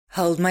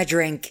Hold My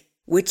Drink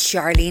with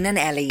Charlene and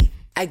Ellie,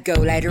 a Go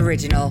Loud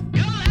original.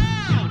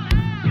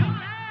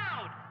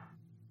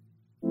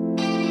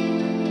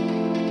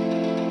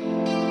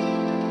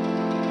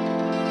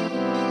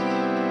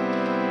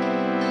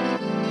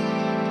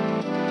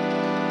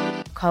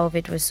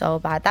 COVID was so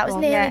bad. That was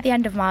nearly the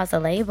end of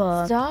Mausoleum.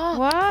 Stop.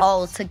 What?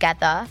 All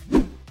together.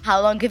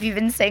 How long have you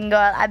been single?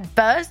 I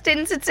burst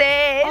into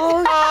tears.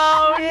 Oh,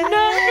 no.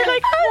 You're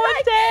like,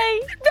 one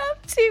day.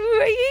 Not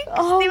 2 weeks.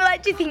 They were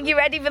like, do you think you're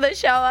ready for the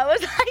show? I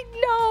was like,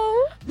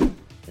 no.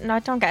 No, I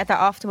don't get it that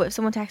often, but if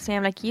someone texts me,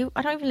 I'm like,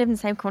 I don't even live in the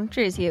same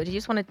country as you. Do you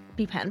just want to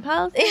be pen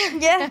pals?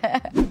 Yeah.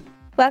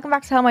 Welcome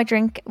back to Hold My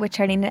Drink with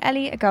Charlene and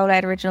Ellie, a Go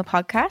Loud original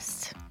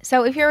podcast.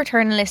 So if you're a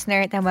returning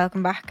listener, then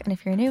welcome back. And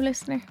if you're a new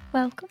listener,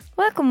 welcome.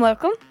 Welcome.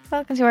 Welcome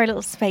to our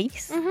little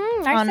space.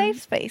 Our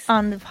safe space.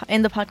 In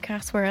the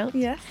podcast world.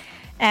 Yes.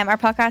 Our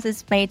podcast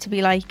is made to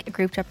be like a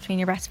group chat between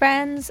your best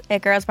friends, a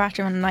girl's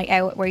bathroom and a night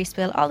out where you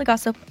spill all the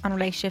gossip on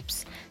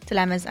relationships,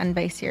 dilemmas and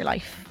base your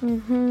life.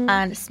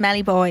 And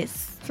smelly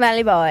boys.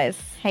 Smelly boys.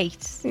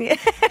 Hate.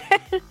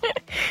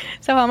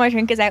 So Hold My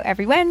Drink is out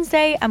every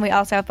Wednesday, and we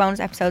also have bonus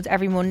episodes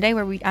every Monday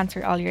where we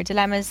answer all your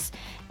dilemmas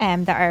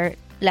that are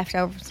left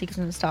over from Secrets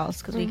in the Stalls,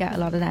 because we get a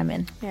lot of them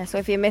in. Yeah, so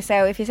if you miss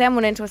out, if you send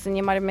one into us and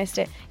you might have missed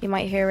it, you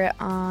might hear it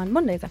on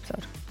Monday's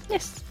episode.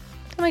 Yes,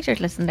 so make sure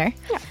to listen there.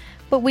 Yeah.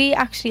 But we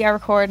actually are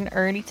recording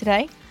early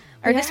today,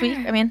 or this week.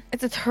 I mean,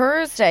 It's a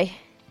Thursday.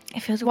 it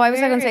feels Why was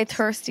I going to say weird.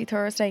 Thirsty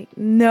Thursday?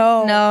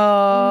 No,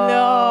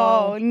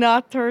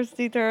 not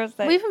Thirsty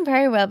Thursday. We've been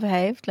very well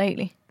behaved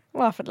lately.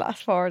 Well, for the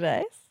last 4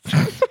 days.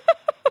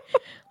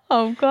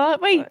 Oh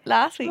God, wait.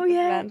 Last week Oh, was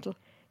yeah. mental.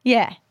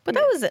 Yeah, but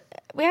that was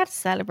we had to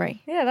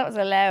celebrate. Yeah, that was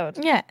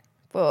allowed. Yeah,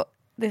 But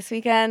this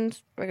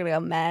weekend, we're going to go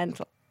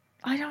mental.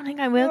 I don't think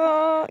I will.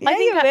 Oh, yeah, I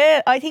think you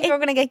will. I think you're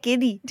going to get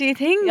giddy. Do you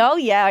think? Oh,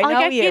 yeah, I know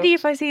I'll get you. giddy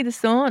if I see the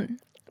sun.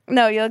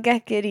 No, you'll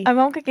get giddy. I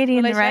won't get giddy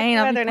in Well, the I checked rain.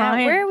 I'll be weather now.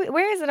 fine.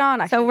 Where is it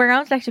on, actually? So we're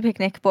going to actually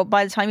picnic, but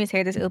by the time you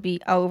hear this, it'll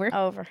be over.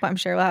 Over. But I'm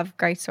sure we'll have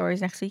great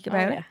stories next week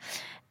about Oh,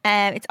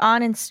 it. It's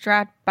on in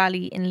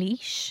Stradbally in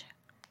Laois.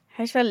 How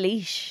do you spell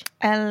leash?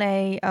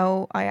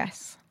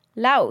 Laois.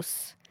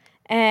 Laos.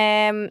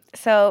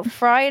 So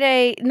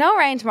Friday, no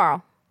rain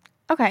tomorrow.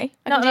 Okay.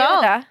 I Not can at deal with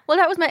all. that. Well,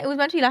 it was meant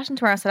to be lashing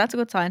tomorrow, so that's a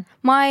good sign.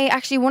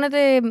 One of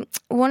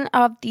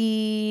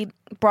the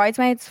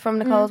bridesmaids from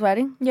Nicole's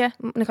wedding. Yeah.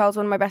 Nicole's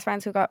one of my best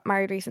friends who got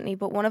married recently,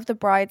 but one of the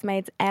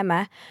bridesmaids,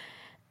 Emma,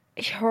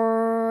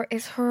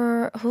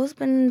 her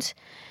husband.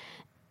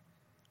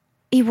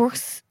 He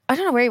works. I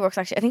don't know where he works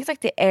actually. I think it's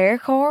like the Air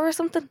Corps or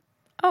something.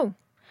 Oh.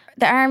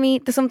 The army,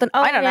 the something.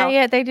 I don't know.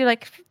 Yeah, they do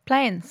like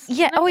planes.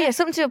 Yeah. Oh yeah,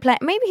 something to do with plane.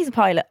 Maybe he's a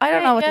pilot. I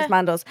don't know what this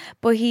man does.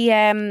 But he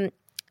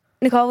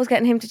Nicole was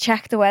getting him to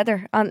check the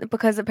weather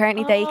because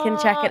apparently they can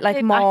check it like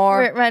the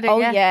more. accurate weather, Oh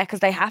yeah. yeah, because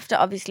they have to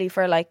obviously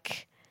for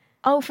like.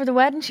 Oh, for the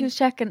wedding she was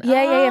checking.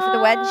 Yeah. For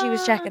the wedding she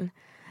was checking.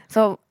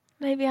 So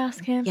Maybe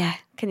ask him. yeah,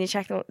 can you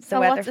check the So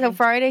weather? so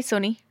Friday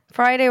sunny.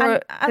 Friday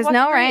And there's what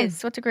no rain.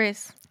 degrees? What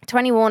degrees?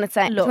 21 it's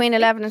saying, Lovely. between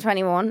 11 and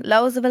 21.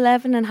 Lows of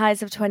 11 and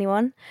highs of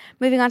 21.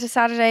 Moving on to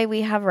Saturday,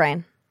 we have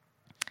rain.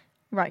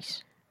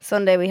 Right.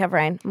 Sunday we have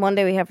rain.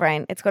 Monday we have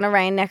rain. It's going to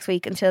rain next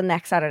week until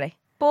next Saturday.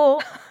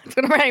 But It's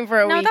going to rain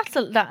for a no, week.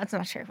 that's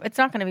not true. It's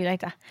not going to be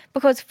like that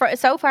because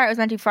so far it was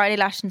meant to be Friday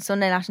lashing,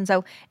 Sunday lashing.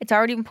 So it's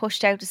already been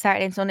pushed out to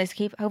Saturday and Sunday.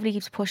 So hopefully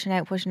keeps pushing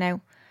out.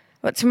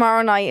 But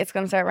tomorrow night it's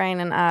going to start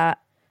raining at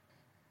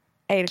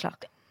 8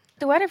 o'clock.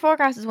 The weather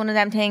forecast is one of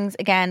them things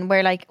again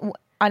where like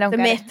I don't The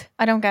get myth. it.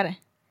 I don't get it.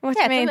 What do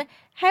you it's a mean? myth.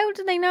 How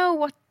do they know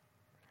what?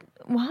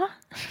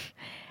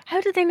 How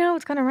did they know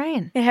it's going to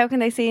rain? Yeah, how can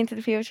they see into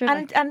the future?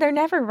 Like? And they're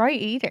never right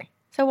either.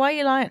 So why are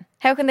you lying?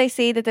 How can they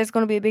see that there's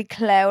going to be a big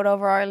cloud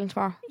over Ireland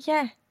tomorrow?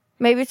 Yeah.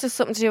 Maybe it's just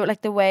something to do with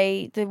like the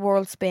way the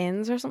world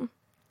spins or something.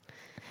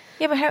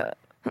 Yeah, but how?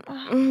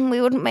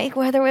 We wouldn't make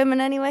weather women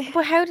anyway.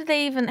 But how are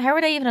they even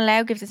allowed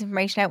to give this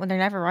information out when they're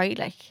never right?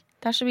 Like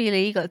that should be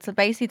illegal. So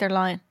basically they're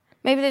lying.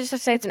 Maybe they just have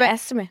to say it's an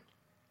estimate.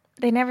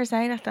 They never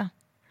say that though.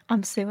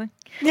 I'm suing.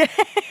 Yeah.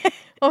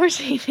 Or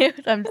she knew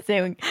I'm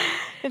suing.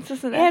 It's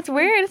just an Yeah, it's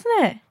weird,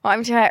 isn't it?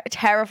 I'm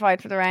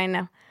terrified for the rain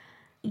now.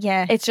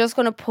 Yeah. It's just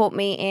going to put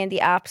me in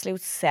the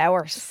absolute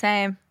sours.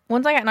 Same.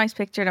 Once I get a nice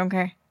picture, I don't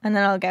care. And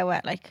then I'll get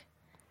wet. Like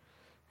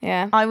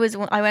Yeah. I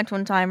went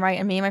one time, right,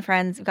 and me and my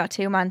friends, we got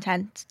a 2-man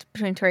tent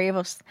between 3 of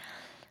us.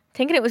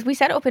 Thinking we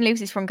set it up in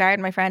Lucy's front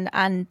garden, my friend,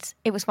 and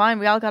it was fine.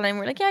 We all got in,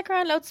 we're like, yeah,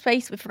 grand, loads of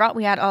space. We forgot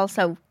we had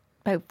also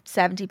about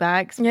 70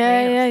 bags. You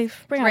bring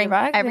Bring on the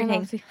bag.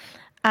 everything.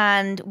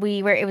 And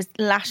it was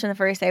lashing the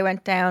first day. I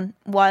went down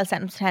while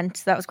setting up the tent,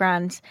 so that was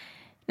grand.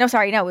 No,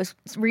 it was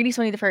really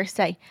sunny the first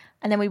day.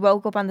 And then we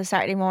woke up on the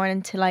Saturday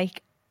morning to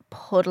like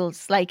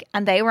puddles, like,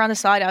 and they were on the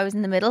side, I was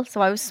in the middle,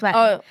 so I was sweating.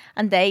 Oh.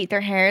 And their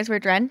hairs were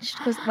drenched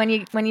because when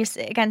you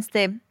sit against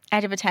the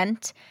edge of a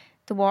tent,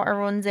 the water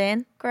runs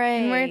in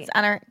Great. inwards,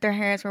 and their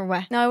hairs were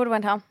wet. No, I would have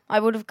went home. I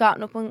would have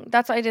gotten up and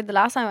that's what I did the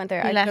last time I went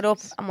there. I got up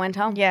left. and went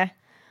home. Yeah.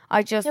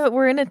 I just Yeah, but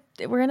we're in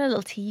a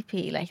little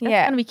teepee. Like that's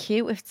Yeah. gonna be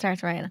cute if it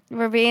starts raining.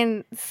 we're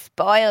being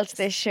spoiled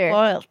this year.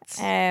 Spoiled.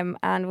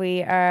 And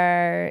we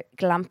are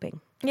glamping,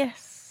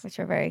 Yes. which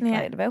we're very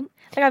excited about.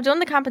 Like I've done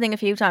the camping thing a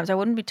few times. I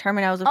wouldn't be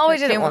turning my nose up. Oh, to I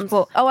did too it much, once.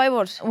 but Oh, I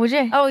would. would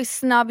you? Oh,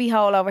 snobby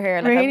hole over here.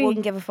 Like I Really?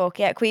 wouldn't give a fuck.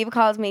 Yeah, Quiva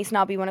calls me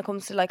snobby when it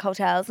comes to like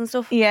hotels and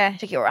stuff. Yeah.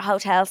 Like you're a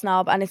hotel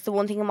snob, and it's the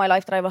one thing in my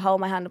life that I will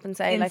hold my hand up and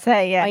say, And like,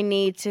 say, yeah. I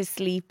need to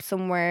sleep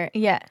somewhere.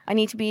 Yeah. I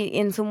need to be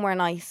in somewhere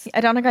nice. I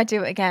don't think I'd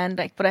do it again,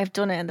 like, but I've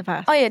done it in the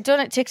past. Oh yeah, done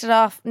it, ticked it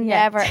off.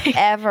 Yeah. Never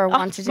ever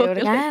want to do it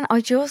bucket again.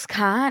 I just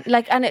can't.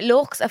 Like, and it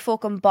looks a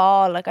fucking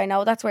ball. Like I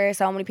know that's where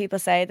so many people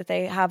say that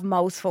they have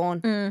most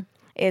fun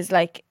is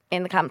like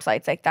in the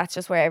campsites. Like that's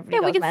just where everybody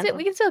Yeah, goes we mental.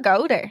 can still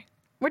go there.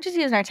 We're just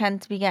using our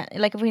tent to be getting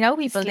like if we know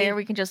people Sleep. there,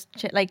 we can just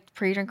like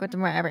pre-drink with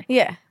them wherever.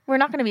 Yeah. We're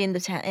not going to be in the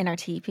tent in our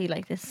teepee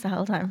like this the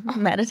whole time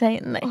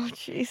meditating. Like Oh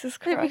Jesus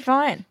it'll be Christ.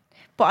 fine.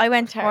 But I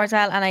went to Terrible.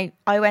 Borzell and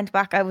I went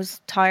back. I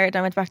was tired.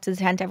 I went back to the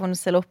tent. Everyone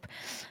was still up,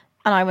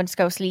 and I went to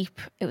go sleep.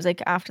 It was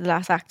like after the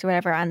last act or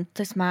whatever. And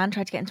this man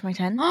tried to get into my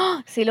tent.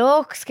 See,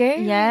 look,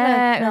 scared.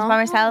 Yeah, Like, I was by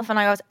no. myself, and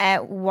I goes,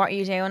 "What are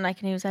you doing?" Like,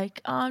 and he was like,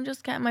 "Oh, I'm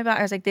just getting my back."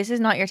 I was like, "This is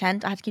not your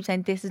tent." I had to keep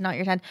saying, "This is not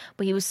your tent."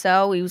 But he was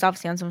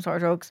obviously on some sort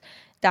of drugs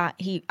that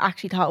he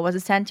actually thought it was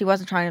his tent. He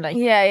wasn't trying to like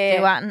Yeah, yeah,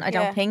 do yeah. it, and I Yeah.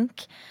 don't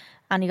think.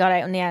 And he got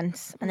out in the end.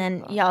 And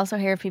then you also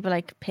hear people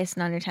like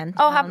pissing on your tent.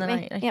 Oh, all happened the to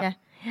me. night. Like, Yep.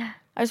 yeah.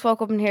 I just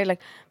woke up and hear like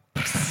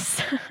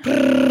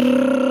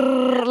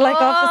like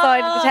off the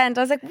side of the tent.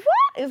 I was like, what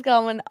is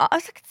going on? I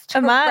was like, it's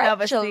A man, torrential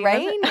obviously, was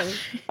raining. it?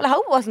 Well, I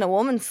hope it wasn't a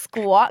woman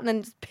squatting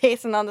and just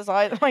pissing on the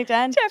side of my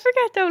tent. I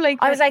forget though, like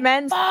I was like,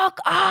 men's. fuck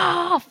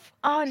off.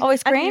 Oh, Oh, I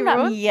screamed at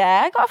him.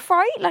 Yeah, I got a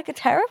fright, like a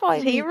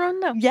terrified. Did he run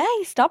though? Yeah,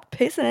 he stopped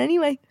pissing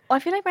anyway. I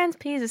feel like men's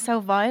peas is so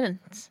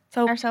violent.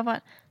 So They're so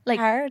violent. Like,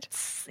 hard.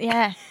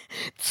 yeah,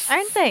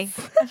 aren't they?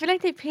 I feel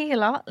like they pee a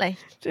lot. Like,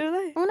 Do they?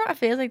 I wonder what it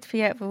feels like to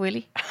pee out of a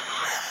willy.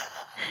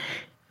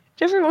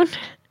 Do you ever wonder?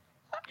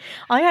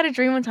 I had a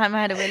dream one time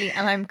I had a willy,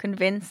 and I'm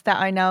convinced that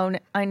I now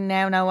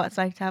know what it's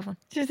like to have one.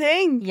 Do you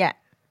think? Yeah,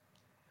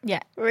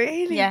 yeah,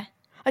 Really? yeah.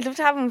 I'd love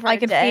to have him for I a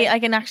can day. feel. I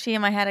can actually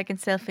in my head. I can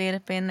still feel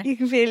it being there. You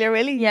can feel your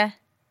willy. Yeah,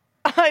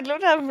 I'd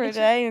love to have him for a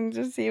day and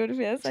just see what it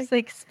feels like. just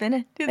like spin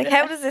it. Like,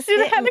 how does this Do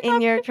the fit in helicopter.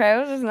 your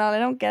trousers and all? I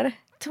don't get it.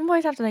 Some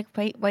boys have to like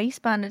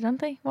waistband it, don't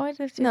they? Why do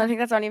they do No, I that? think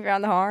that's only if you're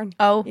on the horn.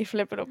 Oh, You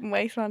flip it up and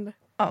waistband it.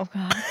 oh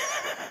god.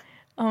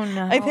 Oh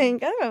no. I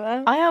think. I don't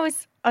know. I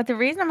always the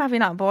reason I'm happy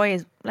not a boy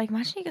is like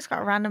imagine you just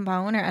got a random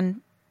boner and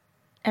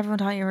everyone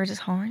thought you were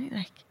just horny.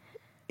 Like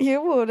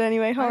You would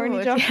anyway, horny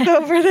would, jocks yeah.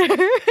 over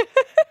there.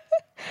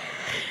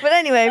 But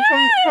anyway,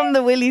 from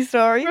the Willy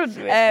story, From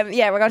the Willy.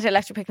 yeah, we're going to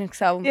electric picnic.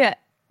 So yeah.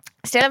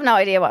 still have no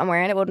idea what I'm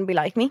wearing. It wouldn't be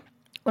like me.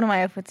 One of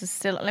my outfits is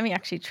still. Let me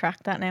actually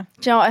track that now.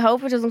 Do you know, I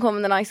hope it doesn't come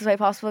in the nicest way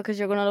possible because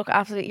you're going to look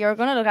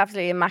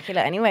absolutely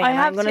immaculate anyway. And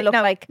I'm going to look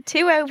like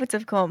 2 outfits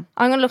have come.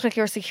 I'm going to look like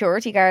your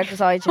security guard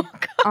beside you.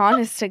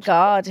 Honest to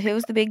God,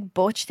 who's the big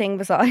butch thing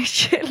beside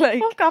you?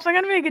 Like, Oh gosh, I'm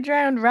gonna be like a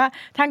drowned rat.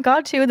 Thank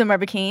God 2 of them are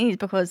bikinis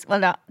because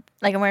not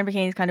like I'm wearing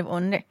bikinis kind of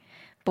under,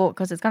 but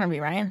because it's gonna be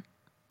rain.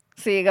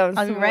 so you go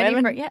I'll be ready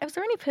for. Yeah, is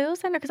there any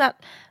pools in there? Because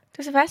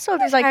there's a festival.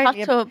 There's like hot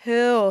tubs.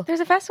 Pool. There's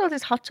a festival.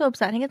 There's hot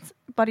tubs. I think it's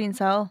Body and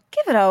Soul.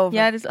 Give it over.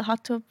 Yeah, there's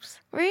hot tubs.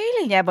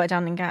 Really? Yeah, but I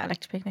don't think I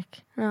electric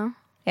picnic. No.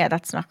 Yeah,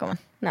 that's not going.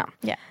 No.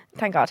 Yeah.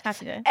 Thank God.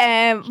 Happy day.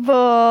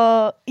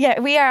 But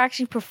yeah, we are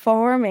actually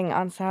performing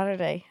on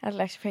Saturday at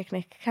Electric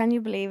Picnic. Can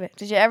you believe it?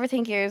 Did you ever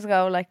think years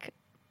ago, like,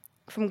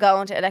 from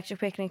going to Electric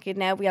Picnic, you'd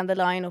now be on the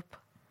lineup?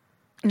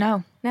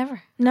 No,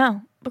 Never.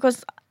 no,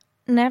 because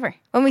never.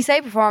 When we say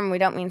performing, we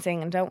don't mean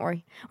singing. Don't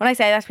worry. When I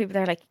say that to people,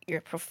 they're like,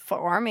 "You're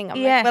performing." I'm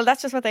Yeah. like, "Well,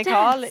 that's just what they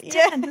call it." Dance,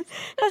 Yeah,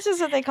 that's just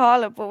what they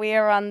call it. But we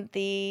are on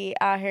the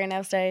Here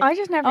Now stage. I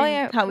just never Oh,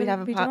 yeah, thought we'd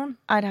have be a done.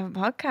 I'd have a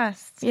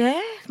podcast. Yeah,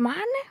 it's mad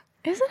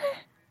now. Isn't it?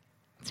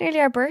 It's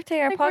nearly our birthday,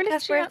 our Like, we're podcast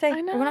literally- birthday. I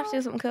We're gonna have to know.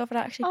 do something cool for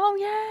that. Actually, Oh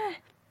yeah.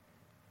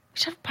 We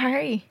should have a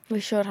party. we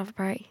should have a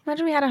party.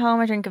 Imagine we had a home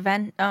or drink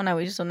event. Oh no,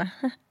 we just done that.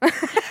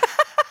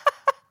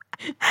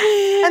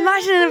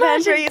 Imagine an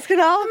event where you could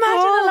all Imagine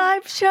a come.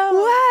 live show.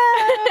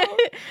 Wow.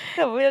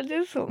 No, we'll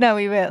do something. No,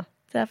 we will.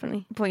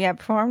 Definitely. But yeah,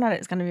 performing at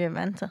it is going to be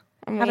mental.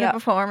 And we Having a are-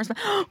 performance.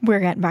 We're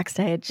getting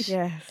backstage.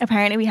 Yes.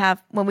 Apparently we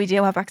have, when we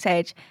do have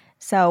backstage,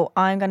 so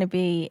I'm going to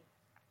be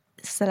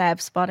celeb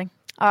spotting.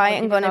 I What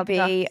am you going to call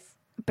be dots.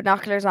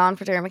 binoculars on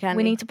for Dermot Kennedy.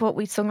 We need to put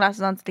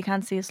sunglasses on so they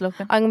can't see us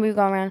looking. I'm going to be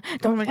going around.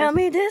 Don't my tell God.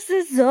 me this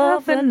is all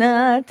for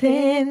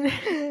nothing.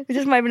 With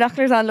just my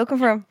binoculars on looking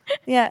for him.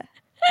 Yeah.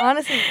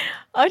 Honestly.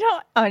 I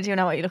don't, oh, do you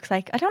know what he looks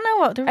like? I don't know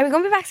what. Are we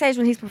going to be backstage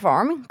when he's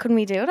performing? Couldn't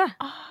we do that?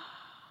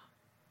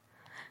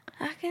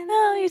 I can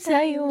know you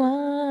say you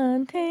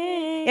want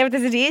it. Yeah, but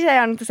there's a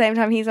DJ on at the same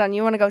time he's on.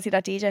 You want to go see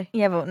that DJ?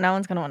 Yeah, but no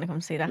one's going to want to come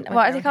see that.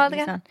 What is he called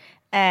He's again?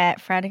 on.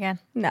 Fred again.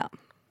 No.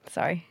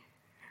 Sorry.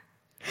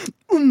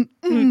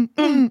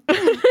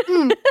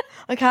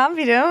 I can't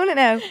be doing it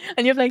now.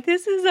 And you're like,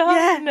 this is all.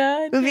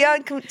 Yeah, we'll be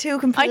on two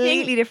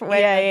completely different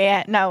ways.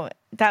 Yeah. No,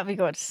 that'd be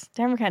good.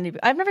 Dermot Kennedy.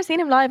 I've never seen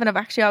him live, and I've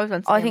actually always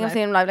wanted to see I him think I've live.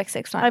 seen him live like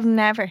 6 times. I've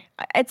never.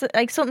 It's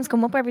like something's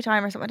come up every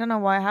time or something. I don't know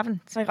why I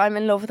haven't. It's like I'm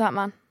in love with that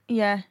man.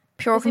 Yeah.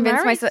 Pure Is he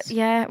convinced married? myself.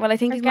 Yeah, well, I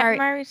think Or he's getting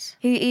married.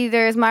 He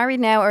either is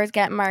married now or is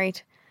getting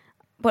married.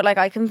 But like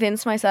I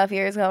convinced myself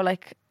years ago,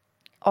 like,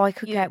 oh, I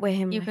could get with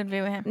him. You like. could be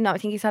with him. No, I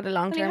think he's had a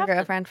long Well, you term have to-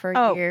 girlfriend for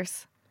Oh.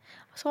 years.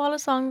 So all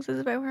his songs is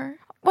about her.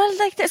 Well,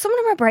 like some of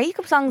them are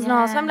breakup songs and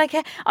all. So Yeah. I'm like,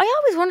 I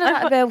always wonder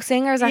that about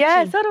singers. Actually,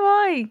 Yeah, so do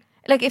I.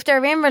 like if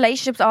they're in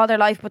relationships all their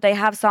life, but they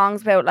have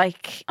songs about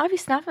like, I'd be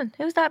snapping.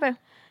 Who's that about?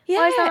 yeah,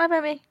 Why is that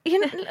about me? you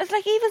know, it's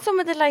like even some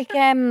of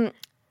the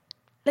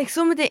like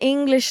some of the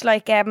English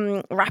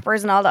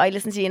rappers and all that I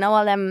listen to. You know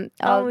all them.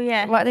 All, Oh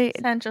yeah. what are they?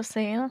 Central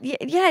Scene. Yeah,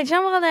 do you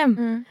know all them?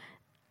 Mm.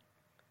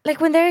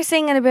 Like when they're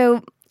singing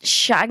about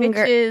shagging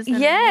Bitches and-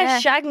 yeah, yeah.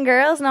 shagging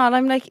girls and all.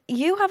 I'm like,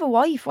 you have a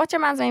wife. What's your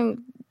man's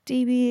name?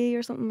 DBE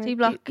or something?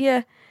 D-Block.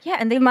 Yeah. Yeah,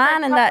 and they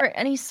man and that-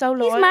 and he's so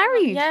loyal.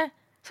 married. Yeah.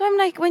 So I'm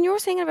like, when you're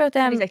singing about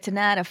them, And he's like,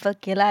 tonight I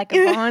fuck you like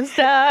a porn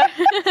star.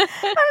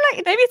 I'm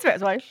like, Maybe it's about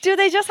his wife. do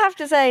they just have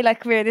to say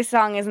like, "Weird, this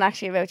song isn't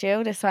actually about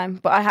you this time,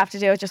 but I have to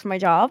do it just for my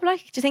job"? Like,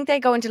 do you think they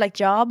go into like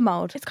job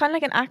mode? It's kind of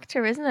like an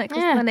actor, isn't it? 'Cause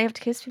Yeah. when they have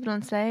to kiss people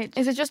on stage.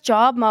 Is it just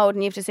job mode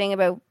and you have to sing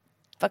about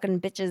fucking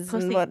bitches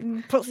Pussy. and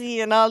what pussy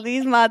and all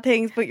these mad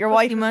things, but your Pussy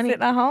wife is money.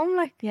 sitting at home?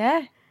 Like,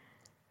 Yeah.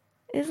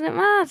 isn't it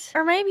mad?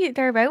 Or maybe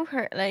they're about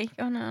her. Like,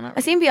 oh no, no. I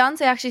seen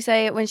Beyonce actually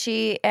say it when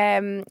she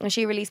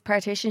released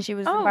Partition. She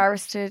was Oh.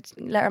 embarrassed to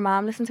let her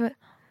mom listen to it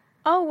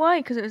Oh, why?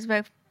 Because it was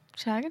about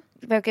shagging.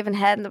 about giving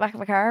head in the back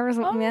of a car or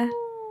something.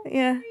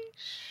 Yeah.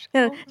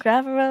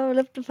 Grab a roll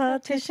up the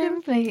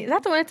partition, please. Is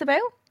that the one it's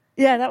about?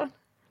 Yeah, that one.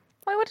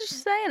 Why? What did she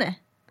say in it?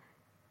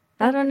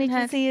 I don't need to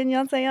Head. see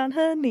Beyonce on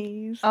her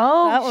knees.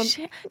 Oh, that one.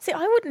 shit. See,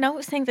 I wouldn't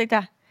notice things like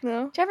that.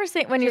 No. Do you ever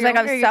see when She you're was like, I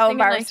younger, was you're so singing,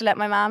 embarrassed to let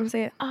my mom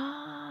see it.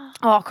 Ah,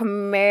 Oh,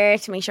 come here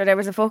to me. Sure, there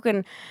was a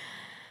fucking,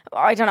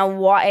 I don't know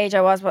what age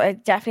I was, but I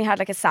definitely had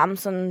like a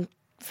Samsung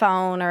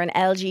phone or an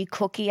LG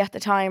Cookie at the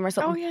time or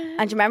something. Oh, yeah.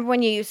 And do you remember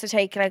when you used to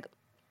take like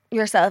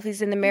your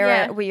selfies in the mirror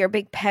Yeah. with your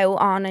big pout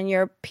on and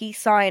your peace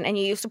sign and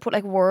you used to put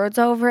like words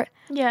over it?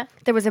 yeah,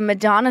 There was a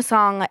Madonna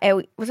song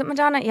out. Was it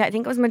Madonna? Yeah, I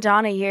think it was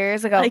Madonna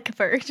years ago. like a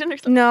virgin or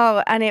something.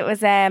 No, and it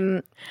was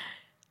I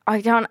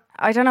don't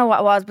know what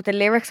it was, but the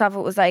lyrics of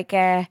it was like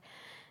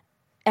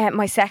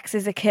my sex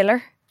is a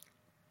killer.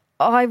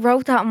 Oh, I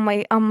wrote that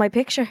on my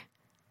picture.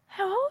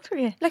 How old were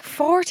you? Like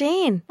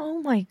 14.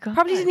 Oh my god.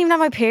 Probably didn't even have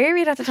my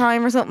period at the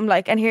time or something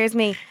like, and here's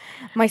me.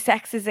 My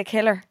sex is a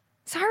killer.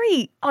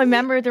 Sorry. I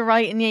remember the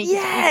writing.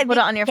 Yeah, you put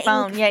it on your pink,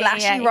 phone. Yeah,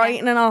 flashy yeah, yeah.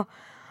 writing and all.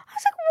 I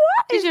was like,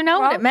 what? Did is you know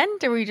what wrong? it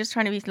meant, or were you just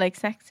trying to be like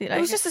sexy? Like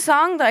It was just a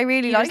song that I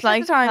really You liked just at the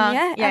liked time, the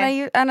song, yeah.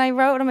 yeah. And I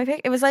wrote it on my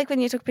pic. It was like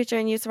when you took a picture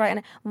and you used to write in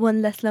it,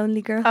 one less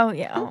lonely girl. Oh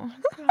yeah. Oh.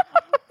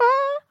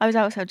 I was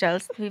always so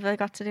jealous of the people that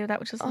got to do that,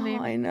 which was Oh,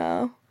 amazing. I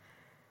know.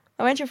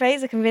 I went through a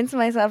phase of convincing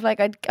myself like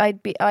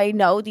I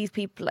know these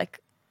people. Like,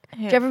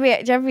 do you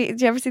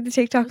ever see the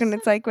TikTok and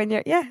it's like when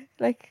you're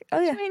like, oh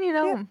yeah. I mean, you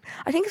know him.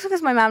 I think it's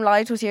because my mum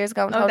lied to us years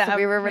ago and Oh, told us that that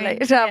we were Avril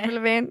related Lavigne, to yeah. Avril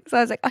Lavigne. So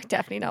I was like, I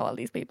definitely know all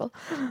these people.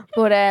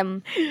 But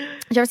do you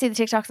ever see the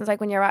TikToks and it's like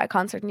when you're at a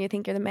concert and you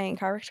think you're the main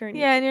character? And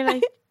Yeah,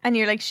 and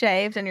you're like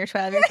shaved and you're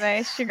 12 years of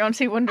age. You're going to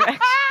see One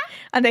Direction,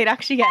 and they'd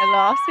actually get a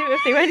lawsuit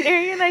if they went near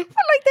you. Like, But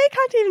like they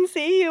can't even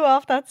see you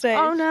off that stage.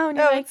 Oh, no, and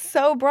you're like- it's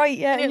so bright,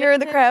 yeah. And you're you're in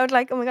like the crowd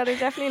like, oh my god, they're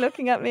definitely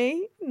looking at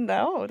me.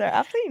 No, they're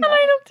absolutely and not.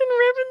 I looked in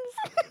ribbons.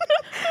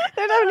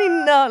 They're definitely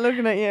not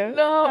looking at you.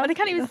 No, and they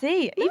can't even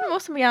see. Even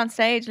us when we on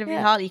stage, Liberty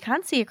Yeah. Hall, you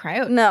can't see a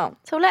crowd. No.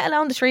 So let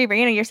alone the Tree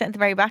Arena, you're sitting at the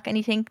very back and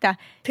you think that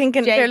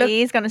Thinking they're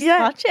JD is going to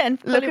spot you and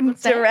pull you looking up on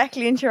stage.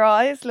 directly into your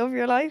eyes. Love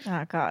your life.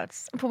 Oh God!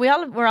 But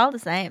we're all the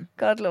same.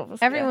 God love us.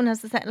 Everyone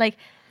has the same. Like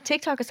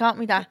TikTok has taught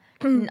me that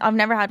I've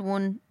never had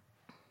one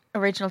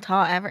original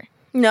thought ever.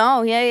 Yeah.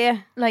 No, yeah.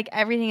 Like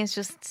everything is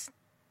just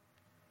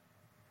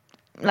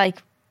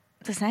like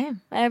the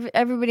same.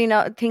 Everybody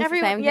thinks the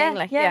same thing.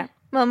 Like, yeah.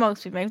 Well,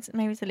 most people.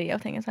 Maybe it's a Leo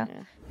thing as well.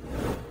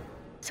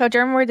 So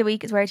German word of the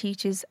week is where I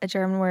teach you a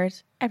German word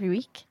every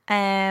week.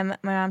 My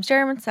mom's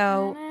German,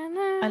 so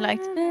I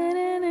like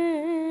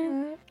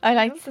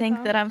to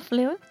think that I'm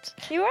fluent.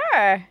 You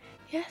are.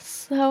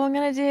 Yes, so I'm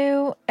going to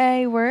do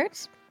a word.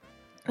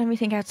 Let me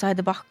think outside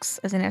the box,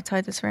 as in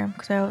outside this room,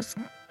 because I always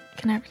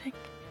can never think.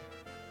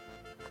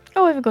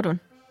 Oh, I have a good one.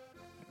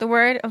 The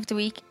word of the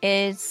week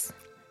is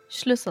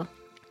Schlüssel.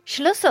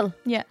 Schlüssel.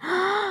 Yeah.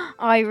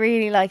 I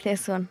really like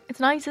this one. It's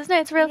nice, isn't it?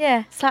 It's real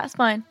Yeah.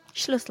 satisfying.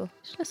 Schlüssel.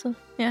 Schlüssel.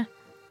 Yeah.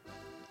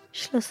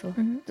 Schlüssel.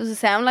 Mhm. Does it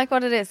sound like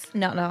what it is?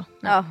 No.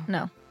 Oh.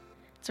 No.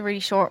 It's a really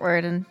short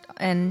word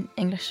in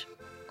English.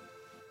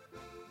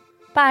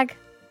 Bag.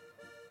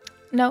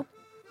 No.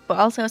 But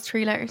also it's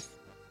 3 letters.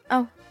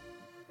 Oh.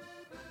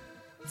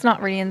 It's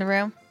not really in the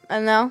room.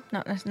 No.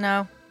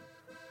 No.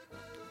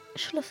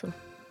 Schlüssel.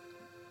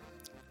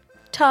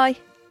 Tie.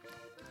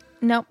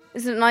 No.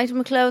 Is it an item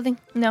of clothing?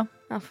 No.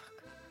 Oh,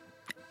 fuck.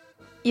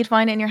 You'd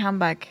find it in your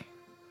handbag.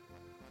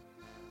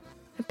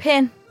 A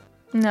pin.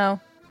 No.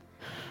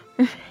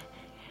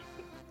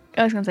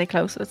 I was going to say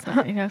close, but it's not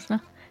really close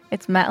enough.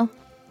 It's metal.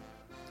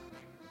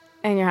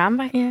 In your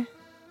handbag. Yeah.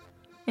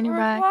 In your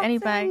bag. What's Any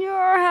bag. in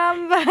your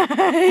handbag?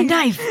 A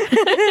knife.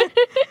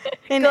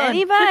 In Gun.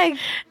 any bag.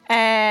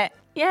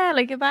 Yeah,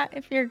 like a bag.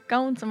 If you're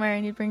going somewhere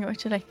and you bring it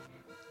with you, like.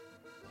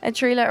 A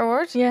 3-letter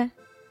word. Yeah.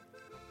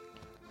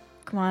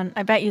 Come on.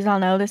 I bet you all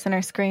know this and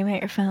are screaming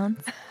at your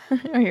phones.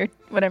 Or your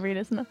whatever you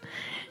listen to.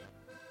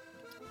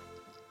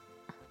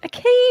 A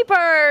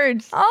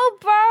keybird. Oh,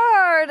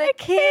 bird. A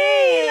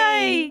key.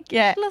 Like,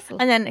 yeah. Schlüssel.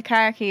 And then a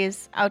car key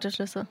is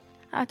Autoschlüssel.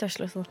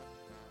 Autoschlüssel.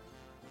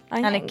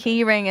 And a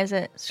key ring is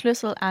a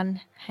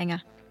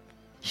Schlüsselanhänger.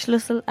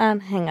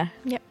 Schlüsselanhänger.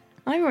 Yep.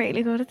 I'm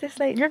really good at this,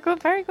 like. You're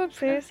good, very good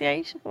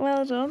pronunciation.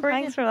 Well done.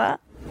 Brilliant. Thanks for that.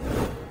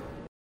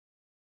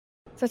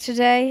 So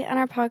today on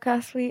our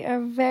podcast, we are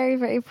very,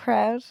 very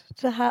proud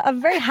to have. I'm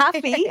very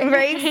happy and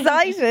very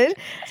excited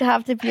to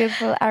have the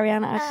beautiful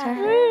Ariana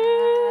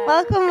Ashtar.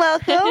 Welcome.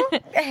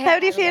 How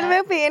do you feel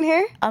about being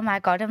here? Oh my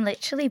God, I'm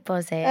literally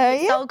buzzing. Are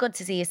It's you? so good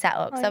to see you set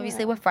up. So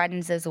obviously we're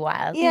friends as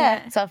well.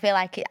 Yeah. So I feel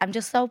like I'm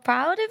just so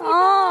proud of you.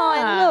 Oh,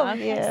 I love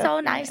you. It's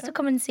so nice to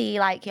come and see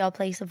like your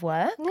place of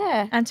work.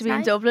 Yeah. And to be in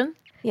Nice. Dublin.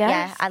 Yes.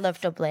 Yeah, I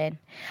love Dublin.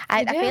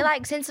 I do? feel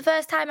like since the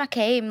first time I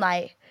came,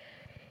 like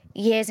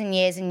years and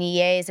years and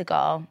years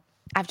ago,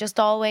 I've just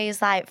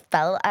always like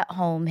felt at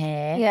home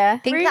here. Yeah. I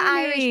think the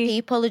Irish Really?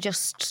 people are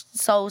just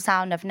so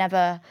sound. I've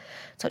never,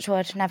 touch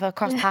wood, never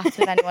crossed paths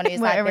with anyone who's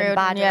like Well, been rude,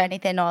 bad yeah. or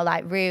anything or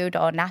like rude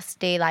or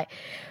nasty. Like,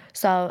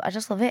 so I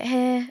just love it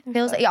here.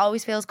 It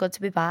always feels good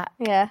to be back.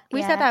 Yeah.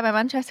 We Yeah. said that about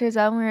Manchester as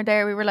well when we were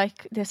there. We were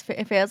like,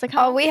 it feels like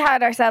Oh, home. we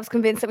had ourselves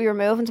convinced that we were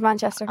moving to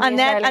Manchester. and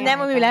then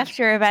when we left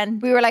your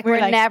event, we were like, we're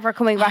like, never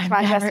coming back to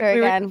never- Manchester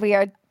we were- again. We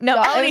are. No, it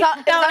was only- not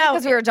no.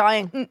 because we were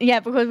dying. yeah,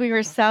 because we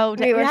were so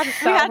We were had,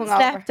 so we hadn't hungover.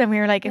 slept and we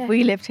were like, if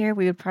we lived here,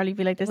 we would probably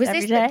be like this Was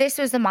every this day. this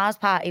was the Mars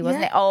party,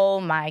 wasn't it?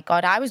 Oh my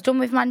God, I was done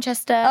with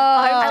Manchester.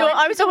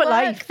 I was done with work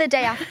life. the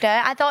day after.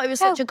 I thought it was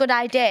such a good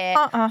idea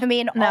for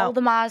me and No. all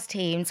the Mars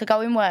team to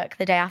go and work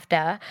the day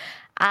after.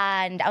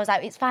 And I was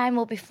like, it's fine,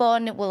 we'll be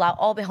fun. We'll like,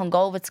 all be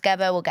hungover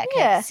together. We'll get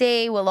Yeah.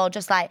 KFC. We'll all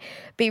just like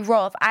be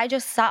rough. I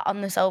just sat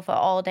on the sofa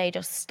all day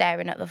just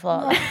staring at the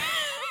floor. Like,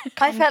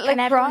 I felt like can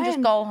everyone crying.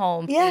 just go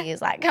home, Yeah.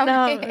 please? Like,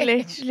 no,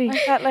 literally. I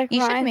felt like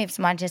You should crying. move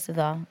to Manchester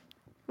though.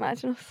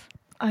 Imagine us.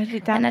 I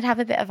did And that. I'd have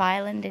a bit of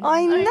Ireland in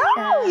I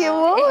know you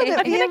would.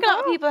 I feel like a lot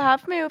of people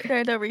have moved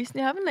there though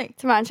recently, haven't they?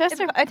 to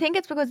Manchester. I think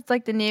it's because it's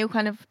like the new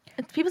kind of.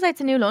 People say it's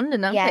a new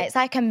London, don't Yeah, they? it's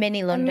like a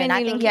mini London. mini I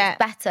think London. it's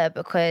better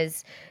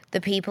because the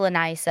people are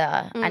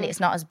nicer and it's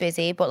not as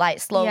busy. But like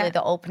slowly Yeah.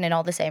 they're opening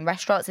all the same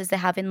restaurants as they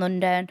have in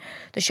London.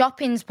 The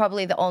shopping's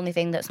probably the only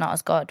thing that's not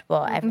as good,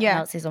 but everything Yeah.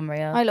 else is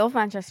unreal. I love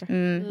Manchester.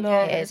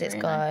 Yeah, It is. It's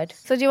very good.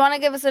 nice. So do you want to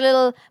give us a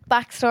little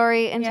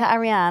backstory into Yeah.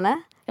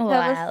 Ariana?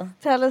 Well.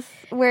 Tell us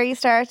where you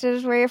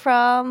started, where you're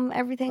from,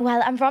 everything.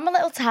 Well, I'm from a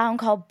little town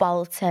called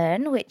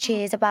Bolton, which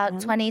is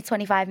about 20,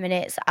 25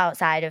 minutes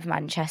outside of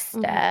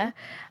Manchester.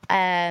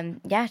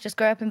 Yeah, just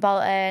grew up in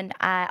Bolton.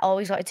 I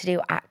always wanted to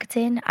do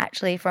acting,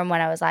 actually, from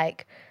when I was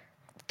like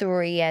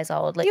 3 years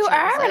old. you literally.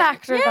 are So- an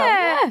actor, though.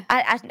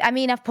 Yeah. I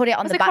mean, I've put it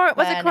on Was the it, back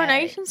was burner. it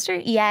Coronation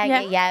Street?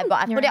 Yeah. But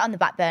I've put it on the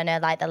back burner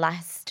like the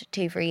last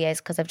 2-3 years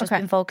because I've just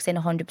Okay. been focusing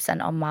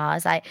 100% on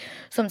Mars. Like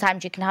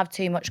sometimes you can have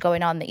too much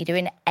going on that you're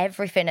doing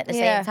everything at the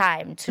Yeah. same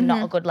time to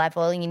not a good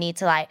level, and you need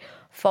to like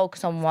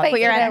focus on one. Put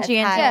your thing at a energy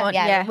into time. one,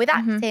 Yeah. yeah. With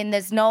acting,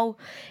 there's no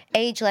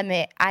age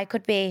limit. I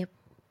could be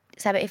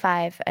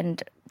 75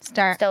 and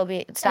Start. still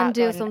be start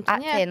do going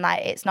something, yeah. acting.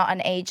 Like it's not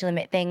an age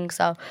limit thing.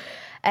 So.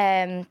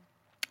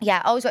 Yeah,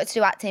 I always wanted to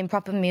do acting,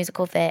 proper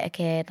musical theatre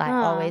kid, like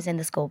always in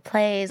the school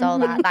plays, all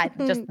that, like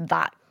just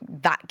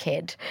that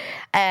kid.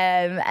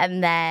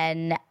 And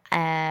then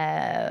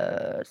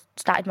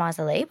started Mars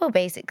a label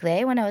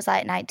basically when I was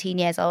like 19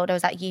 years old. I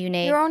was at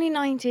uni. You're only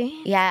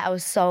 19. Yeah, I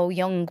was so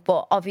young,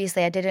 but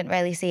obviously I didn't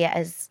really see it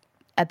as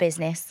a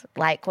business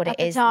like what At it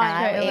the is time,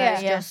 now. right, It yeah.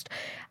 was just,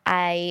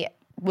 I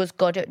was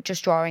good at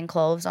just drawing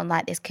clothes on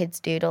like this Kids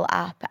Doodle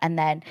app, and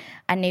then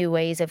I knew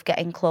ways of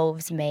getting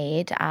clothes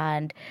made,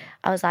 and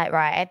I was like,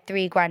 right, I had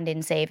 $3,000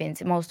 in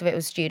savings. Most of it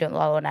was student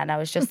loan, and I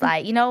was just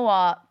like, you know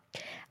what?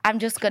 I'm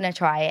just going to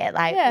try it.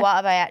 Like, Yeah. what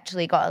have I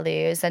actually got to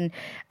lose? And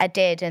I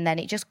did, and then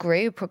it just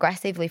grew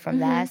progressively from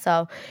there.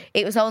 So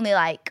it was only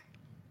like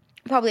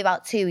probably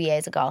about 2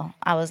 years ago,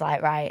 I was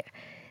like, right,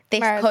 this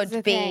Mars is a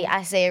could be thing.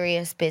 a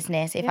serious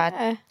business if Yeah.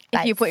 I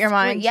If you put your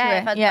mind to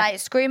if it, I yeah. like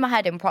screw my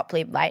head in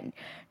properly, like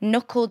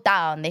knuckled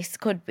down, this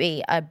could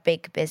be a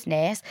big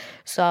business.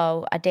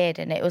 So I did,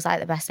 and it was like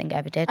the best thing I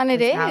ever did. And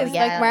it is. Because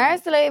now, Like,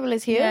 Mars, the label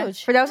is Yeah.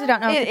 huge. For those who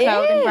don't know, it's It a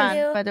clothing is.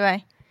 brand, by the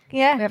way.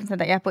 Yeah. We haven't said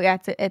that yet, but yeah,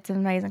 it's an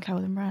amazing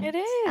clothing brand. It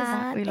is.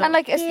 We love And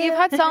like, you've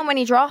had so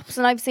many drops,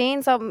 and I've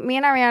seen, so me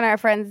and Ariana are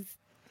friends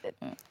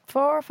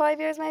 4 or 5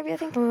 years maybe, I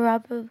think.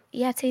 Probably,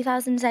 yeah,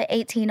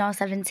 2018 or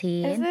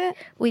 17. Is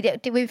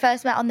it? We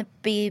first met on the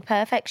Be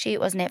Perfect shoot,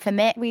 wasn't it? For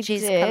Mick, We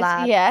she's did,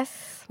 collab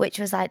yes. which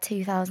was like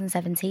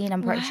 2017,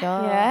 I'm pretty sure.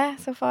 Yeah,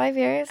 so 5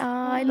 years.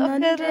 Oh, in Look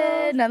at London,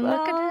 us. and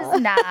look at us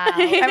now.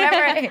 I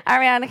remember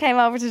Ariana came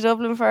over to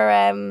Dublin for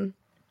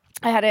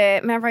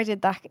remember I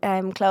did that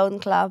clothing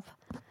collab.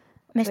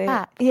 Miss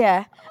Pat.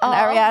 Yeah. And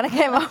Ariana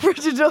came over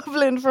to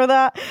Dublin for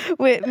that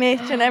with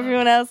Mitch and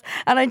everyone else.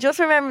 And I just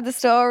remember the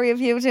story of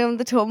you doing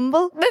the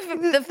tumble.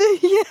 The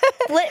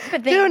flip for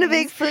doing a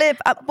big flip.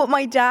 But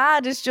my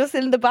dad is just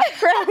in the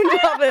background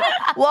of it,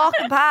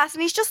 walking past,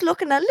 and he's just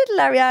looking at little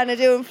Ariana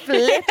doing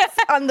flips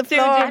on the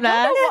floor. I don't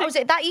know what was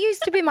it. That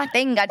used to be my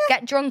thing. I'd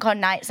get drunk on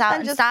nights out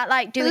and just start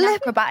like doing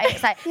flip.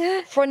 acrobatics, like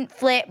front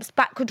flips,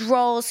 backward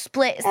rolls,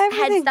 splits,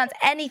 Everything. headstands,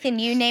 anything,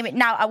 you name it.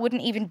 Now I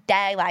wouldn't even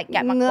dare like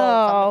get my No.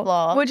 clothes on the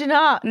floor. Would you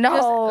not? No.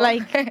 Just,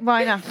 like,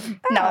 why not?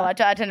 No, I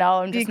don't know.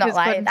 I'm just You not just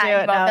like couldn't that do it.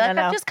 anymore. I No, feel like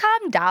no, I've no. just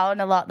calmed down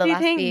a lot the Do you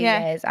last think? few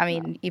Yeah. years. I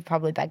mean, you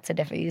probably beg to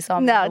differ. You saw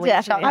me. No, the week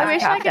definitely shot not. I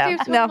wish I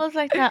could do No. tumbles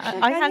like that.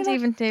 I can't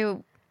even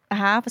do a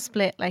half a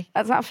split. Like,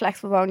 That's not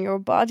flexible on your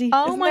body.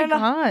 oh isn't my there?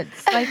 god!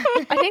 Like,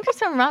 I think there's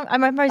something wrong. I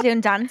remember I was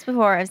doing dance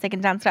before. I was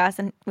taking dance class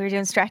and we were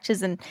doing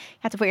stretches and you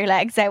had to put your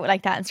legs out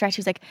like that and stretch. He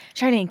was like,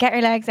 "Charlene, get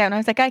your legs out." And I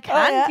was like, "I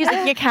can't." yeah. He was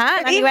like, "You can't."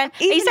 And he Even- went.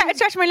 He even- started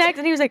stretching my legs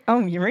and he was like, "Oh,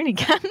 you really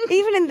can."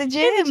 Even in the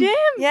gym. gym.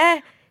 Yeah.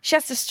 She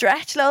has to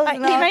stretch loads.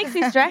 and He all. makes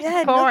me stretch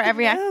Yeah, before nothing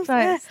every else,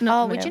 exercise. Oh,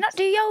 Nothing would you else. not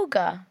do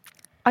yoga?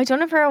 I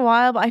done it for a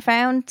while, but I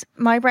found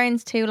my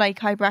brain's too like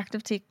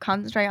hyperactive to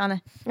concentrate on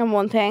it. And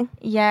one thing.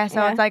 Yeah, so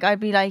Yeah. it's like I'd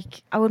be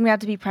like I wouldn't be able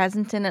to be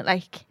present in it.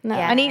 Like, No.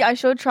 Yeah. I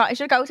should try. I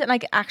should go to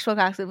like actual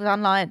class. It was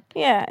online,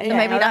 Yeah. so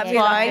maybe no, that's that'd be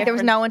a lot why there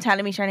was different. no one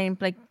telling me,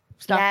 Charlene, like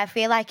stop. Yeah, I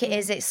feel like it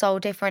is. It's so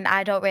different.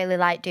 I don't really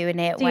like doing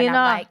it Do when you I'm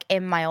not? like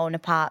in my own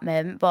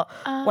apartment. But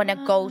when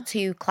I go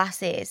to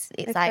classes,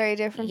 it's like very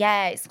different.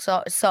 Yeah, it's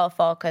so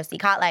focused. You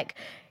can't like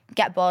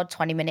get bored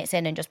 20 minutes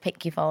in and just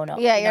pick your phone up.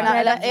 Yeah, you you're know?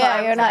 not. That's Yeah,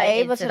 what you're I'm not like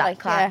able into to that like.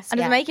 class. And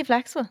does Yeah. it make you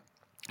flexible?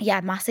 Yeah,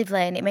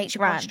 massively, and it makes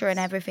your Right. posture and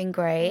everything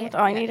great. Oh,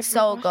 I need It's a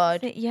so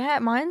good. Yeah,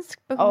 mine's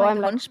become Oh, like I'm a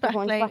like hunchback. the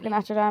hunchback Like, in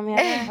Notre Dame,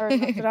 yeah, or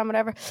Notre Dame,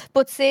 whatever.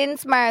 But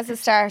since Mars has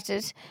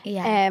started,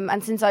 Yeah.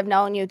 and since I've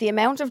known you, the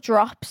amount of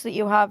drops that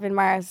you have in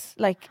Mars,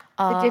 like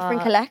the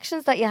different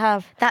collections that you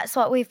have, That's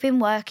what we've been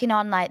working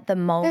on, like the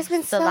most. there's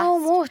been the so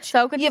last- much.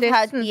 so You've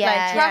had consistent. yeah. like,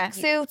 yeah.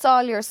 tracksuits,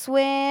 all your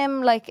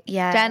swim, like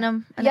Yeah,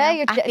 denim. and yeah, all.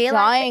 you're I feel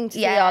like dying to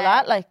see all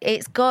that. Like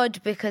it's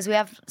good because we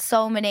have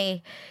so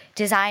many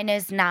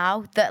designers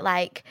now that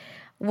like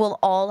will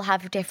all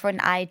have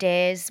different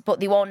ideas, but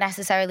they won't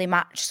necessarily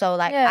match. So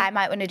like Yeah. I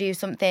might want to do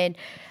something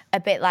a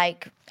bit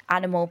like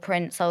animal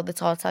print, so the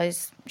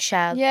tortoise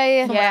shell. Yeah,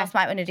 yeah. Someone Yeah. else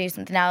might want to do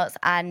something else,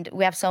 and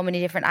we have so many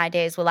different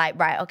ideas. We're like,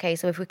 right, okay,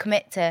 so if we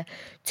commit to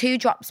 2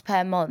 drops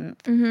per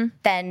month,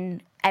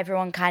 then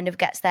everyone kind of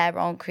gets their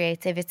own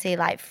creativity,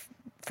 like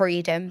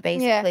freedom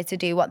basically to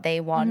do what they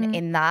want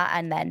in that,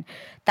 and then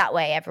that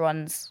way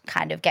everyone's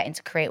kind of getting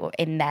to create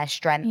in their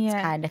strengths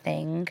Yeah. kind of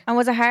thing. And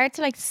was it hard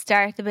to like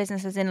start the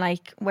business? As in,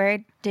 like, where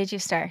did you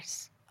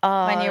start?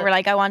 When you were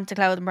like, I want a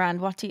clothing brand.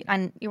 What do you?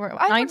 And you were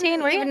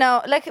 19, were you? even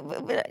know, like,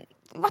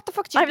 what the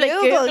fuck do you I'm like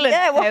Google? Googling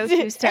Yeah, what how do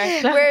you- to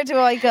start. Where do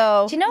I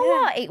go? Do you know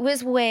what? It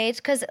was weird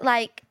because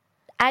like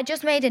I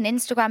just made an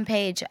Instagram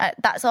page.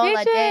 That's all Did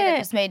I did. I you?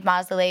 just made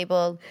Mars the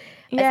Label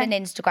Yeah. as an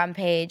Instagram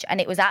page,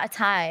 and it was at a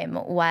time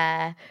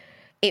where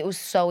it was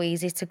so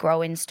easy to grow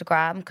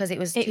Instagram because it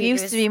was. It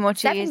used to be much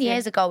 7 easier.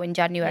 years ago in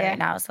January Yeah.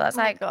 now, so that's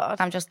my like God.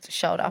 I'm just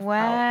showed off.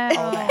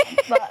 Wow.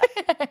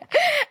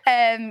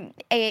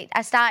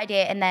 I started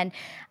it and then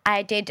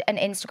I did an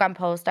Instagram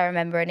post, I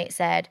remember, and it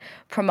said,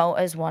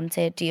 promoters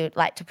wanted, do you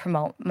like to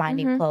promote my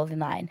new clothing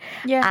line?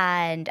 Yeah.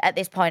 And at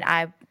this point,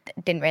 I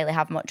didn't really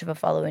have much of a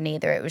following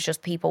either. It was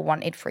just people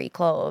wanted free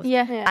clothes.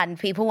 Yeah. Yeah. And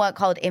people weren't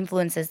called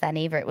influencers then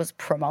either. It was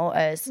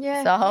promoters.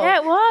 Yeah. So, Yeah,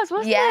 it was,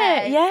 wasn't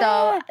yeah. it? Yeah.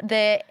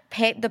 So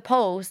the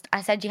post,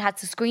 I said you had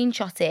to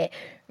screenshot it,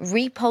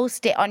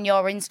 repost it on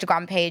your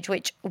Instagram page,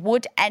 which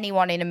would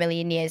anyone in a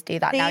million years do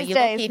that now? These You're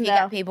lucky days, if you no.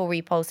 get people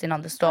reposting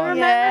on the I story.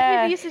 remember Yeah.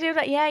 people used to do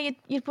that. Yeah,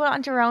 you'd put it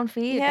onto your own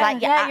feed. Yeah.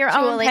 Like your your own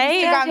actual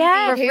page. Instagram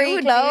Yeah. feed. For free Who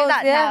would clothes, do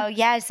that yeah. now?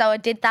 Yeah, so I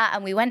did that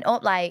and we went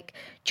up like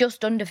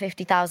just under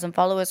 50,000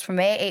 followers from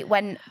it. It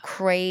went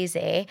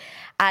crazy.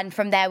 And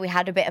from there we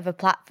had a bit of a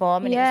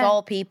platform and it Yeah. was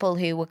all people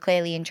who were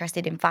clearly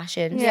interested in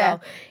fashion. Yeah.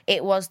 So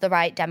it was the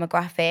right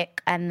demographic.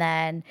 And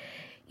then,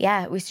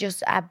 yeah, it was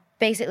just, I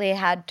basically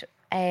had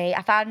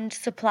I found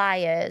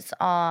suppliers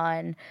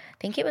on, I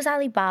think it was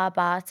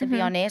Alibaba, to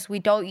be honest. We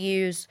don't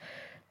use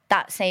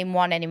that same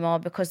one anymore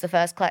because the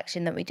first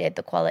collection that we did,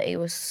 the quality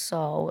was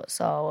so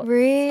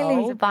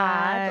Really? so bad.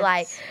 bad.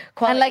 Like,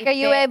 And like, are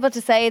you able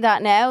to say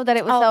that now that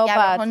it was so yeah,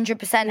 bad?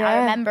 100%. Yeah. I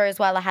remember as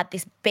well, I had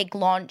this big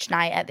launch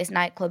night at this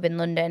nightclub in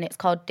London. It's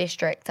called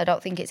District. I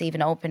don't think it's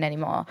even open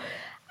anymore.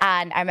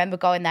 And I remember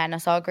going there and I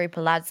saw a group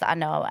of lads that I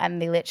know and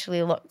they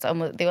literally looked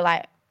and they were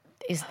like,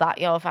 is that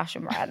your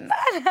fashion brand?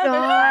 And I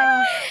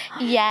was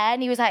like, yeah.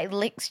 And he was like,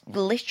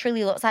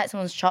 literally looks like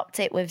someone's chopped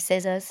it with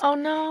scissors. Oh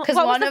no! 'Cause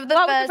What was one of the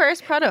what was first- the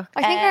first product?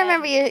 I think I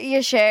remember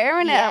you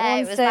sharing it at Yeah, one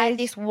it was stage. like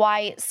this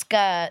white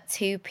skirt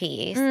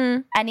 2-piece,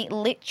 and it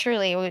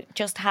literally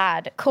just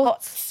had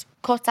cuts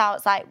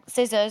cutouts, like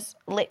scissors,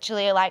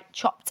 literally like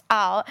chopped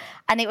out,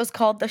 and it was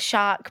called the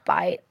Shark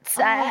Bite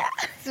set.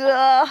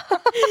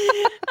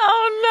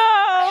 Oh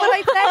no! But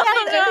I'd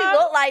say It really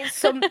looked like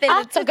something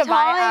that at the took a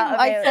bite out time, of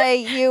I'd it. say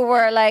you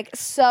were like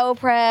so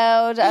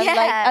proud, and like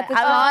at the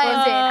I was time,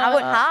 buzzing. I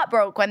was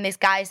heartbroken when this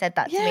guy said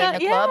that to me in the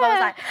club. I was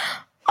like,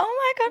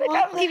 oh my God, I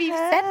can't believe you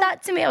said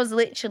that to me. I was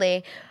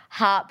literally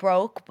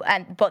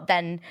heartbroken. But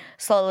then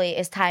slowly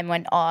as time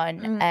went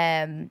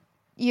on,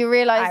 you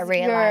realised, I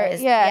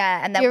realised,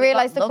 and then you we got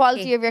realised the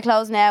quality lucky. of your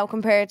clothes now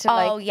compared to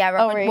like. Oh yeah,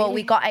 really? well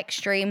we got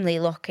extremely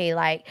lucky.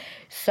 Like,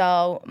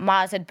 so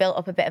Mars had built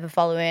up a bit of a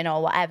following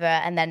or whatever,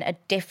 and then a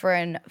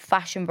different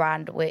fashion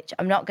brand, which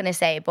I'm not going to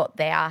say, but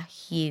they are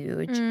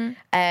huge.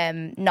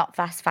 Not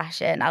fast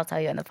fashion, I'll tell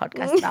you on the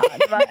podcast now.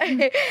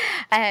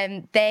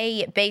 But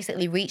they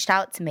basically reached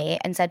out to me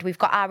and said, we've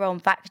got our own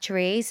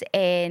factories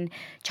in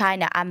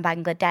China and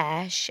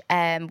Bangladesh.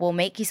 We'll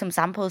make you some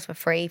samples for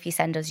free if you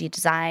send us your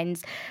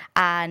designs,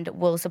 and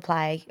we'll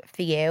supply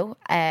for you.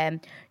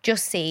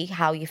 Just see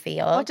how you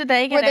feel. What did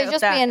they get Were they out of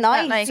just that? being Is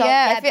that nice? like-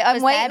 Yeah, I'm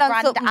because waiting their on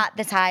brand something. at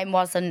the time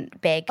wasn't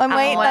big. I'm at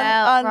waiting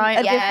all. on right,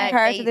 a different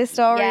part of this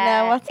story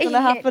now. What's going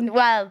to happen?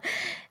 Well,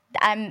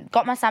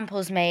 got my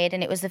samples made,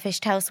 and it was the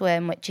fishtail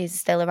swim, which is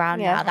still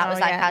around Yeah. now. That Oh, was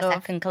like yeah, our love.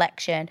 second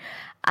collection,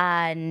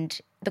 and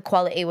the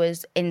quality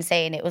was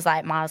insane. It was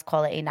like Mars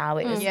quality now.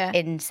 It was Yeah.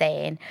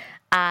 insane.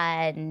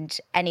 And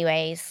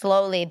anyway,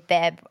 slowly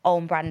their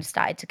own brand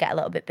started to get a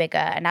little bit bigger.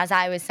 And as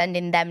I was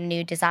sending them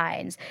new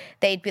designs,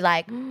 they'd be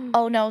like,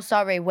 "Oh no,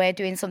 sorry, we're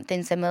doing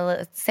something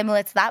similar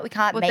to that. We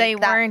can't But make they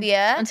that weren't for you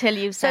until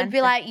you So it'd sent be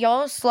it. like,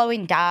 you're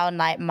slowing down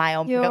like my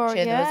own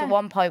production. There was yeah. at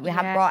one point we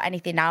hadn't Yeah. brought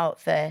anything out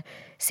for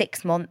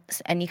 6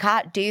 months, and you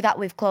can't do that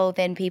with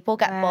clothing. People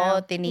get Wow.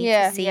 bored. They need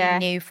Yeah. to see Yeah.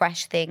 new,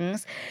 fresh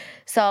things.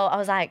 So I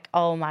was like,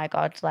 oh my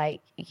God,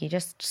 like you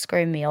just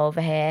screwing me over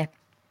here.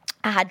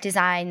 I had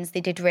designs, they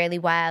did really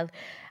well.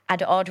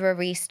 I'd order a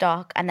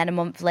restock, and then a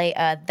month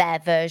later, their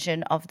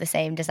version of the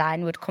same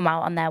design would come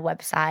out on their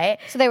website.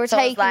 So they were I was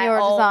taking like, your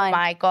design. Oh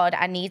my God,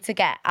 I need to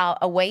get out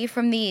away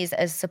from these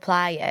as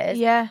suppliers.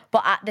 Yeah.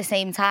 But at the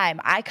same time,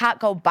 I can't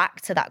go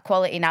back to that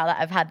quality now that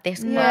I've had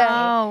this quality.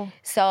 No.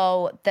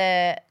 So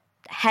the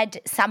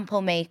head sample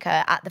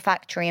maker at the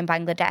factory in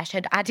Bangladesh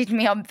had added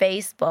me on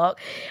Facebook,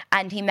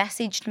 and he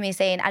messaged me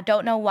saying, I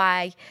don't know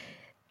why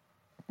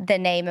the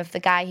name of the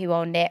guy who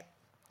owned it,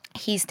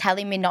 he's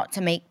telling me not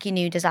to make your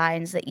new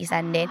designs that you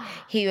send in.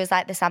 He was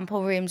like, the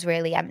sample room's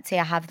really empty.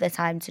 I have the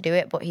time to do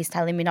it, but he's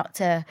telling me not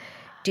to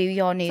do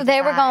your new So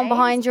they were going designs."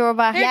 behind your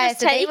back. They're Yeah,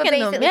 just so they were taking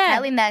them, basically yeah.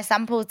 telling their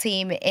sample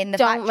team in the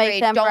Don't factory,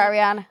 make them for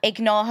Ariana.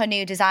 ignore her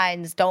new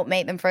designs, don't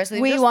make them for us. So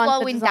they were We just want the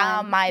slowing design.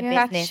 down my Yeah.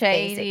 That's business,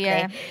 shady,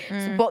 basically.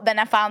 yeah. But then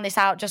I found this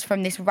out just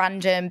from this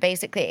random,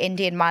 basically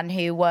Indian man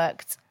who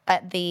worked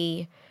at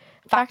the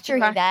factory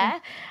Factory.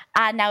 there.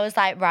 And I was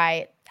like,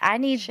 right, I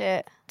need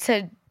Shit.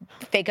 to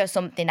figure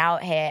something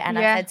out here. And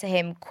Yeah. I said to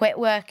him, quit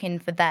working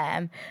for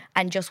them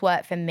and just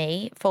work for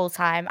me full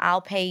time. I'll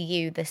pay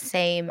you the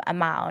same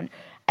amount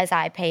as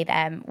I pay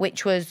them,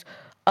 which was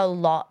a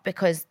lot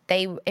because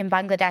they in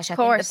Bangladesh, I think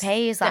course. the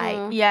pay is like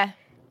Yeah.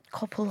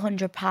 couple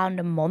 £100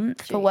 a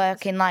month for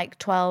working like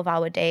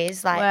 12-hour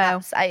days. Like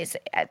Wow. it's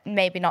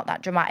maybe not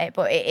that dramatic,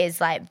 but it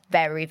is like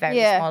very, very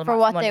Yeah, small for amount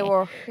what of they money.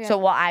 work, yeah. So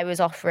what I was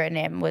offering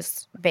him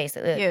was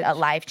basically Huge. a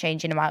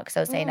life-changing amount because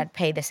I was saying I'd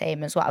pay the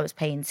same as what I was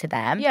paying to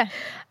them. Yeah.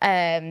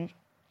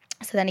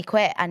 So then he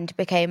quit and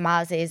became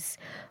Mars's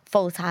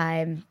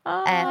full-time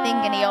thing,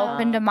 and he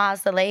opened a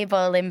Mars the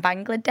label in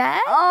Bangladesh.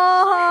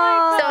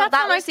 Oh, So That's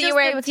that so nice was that you just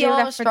were a able to do pure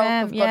that for stroke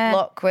them, of yeah. good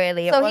luck,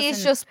 really. It so he's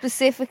wasn't- just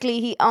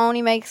specifically, he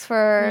only makes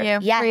for You.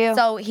 for Yeah, you.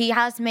 so he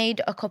has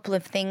made a couple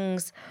of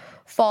things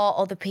for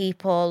other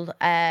people,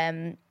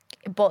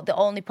 but the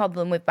only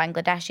problem with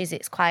Bangladesh is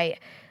it's quite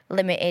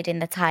limited in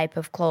the type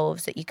of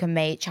clothes that you can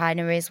make.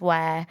 China is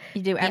where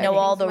You do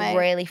all the everything's made.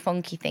 really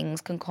funky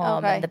things can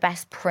come, Okay. and the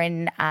best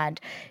print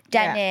and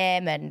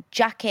denim and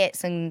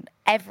jackets and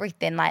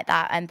everything like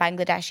that. And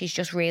Bangladesh is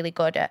just really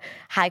good at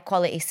high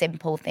quality,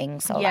 simple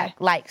things. So Yeah.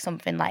 like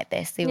something like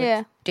this, they Yeah.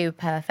 would do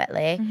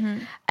perfectly.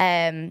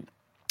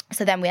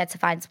 So then we had to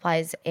find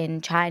suppliers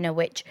in China,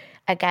 which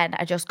again,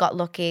 I just got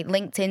lucky.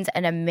 LinkedIn's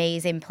an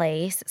amazing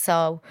place.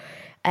 So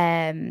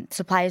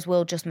suppliers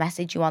will just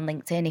message you on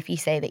LinkedIn if you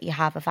say that you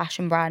have a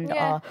fashion brand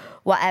or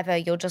whatever.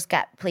 You'll just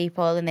get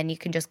people, and then you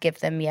can just give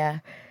them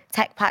your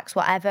tech packs,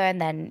 whatever. And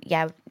then,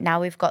 yeah,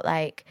 now we've got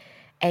like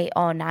 8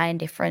 or 9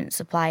 different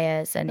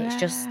suppliers, and it's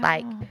just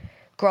like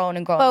grown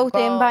and grown. both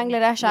and in grown.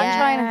 Bangladesh and Yeah.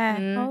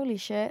 China. Holy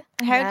shit.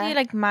 How Yeah. do you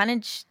like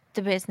manage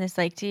the business?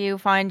 Like, do you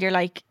find you're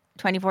like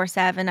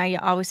 24/7? Are you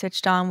always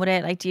switched on with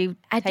it? Like, do you?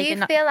 I take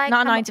do a feel like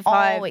not I'm 9 to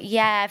 5.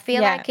 yeah, I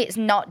feel Yeah. like it's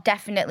not,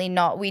 definitely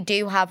not. We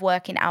do have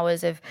working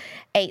hours of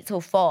 8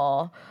 till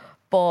 4,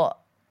 but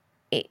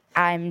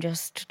I'm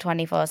just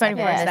 24/7.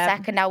 The 24/7.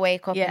 second I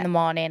wake up Yeah. in the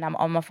morning, I'm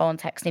on my phone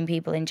texting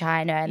people in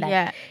China, and then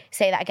Yeah.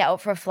 say that I get up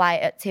for a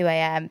flight at 2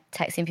 a.m.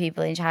 texting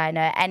people in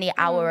China. Any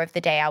hour of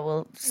the day, I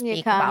will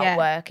speak can. about Yeah.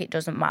 work. It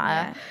doesn't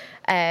matter.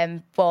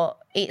 But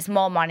it's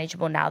more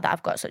manageable now that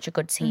I've got such a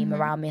good team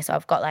around me. So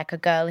I've got like a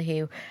girl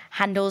who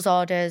handles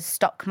orders,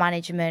 stock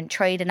management,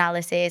 trade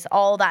analysis,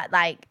 all that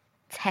like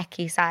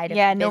techie side of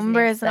the business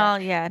numbers and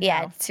that- all.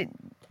 Yeah,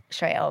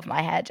 straight over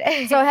my head.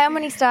 So how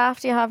many staff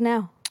do you have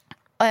now?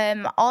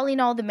 All in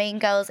all, the main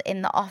girls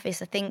in the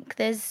office, I think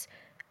there's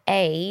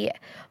 8,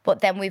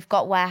 but then we've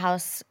got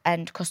warehouse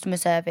and customer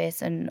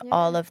service and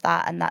all of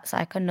that, and that's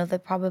like another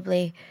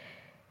probably,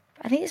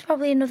 I think it's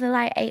probably another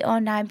like 8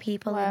 or 9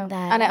 people in there.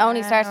 And it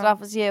only started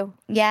off as you.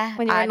 Yeah,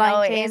 when you were I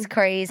know, 19. it is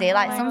crazy.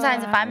 Like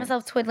sometimes I find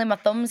myself twiddling my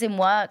thumbs in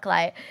work,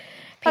 like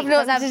Have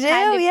because nothing I've to do,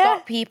 kind of yeah.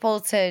 got people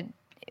to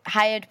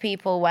hired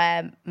people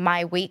where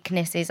my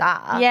weaknesses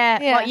are.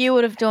 Yeah, what you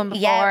would have done before.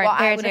 Yeah, what I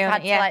they're would have doing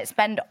had it, yeah. to like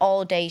spend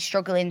all day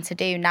struggling to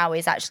do now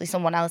is actually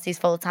someone else's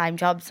full-time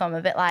job. So I'm a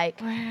bit like,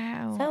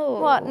 Wow.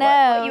 so What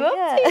now? What are you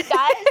up to,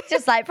 guys?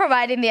 Just like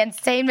providing the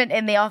entertainment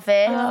in the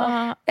office.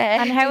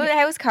 And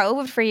how's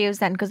COVID for you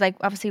then? Because like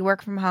obviously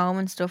work from home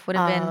and stuff would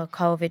have been.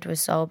 COVID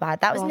was so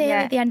bad. That was nearly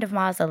yeah. the end of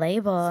Mar's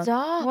Labour.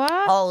 Stop.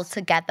 What? All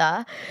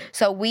together.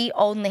 So we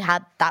only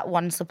had that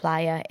one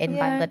supplier in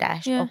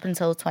Bangladesh up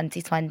until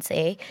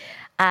 2020.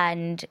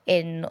 And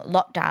in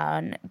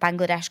lockdown,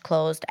 Bangladesh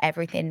closed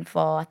everything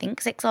for, I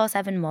think, 6 or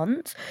 7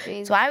 months.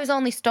 Jeez. So I was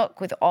only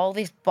stuck with all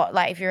this, but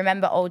like, if you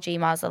remember OG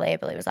Mar's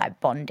Label, it was like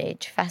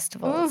bondage,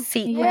 festivals,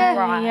 sequin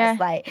bras,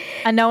 like...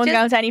 And no one's just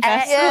going to any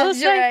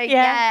festivals. like,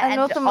 and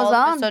nothing was all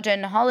on. of a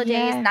sudden,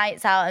 holidays,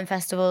 nights out and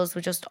festivals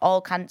were just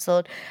all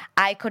cancelled.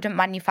 I couldn't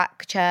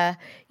manufacture,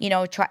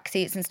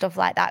 tracksuits and stuff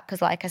like that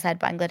because, like I said,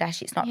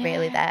 Bangladesh, it's not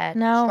really their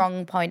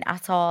strong point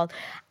at all.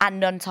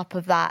 And on top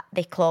of that,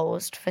 they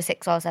closed for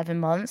 6 or 7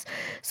 months.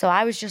 So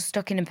I was just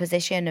stuck in a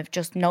position of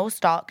just no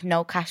stock,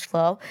 no cash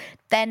flow.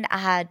 Then I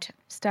had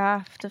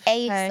Staff to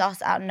pay.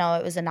 ASOS out. No,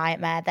 it was a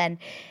nightmare. Then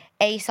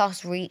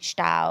ASOS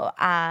reached out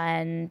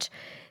and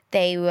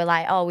they were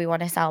like, oh, we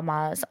want to sell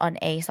Mars on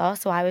ASOS.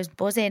 So I was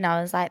buzzing. I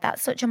was like,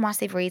 that's such a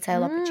massive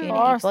retail opportunity.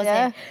 course, buzzing.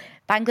 yeah.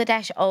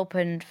 Bangladesh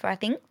opened for, I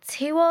think,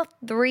 2 or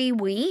 3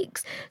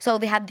 weeks. So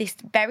they had this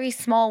very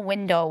small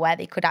window where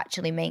they could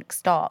actually make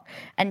stock.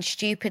 And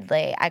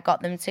stupidly, I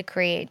got them to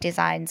create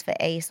designs for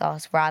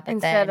ASOS rather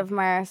Instead than of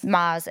Mars.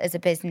 Mars as a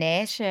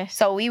business. Shit.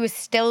 So we were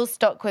still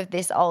stuck with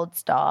this old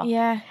stock.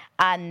 Yeah.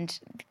 And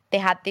they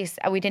had this,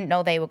 we didn't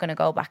know they were going to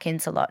go back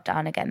into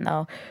lockdown again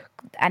though.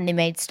 And they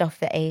made stuff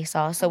for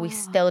ASOS. So we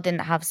still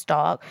didn't have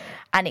stock.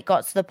 And it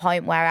got to the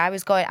point where I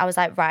was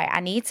like, right, I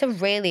need to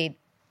really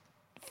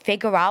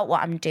figure out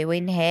what I'm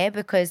doing here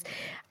because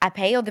I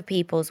pay other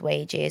people's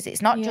wages. It's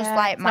not just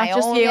like it's my not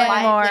just own you anymore.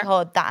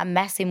 livelihood that I'm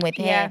messing with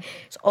here. Yeah.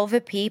 It's other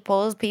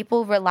people's.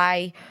 People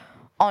rely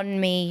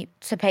on me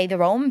to pay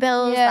their own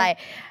bills. Yeah. Like,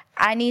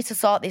 I need to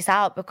sort this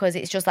out because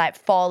it's just like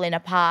falling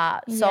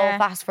apart so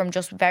fast from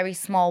just very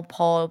small,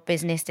 poor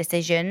business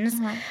decisions.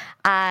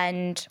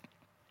 And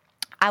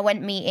I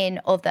went meeting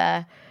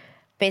other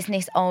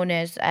business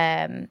owners.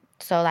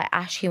 So like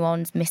Ash, who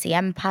owns Missy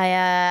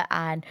Empire,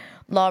 and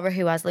Laura,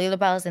 who has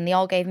Lulabells, and they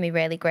all gave me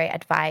really great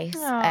advice,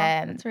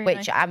 that's really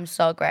which nice. I'm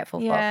so grateful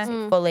for. Yeah.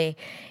 'Cause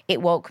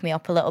it woke me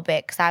up a little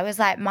bit because I was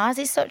like, Mars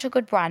is such a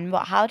good brand,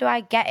 but how do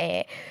I get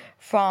it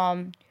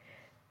from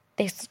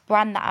this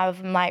brand that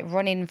I'm like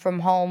running from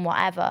home,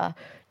 whatever,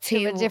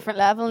 to a different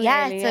level,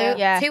 really,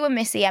 to a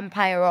Missy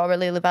Empire or a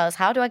Lulabells?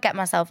 How do I get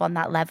myself on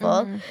that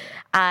level?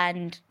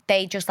 And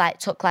they just like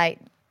took like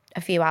a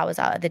few hours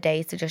out of the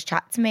day to just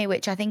chat to me,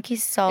 which I think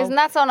is so. Isn't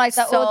that so nice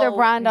that so other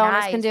brand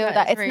owners can nice. do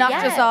that? It's really not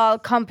nice. just all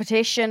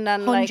competition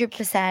and like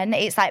 100%.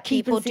 It's like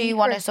people do keeping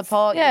want to secrets.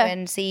 support Yeah. you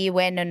and see you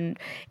win, and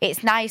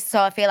it's nice.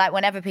 So I feel like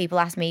whenever people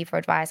ask me for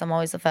advice, I'm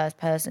always the first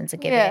person to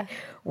give Yeah. it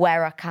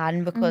where I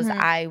can because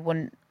I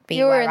wouldn't be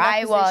You were where in that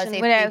I was position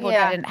if without- people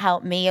yeah. didn't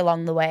help me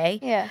along the way.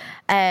 Yeah.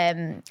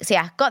 So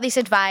yeah, got this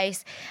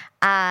advice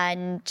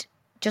and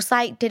just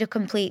like did a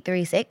complete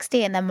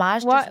 360, and then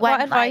Marge just went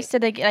What advice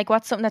did they like?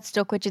 What's something that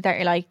stuck with you that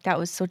you're like that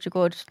was such a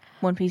good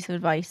one piece of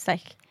advice?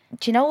 Like,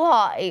 do you know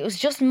what? It was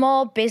just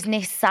more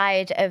business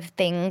side of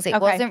things. It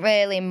wasn't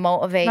really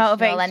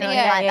motivational, anything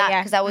yeah, like yeah, that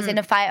yeah. because I was in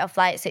a fight or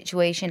flight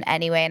situation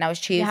anyway, and I was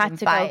choosing had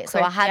to go fight. So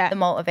I quick, had yeah. the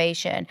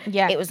motivation.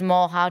 Yeah. It was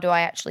more how do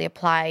I actually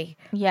apply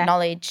Yeah.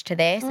 knowledge to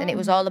this, and it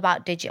was all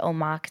about digital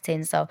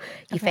marketing. So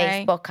your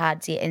Okay. Facebook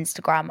ads, your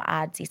Instagram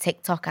ads, your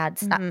TikTok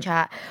ads,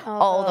 Snapchat,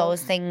 all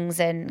those things,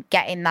 and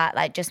getting that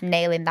like just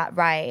nailing that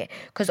right.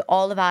 Because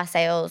all of our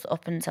sales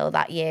up until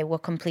that year were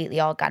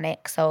completely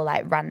organic. So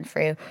like ran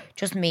through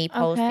just me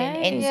posting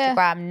Okay.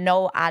 Instagram.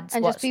 No ads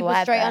and just whatsoever.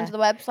 people straight onto the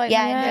website.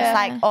 Yeah, and just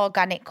like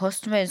organic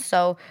customers.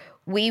 So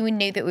we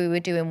knew that we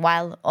were doing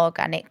well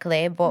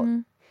organically, but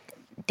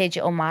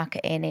digital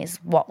marketing is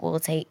what will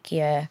take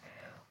you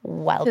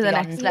well To the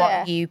beyond next what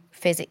level. you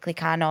physically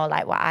can or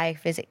like what I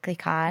physically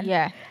can.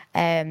 Yeah.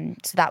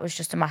 So that was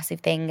just a massive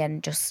thing,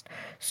 and just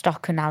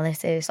stock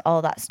analysis,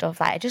 all that stuff.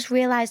 Like I just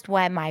realised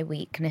where my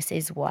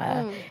weaknesses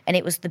were, and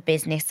it was the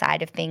business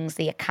side of things,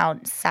 the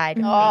accounts side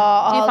of things. Do you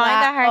all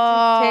find that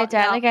hard to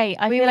no. delegate?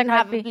 I we feel like wouldn't I'd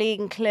have a be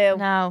bleeding clue.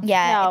 no.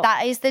 Yeah, No.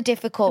 that is the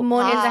difficult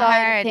Money part.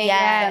 side of things,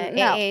 Yeah,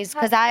 no. it is.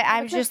 Because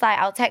I'm just like,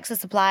 I'll text the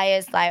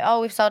suppliers like,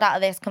 oh, we've sold out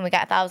of this. Can we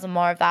get 1,000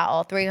 more of that,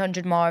 or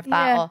 300 more of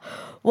that, Yeah. or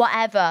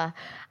whatever?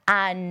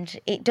 And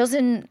it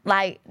doesn't,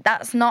 like,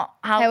 that's not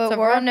how How it to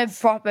run a works.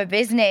 proper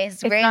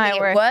business. Really, not how it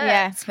it works, works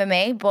yeah. for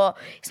me, but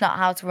it's not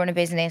how to run a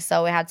business.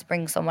 So we had to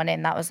bring someone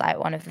in. That was like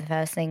one of the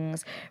first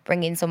things,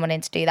 bringing someone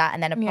in to do that.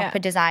 And then a Yeah. proper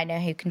designer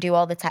who can do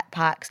all the tech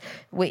packs,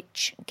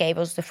 which gave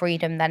us the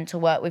freedom then to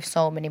work with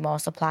so many more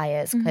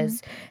suppliers,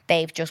 because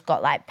they've just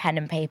got like pen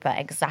and paper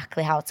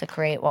exactly how to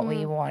create what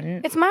we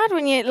want. It's mad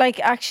when you like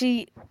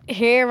actually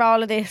hear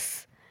all of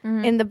this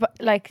in the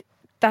like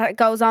that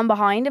goes on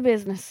behind a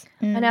business.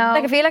 I know.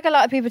 Like I feel like a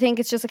lot of people think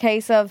it's just a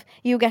case of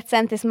you get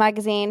sent this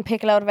magazine,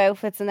 pick a load of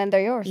outfits, and then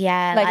they're yours.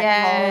 Yeah, Like,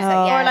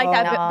 or like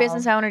that no.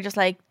 business owner just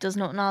like does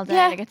nothing all day.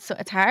 Yeah. Like it's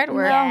hard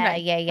work. Yeah,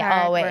 like, yeah.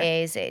 hard Oh, work.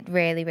 it is. It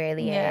really,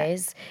 really Yeah.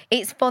 is.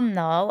 It's fun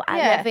though. I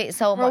Yeah. love it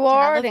so much. And I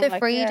Rewarding, love the like,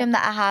 freedom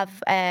that I have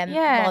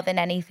Yeah. more than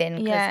anything,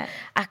 because Yeah.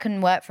 I can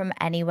work from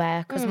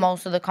anywhere, because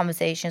most of the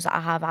conversations that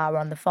I have are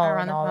on the phone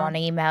on the or phone. on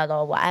email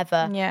or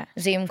whatever. Yeah.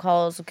 Zoom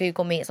calls,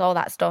 Google Meets, all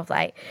that stuff.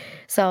 Like,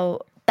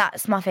 so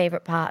that's my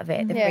favourite part of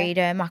it, the Yeah.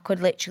 freedom. I could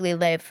literally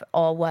live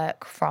or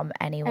work from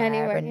anywhere.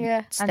 Anywhere, and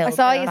yeah. still I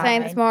saw be you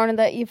saying fine. this morning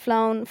that you've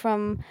flown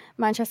from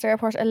Manchester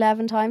Airport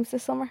 11 times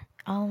this summer.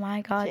 Oh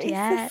my God, Jesus,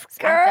 yes.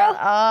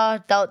 girl.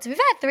 Don't. To be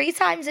fair, 3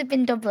 times I've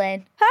been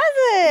Dublin. Has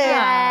it?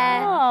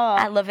 Yeah, Oh.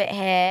 I love it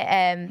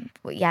here.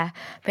 But yeah,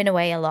 been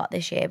away a lot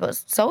this year, but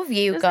so have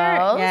you, Is there?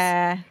 girls.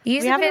 Yeah.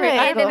 You've We haven't been really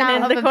in and been out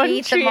in of the Ibiza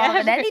country more than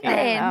ever.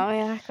 anything. Oh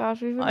yeah,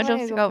 God, we've been I'd love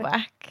away to a go good bit.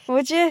 back.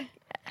 Would you?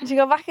 Would you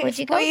go back? Would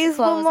you go to Squeeze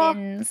one more?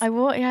 closings? I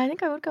would. Yeah, I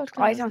think I would go to.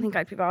 I Closings. don't think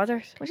I'd be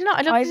bothered. Would you not?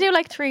 I'd love I'd- to do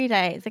like 3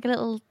 days, like a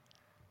little.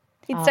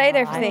 You'd stay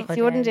there for I 6.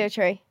 You wouldn't do a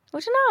 3.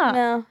 Would you not?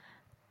 No,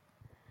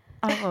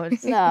 I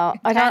would. no.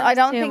 I don't. I That's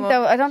don't too think much.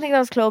 though. I don't think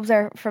those clubs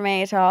are for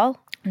me at all.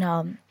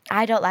 No,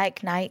 I don't like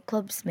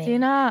nightclubs, me. Do you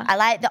not? I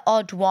like the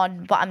odd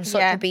one, but I'm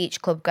such Yeah. a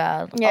beach club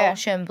girl. Yeah.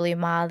 Ocean, Blue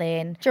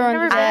Marlin. During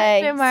never the been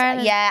day. to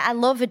Marlin. Yeah, I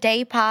love a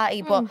day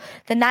party, but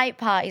the night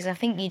parties, I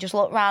think you just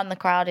look around the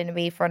crowd in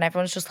Ibiza and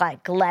everyone's just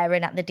like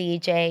glaring at the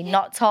DJ,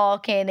 not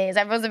talking.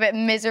 Everyone's a bit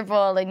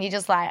miserable, and you're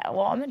just like,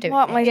 what am I doing?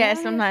 What am I Yeah,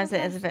 doing? sometimes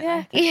it is a bit.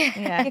 Yeah. Yeah.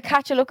 Yeah. You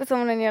catch a look at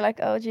someone and you're like,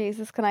 oh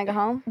Jesus, can I go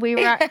home? We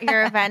were at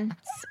your event,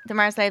 the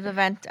Mars Label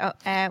event.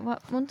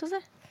 What month was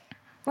it?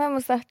 When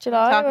was that?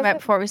 July? Talking was about it?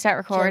 before we start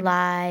recording.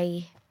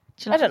 July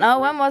I don't know.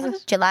 When was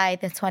it? July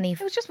the 20th.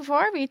 It was just before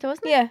Ibiza,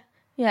 wasn't it? Yeah.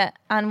 Yeah,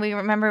 and we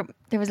remember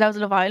there was loads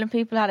of Love Island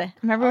people at it.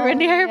 Remember we were in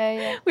the Oh, airport. yeah,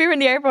 yeah. We were in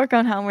the airport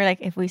going home. We are like,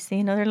 if we see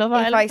another Love If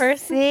Island I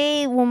person,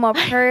 see one more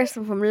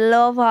person from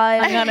Love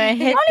Island, I'm gonna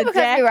hit only the because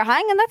deck. we were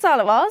hanging. That's all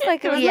it was.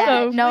 Like it was Yeah,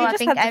 nothing. no, we I just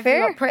think had the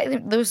everyone, fear.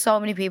 there was so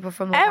many people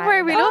from Love everywhere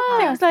Island. we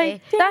looked, it was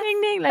like ding, That's-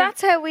 ding, ding. Like,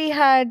 That's how we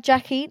had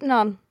Jack Heaton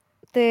on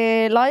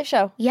the live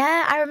show.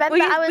 Yeah, I remember.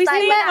 We- I was we like,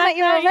 seen Met at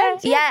your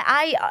event. yeah,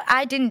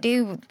 I didn't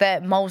do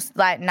the most,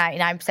 like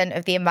 99%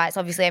 of the invites.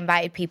 Obviously, I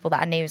invited people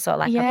that I knew, so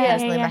like Yeah, I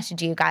personally yeah.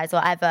 messaged you guys,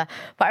 whatever.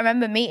 But I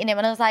remember meeting him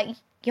and I was like,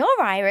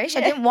 "You're Irish.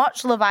 I didn't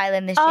watch Love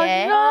Island this Oh,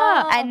 year."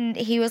 no. And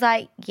he was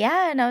like,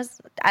 "Yeah," and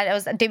I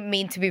didn't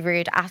mean to be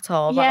rude at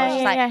all, but I yeah, was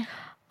just yeah, like, yeah.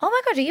 "Oh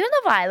my God, are you in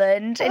Love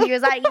Island?" And he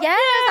was like, "Yeah."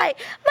 I was like,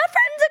 "My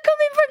friends are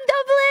coming from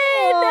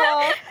Dublin."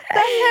 Oh,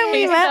 that's how we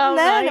He's met so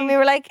then, and nice. we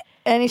were like,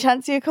 "Any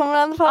chance you coming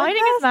on the podcast?" I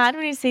think it's mad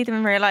when you see them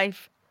in real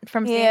life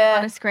from seeing Yeah. them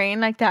on a screen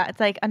like that. It's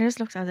like, and I just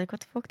looked, I was like,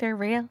 what the fuck? They're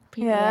real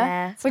people. Yeah.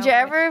 Yeah, Would so you good.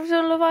 ever have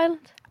done Love Island?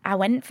 I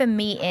went for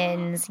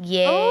meetings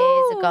years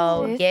Oh,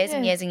 ago, did years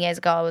and you? years and years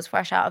ago. I was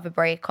fresh out of a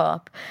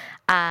breakup,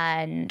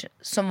 and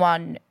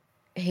someone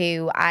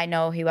who I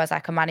know who has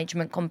like a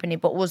management company,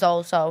 but was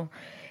also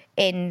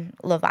in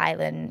Love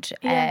Island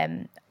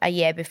a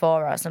year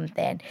before or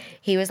something.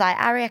 He was like,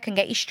 "Ari, I can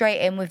get you straight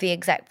in with the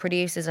exec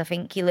producers. I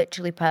think you're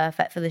literally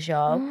perfect for the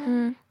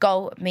show.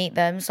 Go meet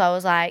them." So I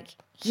was like,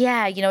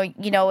 "Yeah, you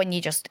know when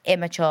you're just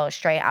immature,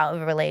 straight out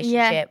of a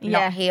relationship, yeah.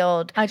 not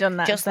healed." I done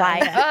that. Just so.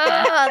 like,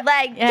 oh,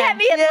 like, Yeah. get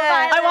me in Love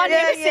Island. I want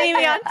you to see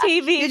me on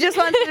TV. You just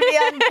wanted to be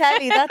on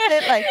telly. That's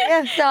it. Like,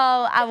 yeah. So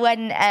I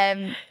went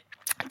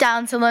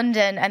down to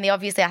London, and they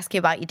obviously ask you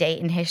about your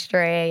dating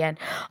history and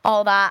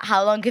all that.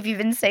 How long have you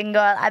been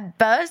single? I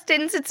burst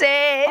into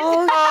tears.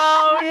 Oh,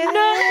 no,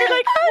 you're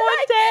like,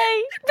 one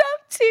day.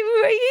 About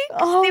 2 weeks.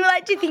 Oh. They were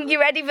like, "Do you think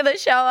you're ready for the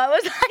show?" I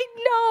was like,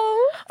 "No."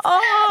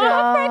 Oh,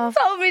 My friend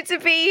told me to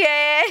be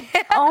here.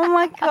 Oh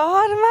my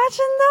God!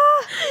 Imagine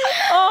that.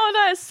 oh,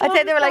 that is so I'd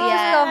say they were like,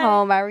 Yeah. "Just go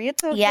home, Ari.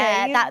 It's okay."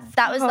 Yeah, You that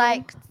just was go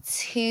like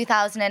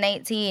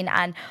 2018,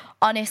 and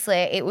honestly,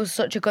 it was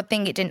such a good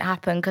thing it didn't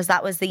happen, because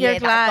that was the You're year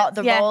that I glad, got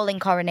the yeah. role in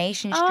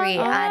Coronation Street,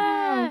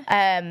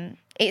 and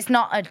it's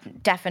not a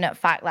definite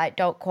fact. Like,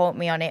 don't quote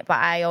me on it, but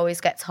I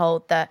always get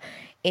told that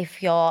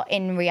if you're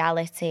in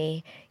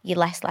reality, you're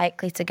less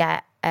likely to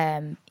get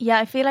Yeah,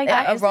 I feel like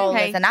that a is the role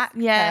as case. an actor.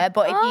 Yeah.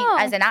 But if you,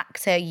 as an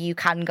actor, you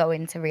can go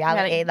into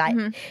reality. Like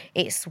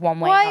it's one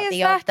way, Why not is the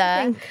that, do you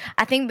other. think?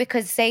 I think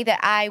because say that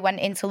I went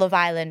into Love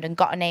Island and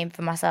got a name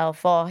for myself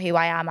for who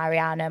I am,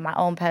 Ariana, my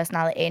own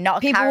personality, not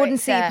a People wouldn't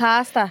see character.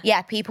 past that.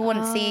 Yeah, people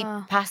wouldn't see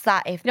past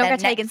that if don't the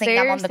get next taken thing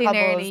I'm on the seriously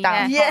cobbles nearly,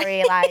 down yeah.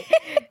 Corrie, like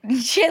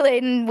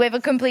chilling with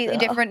a completely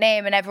different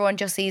name, and everyone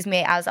just sees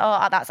me as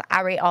that's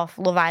Ari off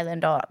Love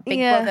Island or Big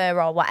Yeah.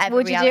 Brother or whatever.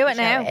 Would you do reality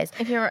it now? show it is.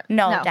 If you're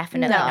No,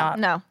 definitely not.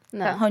 No.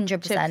 100%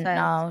 Chips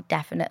no,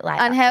 definitely.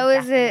 And how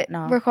is it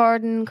No.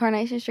 recording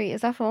Coronation Street?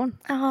 Is that fun?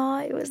 Oh,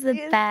 it was the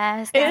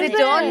best. Is I it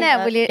done now?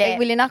 loved Will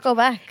it. you not go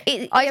back?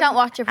 I don't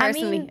watch it I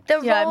personally. mean, the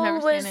Yeah, I've role never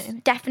was seen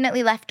it.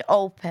 definitely left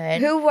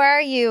open. Who were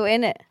you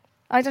in it?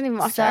 I don't even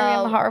watch it.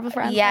 I'm a horrible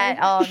friend. Yeah.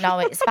 Oh no,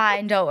 it's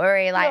fine. Don't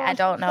worry. Like I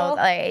don't know.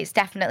 Like it's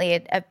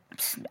definitely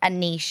a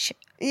niche.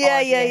 Yeah.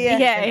 audience,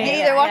 Yeah, isn't You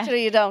it? either watch it or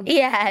you don't.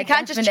 Yeah, You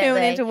can't just tune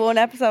definitely. into one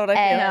episode,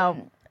 I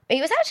feel. It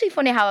was actually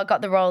funny how I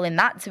got the role in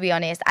that, to be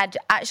honest. I'd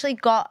actually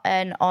got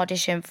an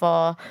audition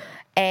for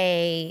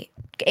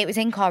it was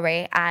in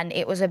Corrie, and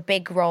it was a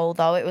big role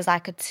though. It was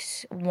like it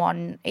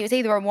was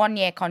either a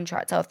 1-year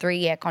contract or a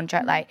 3-year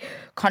contract, like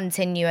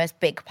continuous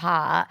big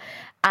part.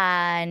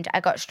 And I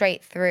got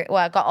straight through,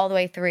 I got all the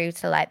way through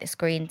to like the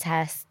screen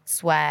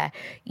tests where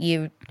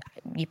you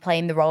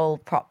playing the role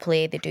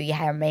properly. They do your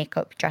hair and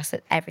makeup, dress,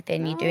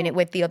 everything. You're doing it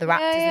with the other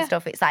actors and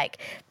stuff. It's like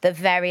the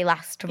very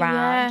last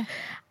round.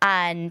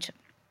 And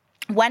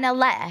when I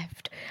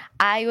left,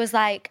 I was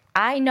like,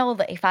 I know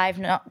that if I've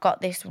not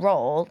got this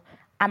role,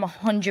 I'm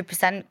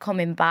 100%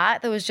 coming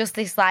back. There was just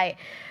this like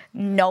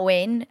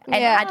knowing.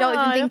 And I don't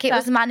even think it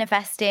was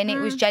manifesting. It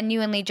was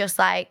genuinely just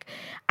like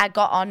I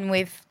got on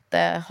with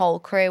the whole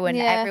crew and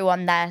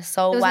everyone there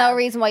so There was no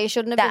reason why you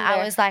shouldn't have that been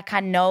there. I was like, I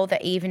know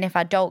that even if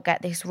I don't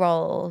get this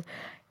role,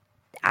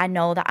 I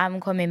know that I'm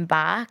coming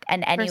back.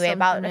 And anyway,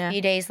 about a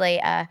few days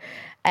later,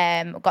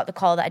 got the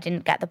call that I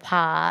didn't get the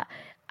part,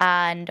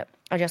 and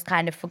I just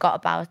kind of forgot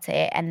about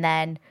it. And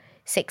then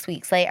 6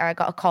 weeks later, I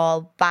got a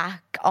call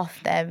back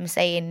off them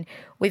saying,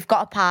 we've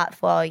got a part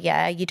for you.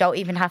 You don't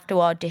even have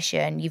to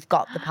audition. You've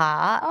got the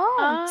part.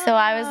 So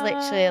I was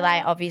literally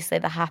like, obviously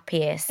the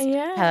happiest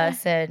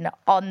person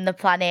on the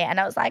planet. And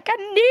I was like, I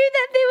knew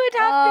that they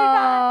would have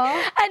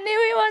me back. I knew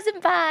it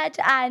wasn't bad.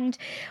 And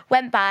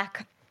went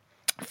back,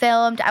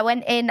 filmed. I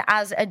went in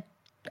as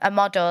a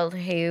model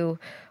who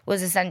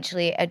was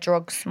essentially a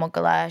drug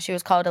smuggler. She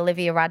was called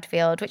Olivia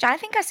Radfield, which I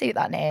think I suit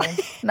that name.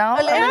 No?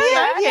 It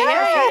actually does.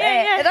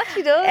 Yeah, now that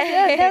you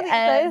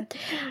say it.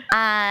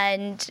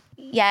 And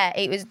yeah,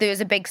 there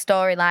was a big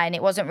storyline.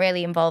 It wasn't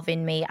really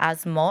involving me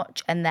as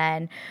much. And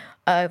then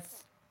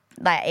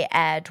like it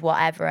aired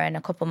whatever, and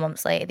a couple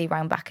months later they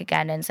rang back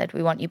again and said,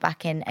 we want you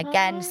back in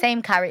again.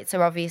 Same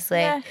character,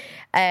 obviously.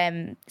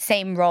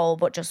 Same role,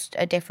 but just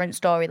a different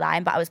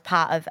storyline. But I was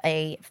part of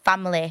a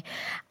family.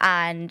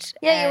 And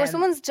Yeah, you were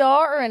someone's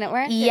daughter in it,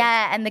 weren't you?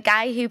 yeah, and the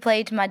guy who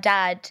played my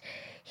dad,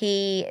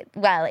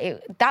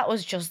 that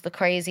was just the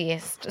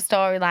craziest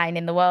storyline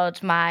in the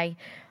world. My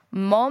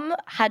mum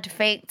had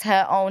faked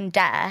her own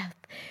death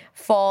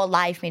for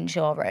life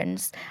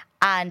insurance,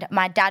 and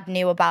my dad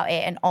knew about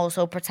it and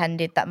also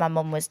pretended that my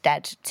mum was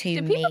dead to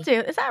Do me. people do?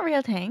 Is that a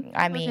real thing?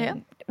 I People do?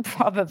 mean,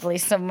 probably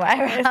somewhere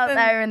out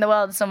there in the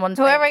world, someone's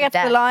Whoever faked a gets the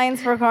death.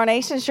 lines for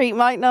Coronation Street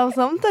might know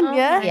something.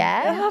 Yeah.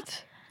 Yeah. God.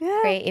 Yeah.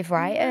 Creative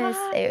writers.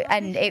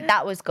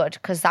 That was good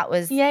because that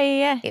was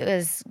Yeah. it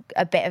was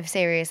a bit of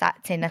serious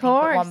acting. I think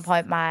at one course.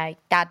 point my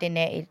dad in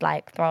it, he'd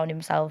like thrown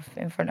himself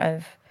in front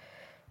of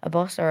a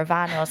bus or a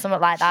van or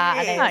something like that,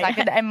 and it was like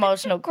an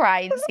emotional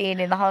crying scene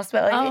in the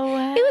hospital.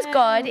 It was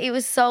good. It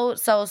was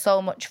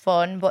so much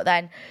fun. But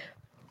then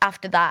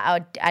after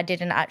that, I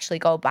didn't actually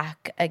go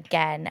back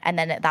again. And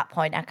then at that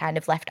point, I kind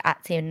of left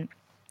acting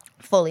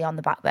fully on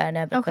the back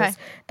burner because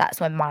that's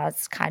when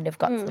Mars kind of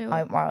got to the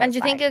point where I was And do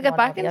you think like, you'll get one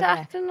back or the into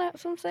other. acting at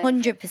some stage?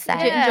 100%.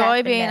 Do you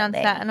enjoy being on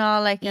definitely. set and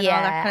all, like, and all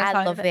that kind of I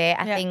side love of it.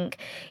 I think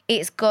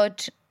it's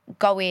good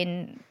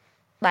going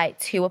like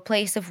to a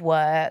place of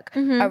work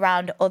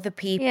around other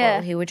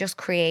people who are just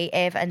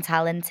creative and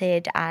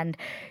talented and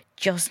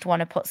just want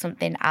to put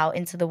something out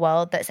into the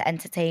world that's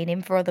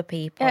entertaining for other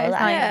people. Yeah,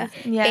 it's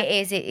nice. And Yeah. it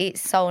is.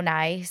 It's so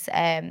nice.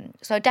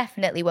 So I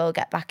definitely will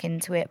get back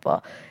into it,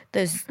 but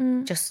there's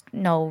just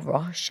no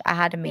rush. I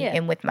had a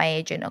meeting with my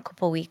agent a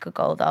couple of weeks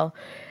ago though,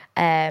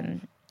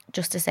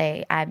 just to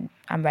say I'm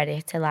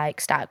ready to like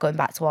start going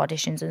back to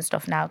auditions and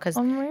stuff now, because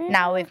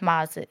now with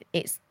Mars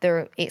it's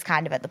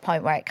kind of at the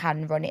point where it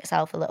can run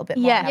itself a little bit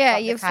more. Yeah. and I've Yeah, got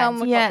the you've so time to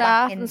much get back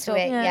staff and into stuff.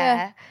 it. Yeah.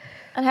 Yeah.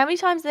 And how many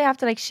times do they have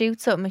to like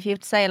shoot something if you have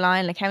to say a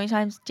line? Like how many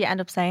times do you end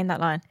up saying that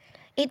line?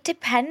 It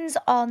depends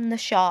on the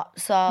shot.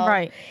 So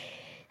Right.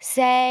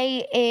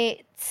 say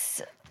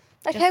it's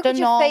Like, just how could a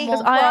you normal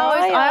fake?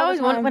 I always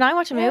the want time. when I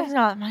watch a movie,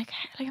 I'm like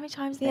how many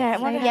times? do they Yeah,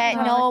 say what that? the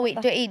Yeah, hell? no,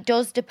 it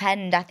does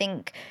depend. I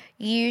think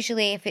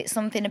usually if it's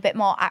something a bit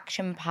more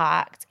action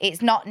packed,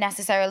 it's not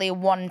necessarily a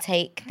one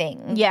take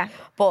thing. Yeah.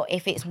 But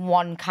if it's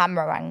one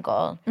camera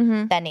angle,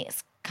 then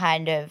it's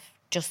kind of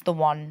just the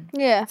one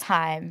Yeah.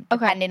 time,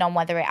 Okay. depending on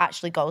whether it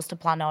actually goes to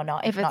plan or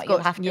not. If it's not, you'll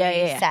good. have to Yeah,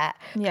 yeah, yeah. reset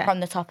Yeah. from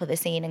the top of the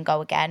scene and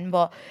go again.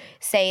 But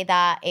say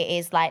that it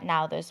is like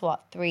now there's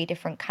 3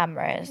 different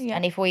cameras,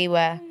 and if we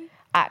were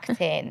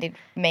acting, they'd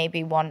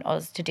maybe want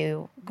us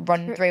to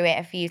run through it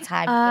a few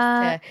times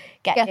just to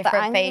get Get the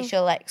different angle.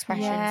 facial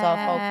expressions or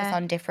focus Yeah.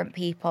 on different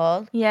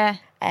people. Yeah.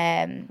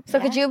 So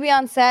could you be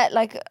on set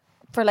like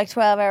for like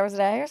 12 hours a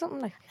day or something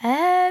like?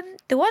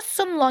 There was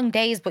some long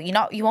days, but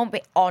you won't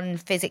be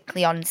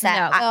physically on set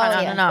No.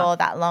 acting No. for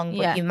that long,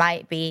 but Yeah. you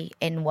might be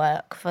in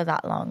work for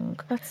that long.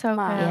 That's so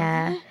Mad. cool.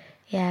 Yeah.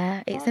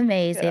 Yeah, it's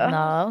amazing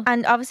though.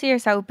 And obviously you're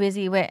so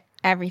busy with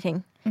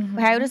everything.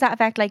 How does that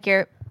affect like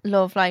your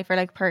love life or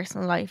like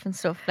personal life and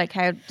stuff? Like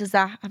how does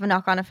that have a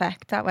knock-on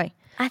effect that way?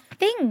 I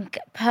think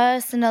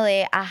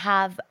personally I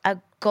have a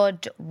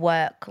good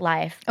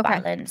work-life Okay.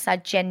 balance. I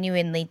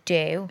genuinely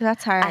do.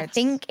 That's hard. I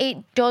think it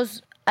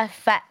does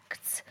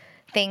affect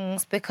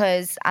things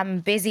because I'm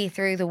busy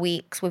through the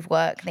weeks with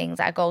work things.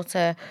 I go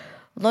to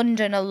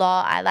London a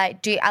lot. I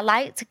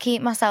like to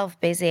keep myself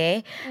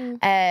busy.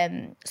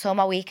 So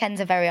my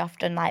weekends are very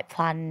often like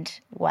planned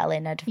well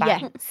in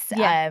advance.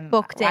 Yeah.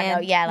 Booked I know,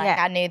 in. yeah, like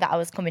Yeah. I knew that I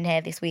was coming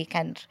here this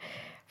weekend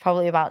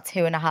probably about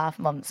 2.5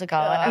 months ago.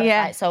 And I was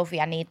Yeah. like,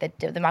 Sophie, I need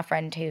my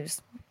friend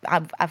who's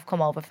I've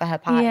come over for her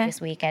party Yeah. this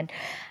weekend.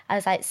 I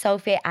was like,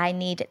 Sophie, I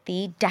need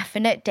the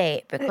definite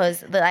date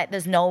because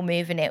there's no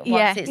moving it. Once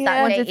Yeah. it's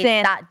that Once date, it's it's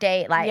in. that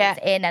date. Like Yeah. it's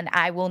in, and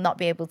I will not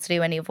be able to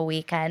do any other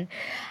weekend.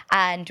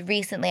 And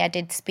recently, I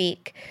did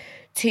speak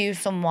to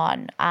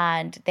someone,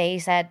 and they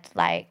said,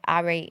 like,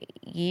 Ari,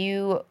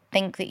 you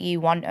think that you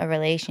want a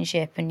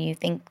relationship, and you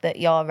think that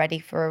you're ready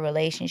for a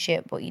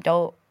relationship, but you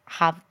don't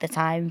have the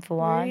time for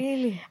one.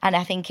 Really? And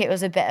I think it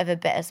was a bit of a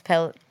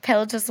bitter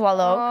pill to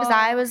swallow because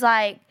I was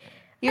like,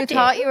 You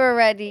thought you were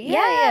ready.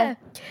 yeah.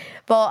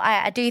 But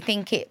I do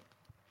think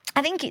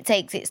I think it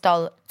takes its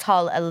toll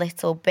a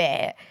little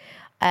bit.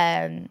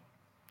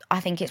 I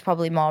think it's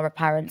probably more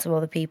apparent to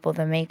other people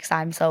than me because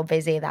I'm so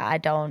busy that I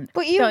don't.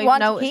 But you Don't even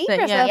want to notice keep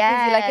it, yeah. yourself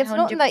busy. Like it's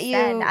nothing that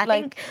 100%. you I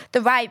like. think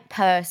the right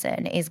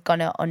person is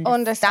gonna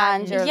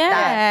understand your- Yeah.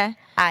 that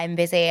I'm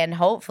busy, and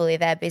hopefully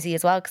they're busy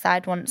as well. Because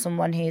I'd want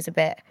someone who's a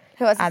bit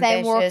Who has the same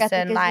ambitious work ethic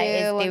and as like you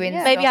is and- doing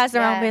yeah. Maybe stuff, has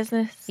their own yeah.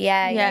 business.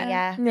 Yeah.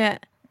 Yeah.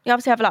 You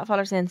obviously have a lot of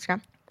followers on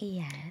Instagram.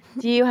 Yeah.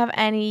 Do you have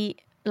any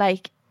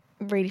like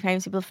really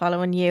famous people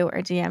following you or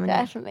DMing you?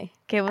 Definitely.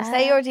 Give us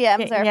Say your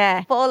DMs are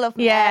yeah. full of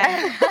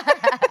Yeah.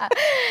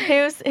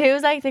 Who's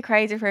like the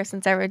crazy person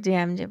that's ever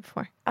DM'd you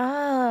before?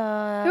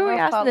 Oh. Who were you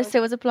I've asking this followed- to?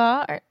 Was it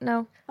Blah or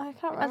no? I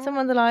can't At remember.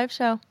 someone on the live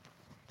show.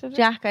 Did it?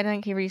 Jack, I don't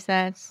think he really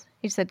said.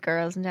 He just said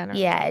girls in general.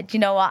 Yeah, do you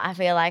know what? I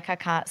feel like I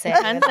can't say.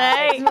 Can't without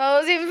say.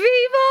 exposing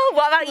people.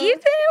 What about you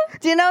two?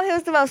 Do you know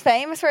who's the most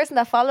famous person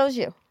that follows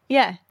you?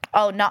 Yeah.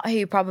 Oh, not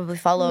who probably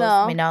follows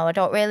No. me. No, I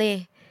don't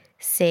really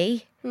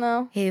see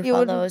No. who You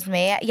wouldn't- follows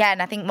me. Yeah,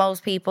 and I think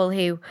most people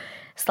who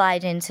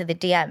slide into the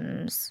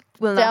DMs.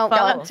 Will Don't not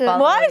follow. want to-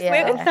 What is Yeah.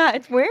 weird with that?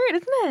 It's weird,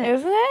 isn't it?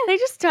 Isn't it? They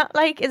just don't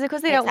like. Is it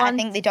because they don't I want?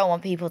 think they don't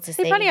want people to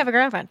see. They probably have a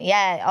girlfriend.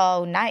 Yeah,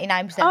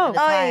 99% Oh. of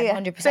the Oh, time, yeah.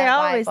 100%. They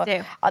always But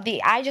do.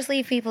 I just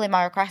leave people in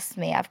my requests to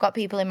me. I've got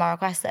people in my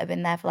requests that have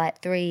been there for like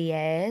 3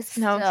 years.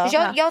 No, No.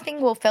 Because your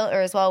thing will filter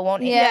as well,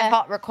 won't it? Yeah.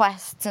 Hot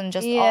requests and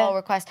just Yeah. all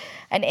requests.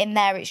 And in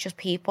there, it's just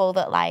people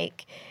that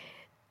like,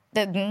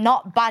 they're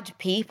not bad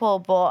people,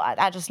 but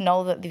I just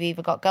know that they've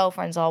either got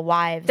girlfriends or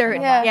wives. They're- And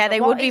I'm yeah, like, yeah,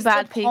 they what would be is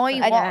bad the people. point?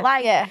 Yeah. What,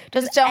 like, Yeah.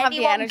 does Just don't have the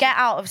anyone energy. get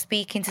out of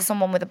speaking to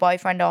someone with a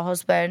boyfriend or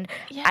husband?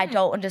 I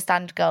don't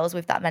understand girls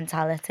with that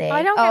mentality.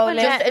 I don't Oh, get when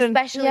Just it-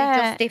 especially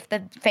yeah. just if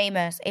they're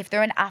famous, if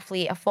they're an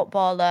athlete, a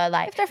footballer,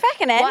 like If they're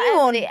fucking what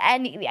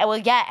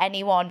anyone.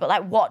 anyone. But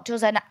like, what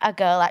does a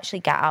girl actually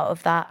get out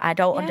of that? I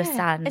don't Yeah.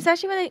 understand.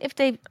 Especially when if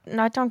they,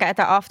 no, I don't get it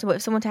that often, but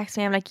if someone texts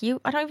me, I'm like,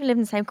 I don't even live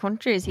in the same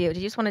country as you. Do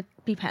you just want to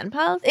be pen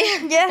pals?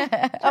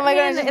 Yeah. Oh my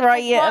god, I just It's write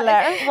like, you a what-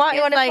 letter. what you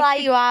is, want to like- fly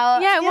you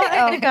out? Yeah, what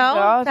Oh, is the goal?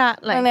 God. That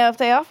I like. know if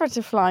they offer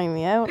to fly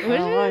me out.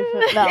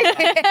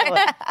 No.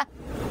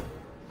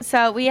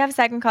 So we have a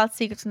segment called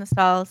Secrets in the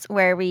Stalls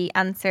where we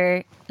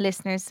answer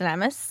listeners'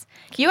 dilemmas.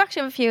 You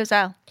actually have a few as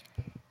well.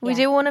 We Yeah.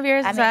 do one of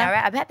yours I as mean,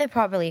 well. I bet they're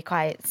probably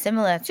quite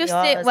similar to Just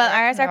yours. well,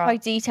 I ours reckon are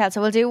quite detailed,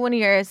 so we'll do one of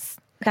yours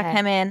that Okay.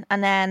 came in,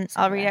 and then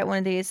I'll read out one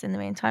of these in the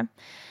meantime.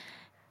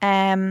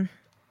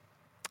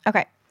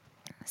 Okay.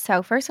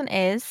 So first one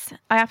is,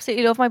 I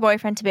absolutely love my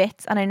boyfriend to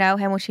bits, and I know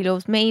how much he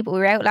loves me. But we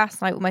were out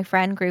last night with my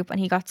friend group, and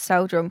he got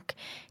so drunk,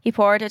 he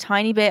poured a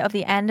tiny bit of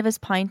the end of his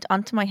pint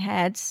onto my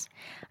head,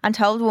 and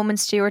told the woman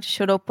steward to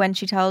shut up when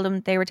she told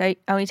him they were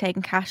only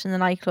taking cash in the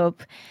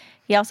nightclub.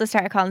 He also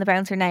started calling the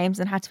bouncer names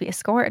and had to be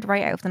escorted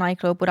right out of the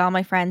nightclub with all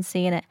my friends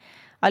seeing it.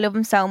 I love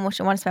him so much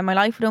and want to spend my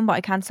life with him, but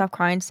I can't stop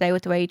crying today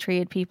with the way he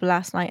treated people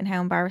last night and how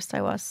embarrassed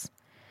I was.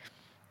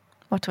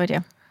 What do I do?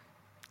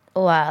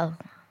 Well,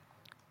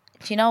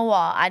 do you know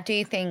what? I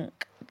do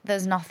think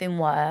there's nothing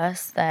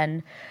worse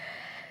than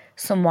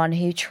someone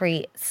who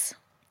treats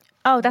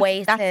Oh,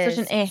 waiters, that's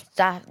such an ick.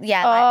 staff.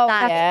 Yeah, Oh,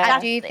 like that. yeah. I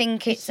do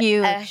think it's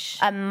huge.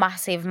 a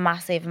massive,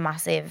 massive,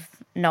 massive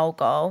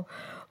no-go.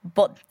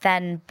 But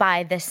then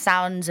by the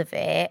sounds of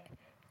it,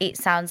 it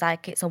sounds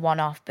like it's a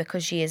one-off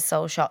because she is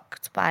so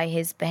shocked by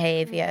his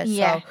behaviour.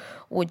 Yeah. So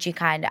would you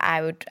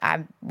I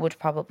would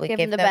probably Give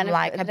give them the them benefit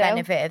like of a the doubt.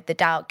 benefit of the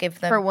doubt, give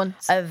them For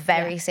once. a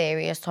very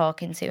serious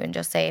talking to, and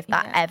just say, if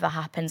that Yeah. ever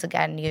happens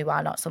again, you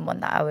are not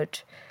someone that I would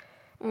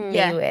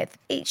Yeah. be with.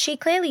 She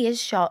clearly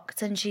is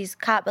shocked and she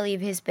can't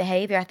believe his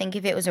behaviour. I think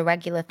if it was a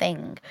regular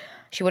thing,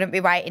 she wouldn't be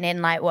writing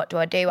in like, what do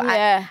I do?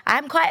 Yeah.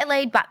 I'm quite a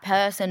laid back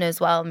person as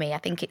well, me. I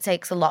think it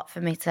takes a lot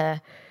for me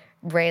to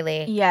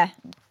really Yeah.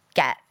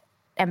 get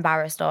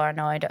embarrassed or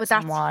annoyed at But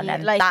that's, someone,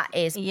 and like, that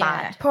is yeah.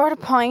 bad. Poured a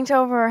pint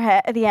over her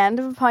head, at the end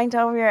of a pint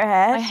over your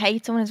head. I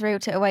hate someone who's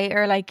rude to a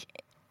waiter. Like,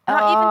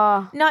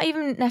 Oh. not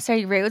even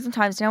necessarily rude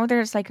sometimes. You know,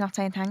 they're just like not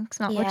saying thanks,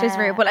 which is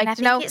rude. But And like,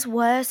 I you know, think it's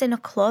worse in a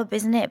club,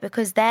 isn't it?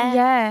 Because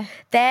yeah.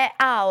 they're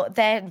out,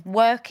 they're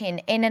working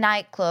in a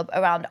nightclub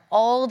around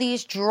all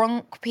these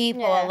drunk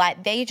people. Yeah.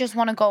 Like they just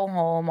want to go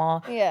home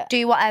or Yeah.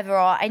 do whatever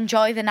or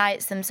enjoy the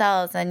nights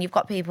themselves. And you've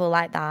got people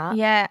like that.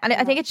 Yeah, and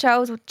I think it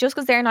shows just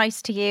because they're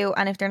nice to you,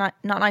 and if they're not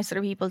nice to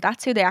other people,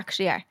 that's who they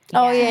actually are.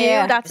 Oh, yeah, To you,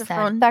 yeah. that's a 100%.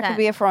 front. That then. could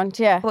be a front,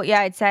 yeah. But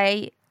yeah, I'd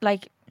say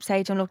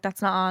say to him, look,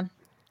 that's not on.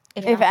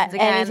 If If happens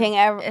again, anything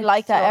ever it's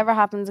like that so- ever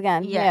happens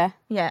again, yeah.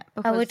 yeah. I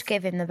because- would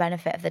give him the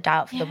benefit of the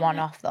doubt for the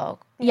one-off though,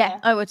 yeah,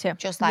 I would too.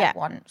 just like yeah.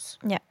 once.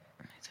 Yeah.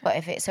 But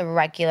if it's a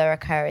regular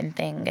occurring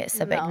thing, it's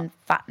a bit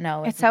fat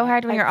no. It's isn't so it?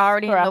 hard when I'd you're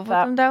already in scrap love with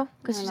that. them though,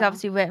 because she's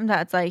obviously with him.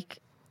 That it's like,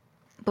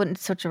 but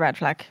it's such a red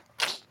flag.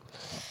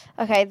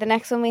 Okay, the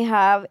next one we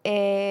have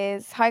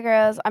is, hi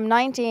girls, I'm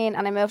 19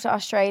 and I moved to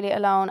Australia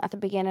alone at the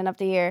beginning of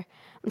the year.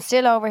 I'm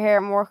still over here,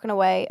 I'm working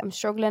away. I'm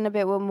struggling a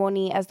bit with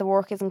money as the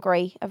work isn't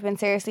great. I've been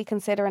seriously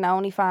considering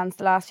OnlyFans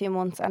the last few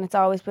months and it's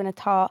always been a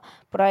thought,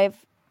 but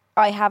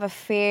I have a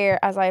fear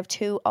as I have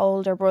 2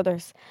 older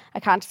brothers. I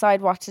can't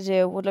decide what to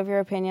do. Would love your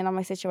opinion on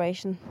my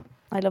situation.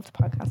 I love the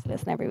podcast.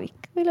 Listen every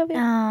week. We love you.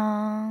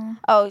 Aw.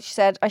 Oh, she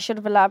said, I should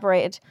have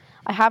elaborated.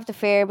 I have the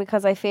fear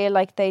because I feel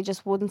like they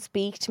just wouldn't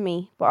speak to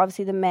me. But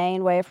obviously the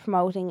main way of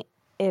promoting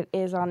it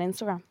is on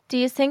Instagram. Do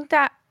you think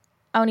that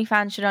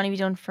OnlyFans should only be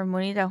done for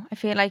money though? I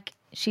feel like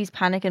she's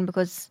panicking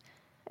because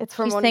It's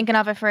for she's money. thinking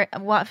of it for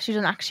what if she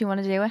doesn't actually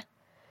want to do it?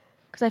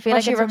 Because I feel Well,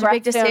 like she it's such a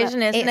big regrets doing it.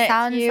 decision, isn't it? It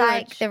sounds Huge.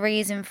 like the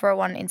reason for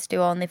wanting to do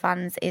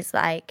OnlyFans is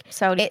like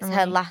Solely it's for her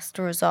money. last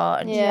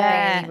resort and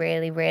Yeah. she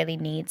really, really, really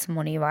needs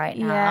money right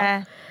now.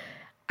 Yeah.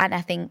 And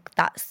I think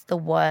that's the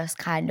worst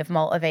kind of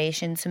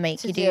motivation to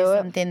make you do do it.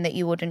 something that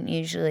you wouldn't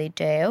usually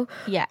do.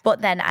 Yeah.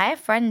 But then I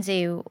have friends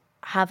who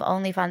have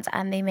OnlyFans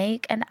and they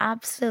make an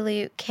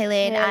absolute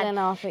killing. Killing And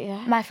off it,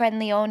 yeah. my friend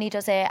Leonie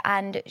does it,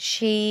 and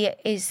she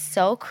is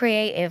so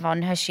creative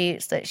on her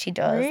shoots that she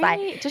does. Really?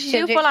 Like, Does she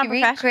she'll do full-on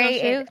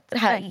recreate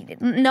professional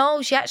it.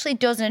 No, she actually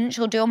doesn't.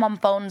 She'll do them on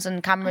phones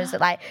and cameras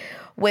that, like,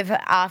 with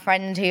our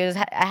friend who's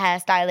a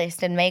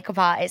hairstylist and makeup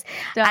artist.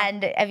 Duh.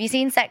 And have you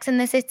seen Sex and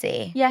the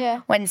City? Yeah.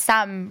 Yeah. When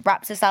Sam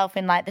wraps herself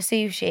in like the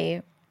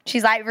sushi.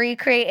 She's like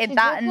recreated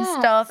that did and that?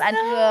 stuff, and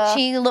Yeah.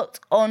 she looked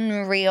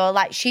unreal.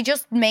 Like she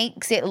just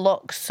makes it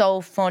look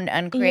so fun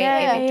and creative.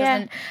 Yeah, It yeah.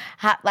 doesn't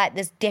have like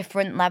there's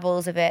different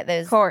levels of it.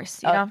 There's Of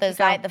course, you don't have to there's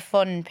go- like the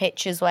fun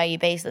pictures where you're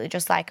basically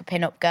just like a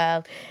pin-up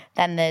girl.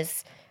 Then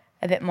there's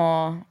a bit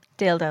more,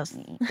 Dildos.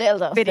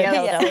 Dildos.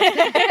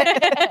 Videos.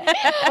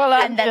 Full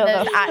on and then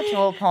there's dildos.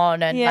 actual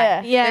porn, and Yeah.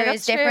 like, Yeah, there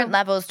that's is different true.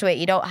 levels to it.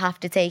 You don't have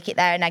to take it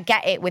there, and I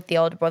get it with the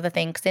older brother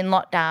thing because in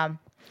lockdown,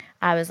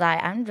 I was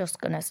like, I'm just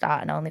gonna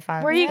start an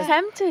OnlyFans. Were you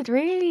tempted,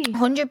 really?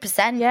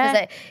 100%. Yeah.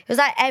 Because it was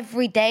like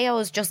every day I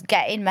was just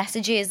getting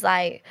messages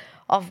like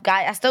of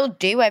guys. I still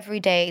do every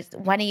day.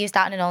 When are you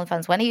starting an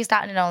OnlyFans? When are you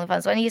starting an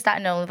OnlyFans? When are you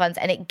starting an OnlyFans?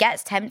 And it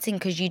gets tempting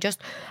because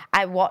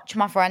I watch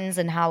my friends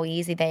and how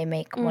easy they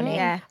make money.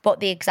 Yeah. But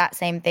the exact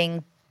same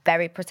thing.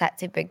 Very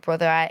protective big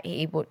brother.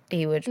 He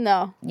would.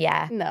 No.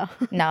 Yeah. No.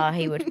 No,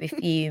 he would be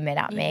fuming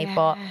at me.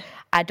 But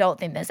I don't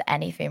think there's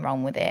anything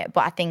wrong with it.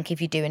 But I think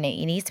if you're doing it,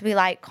 you need to be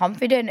like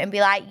confident and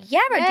be like, yeah,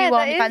 I Yeah, do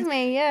that is OnlyFans.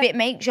 me, yeah. But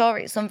make sure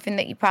it's something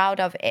that you're proud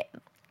of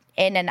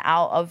in and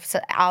out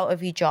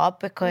of your job,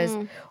 because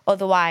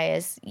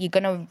otherwise you're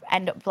gonna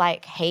end up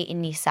like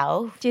hating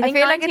yourself. Do you I think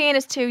feel like 19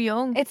 is too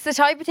young? It's the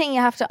type of thing you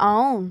have to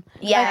own.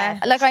 Yeah,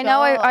 Like I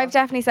know sure. I've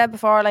definitely said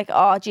before, like,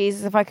 oh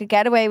Jesus, if I could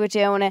get away with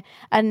doing it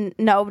and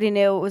nobody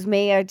knew it was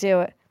me, I'd do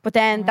it. But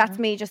then that's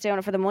me just doing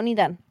it for the money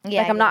then.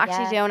 Yeah, like I'm not yeah,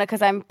 actually yeah. doing it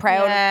because I'm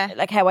proud Yeah. of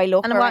like how I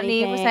look And or what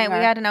Neve was anything, saying, we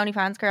or- had an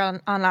OnlyFans girl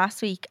on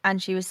last week,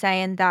 and she was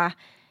saying that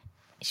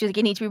she was like,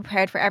 you need to be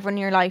prepared for everyone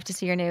in your life to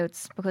see your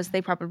nudes because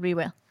they probably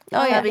will.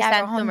 Oh, yeah. They'll be Yeah,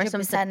 sent them or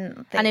something.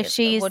 100% And if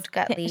she's would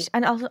get leaked.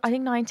 and also I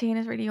think 19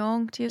 is really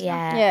young to use.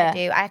 Yeah, Yeah. I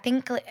do. I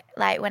think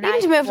like when Even I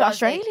to move to was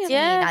Australia. 18,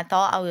 Yeah. I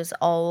thought I was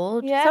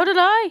old. Yeah. So did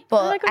I.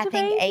 But was I a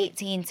think baby.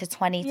 18 to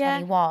 20,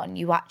 21,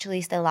 you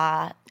actually still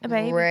are A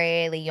baby.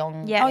 really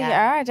young. Yeah. Oh, you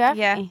are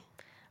definitely.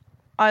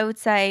 I would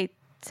say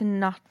to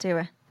not do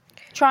it.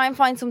 Try and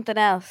find something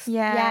else.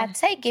 Yeah. Yeah, I'd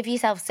say give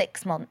yourself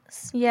 6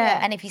 months. Yeah.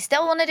 And if you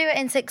still want to do it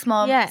in 6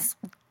 months,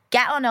 Yeah.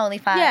 get on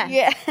OnlyFans. Yeah.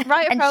 Yeah.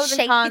 Write your And pros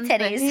shake and cons. your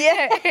list. titties.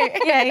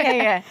 Yeah.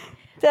 Yeah.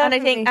 And I Definitely.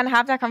 think, and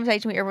have that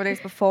conversation with your brothers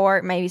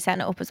before maybe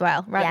setting it up as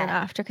well, rather than Yeah.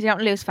 after, because you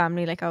don't lose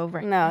family like over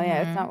it. No,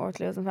 yeah, it's not worth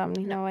losing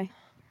family. No way.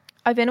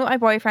 I've been with my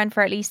boyfriend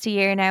for at least a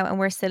year now, and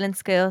we're still in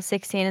school,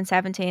 16 and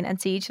 17,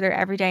 and see each other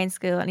every day in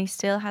school, and he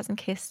still hasn't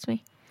kissed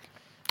me.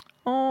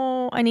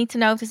 Oh, I need to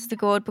know if this is the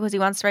good, because he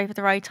wants to break at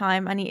the right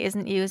time and he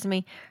isn't using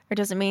me, or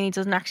doesn't mean he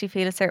doesn't actually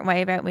feel a certain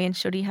way about me, and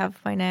should he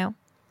have by now?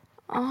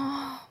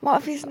 Oh, what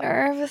if he's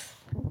nervous?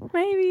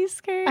 Maybe he's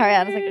scared.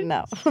 Ariana's like,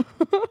 no.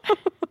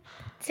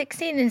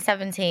 16 and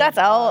 17. That's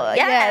old.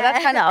 Yeah,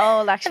 that's kind of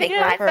old, I actually. think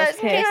for my a first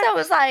first kiss, I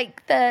was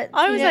like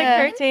I was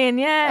like 13,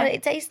 yeah.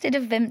 It tasted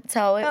of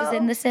Vimto. It was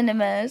in the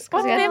cinemas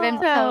because What's we had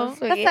Vimto? Vimto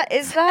sweets.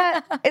 Is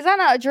that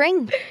not a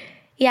drink?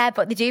 Yeah,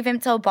 but they do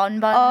Vimto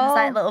bonbons, Oh.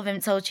 like little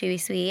Vimto chewy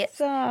sweets.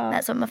 So,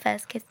 That's what my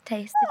first kiss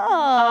tasted.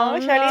 oh,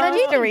 no. Charlie, So do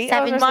you was think Doritos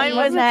or 17?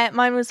 something?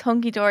 Mine was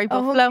Hunky Dory Oh,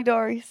 Buffalo. Hunky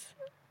Dories.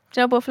 Do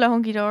you know Buffalo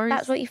Hunky Dories?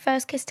 That's what your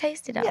first kiss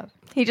tasted of.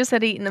 He just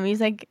said eating them.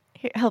 He's like,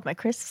 "Here, help my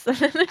crisps."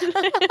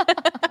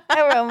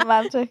 How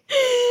romantic.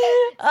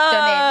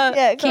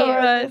 Yeah, cute.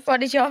 cool. What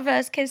did your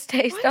first kiss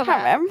taste I of?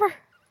 can't remember.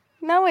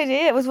 No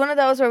idea. It was one of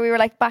those where we were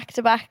like back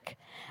to back,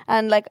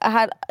 and like I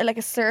had like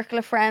a circle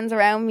of friends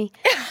around me,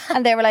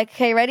 and they were like,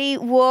 "Okay, ready?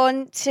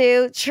 1,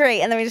 2,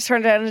 3," and then we just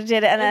turned around and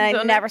did it, and then I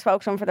done it. never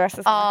spoke to them for the rest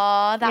of the summer.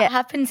 Oh, that Yeah,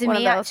 happened to one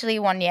of me those. actually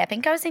one year. I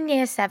think I was in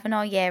year 7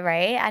 or year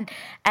 8, and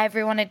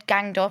everyone had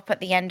ganged up at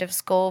the end of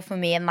school for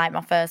me and like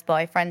my first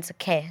boyfriend to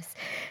kiss.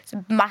 It's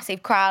a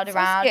massive crowd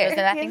around us,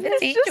 and I think the It's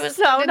teacher just was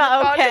so stood in the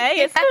not corner. okay,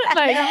 isn't it?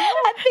 Like-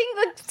 I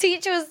think the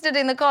teacher was stood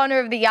in the corner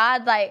of the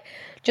yard, like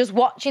just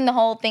watching the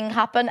whole thing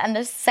happen. And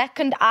the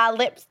second our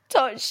lips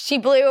touched, she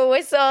blew a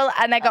whistle,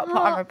 and I got put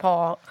on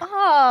report. Oh,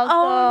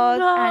 God.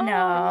 no. I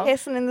know.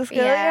 Kissing in the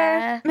schoolyard.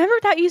 Yeah. Remember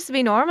that used to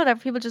be normal, that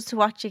for people just to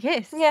watch you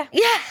kiss. Yeah.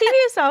 Yeah. TV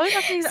is always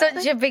happening.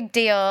 Such a big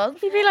deal.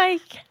 You'd be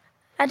like,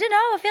 I don't know.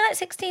 I feel like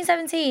 16,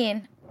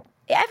 17.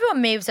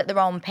 Everyone moves at their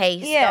own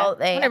pace, Yeah, don't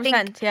they? I 100%,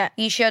 think yeah.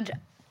 you should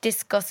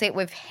discuss it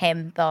with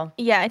him, though.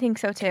 yeah, I think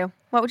so too.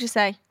 What would you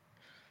say?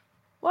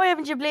 Why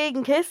haven't you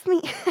bleeding kissed me?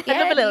 Yeah,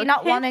 love a do little you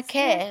not kiss. want a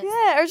kiss?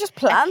 Yeah, or just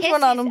plant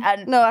one on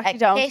them. No, actually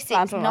don't. Kiss,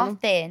 Plant it's one on them.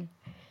 nothing.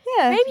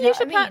 Yeah. Maybe know you what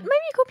should I plant. mean?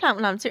 Maybe you could plant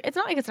one on too. It's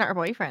not like it's not her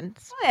boyfriend.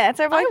 Oh, yeah, it's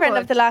our boyfriend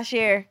would. of the last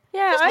year.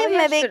 Yeah, Just give him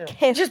a big should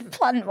kiss. Just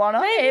plant one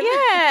on him.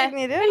 yeah. Can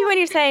you do Maybe it? when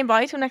you're saying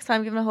bye to him next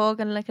time, give him a hug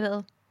and like a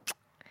little.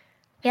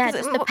 Yeah,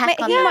 just a Ma- peck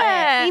on he, the might,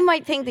 Yeah. he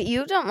might think that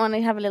you don't want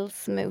to have a little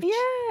smooch.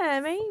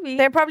 Yeah, maybe.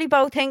 They're probably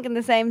both thinking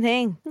the same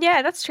thing.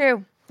 Yeah, that's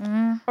true.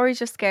 Or he's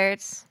just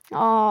scared.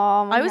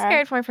 Oh, I was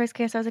scared for my first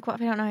kiss. I was like, what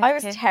if I don't know how I to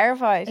was kiss?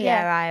 terrified.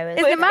 Yeah, I was.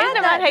 Isn't it mad Isn't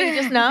it mad how you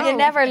just know? You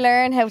never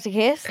learn how to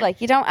kiss.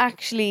 Like, you don't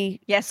actually...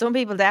 Yeah, some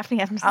people definitely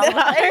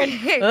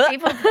haven't.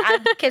 People,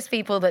 I've kissed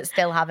people that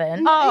still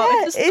haven't.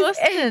 Oh, it's Yeah,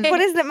 disgusting. But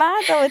isn't it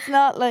mad, though? It's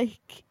not like...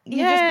 You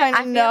Yeah, just kind I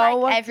of feel know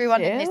what like everyone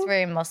to in this do.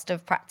 room must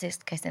have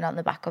practiced kissing on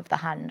the back of the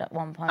hand at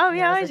one point. Oh when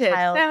yeah, they I was a did.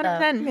 child, though.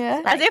 100%.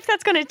 Yeah. As if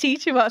that's going to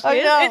teach you what I it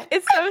is. know.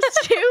 It's so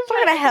stupid. It's not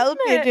going to help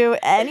isn't you it? do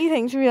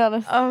anything, to be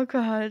honest. Oh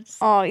god.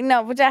 Oh,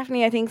 no, but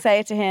definitely I think say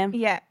it to him.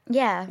 Yeah.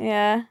 Yeah.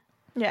 Yeah.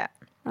 Yeah.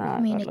 Oh, God love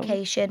him.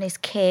 Communication is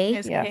key.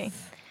 It's Yes.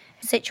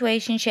 key.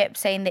 Situationship,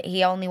 saying that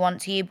he only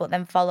wants you but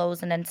then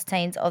follows and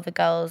entertains other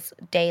girls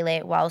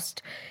daily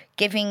whilst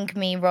giving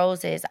me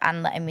roses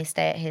and letting me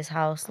stay at his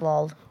house.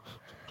 Lol.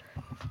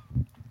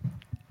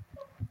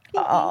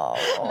 Oh,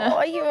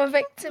 are you a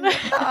victim of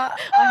that?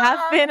 I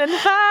have been in the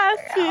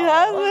past. He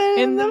has been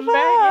In the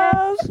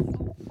past.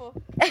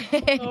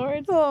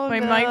 Lord, oh, My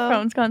no.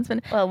 microphone's gone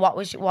spinning. Well, what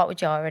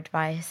would your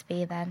advice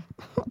be then?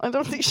 I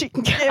don't think she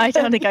can give I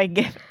don't it. think I can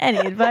give any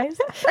advice.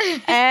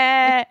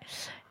 I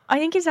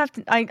think you just have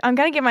to. I'm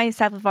going to give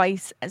myself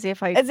advice as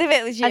if As if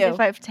it was you. as if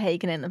I've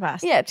taken it in the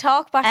past. Yeah,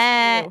 talk back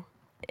to you.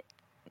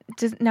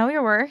 Just know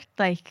your worth.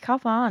 Like,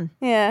 cop on.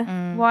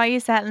 Yeah. Why are you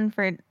settling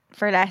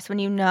for less when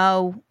you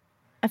know?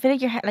 I feel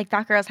like like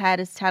that girl's head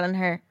is telling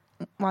her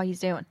what he's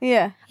doing,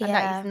 Yeah. and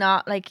that he's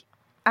not like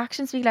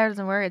actions speak louder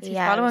than words. He's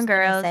I following was gonna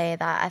girls. say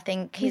that. I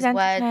think He's his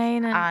words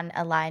entertaining. aren't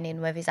aligning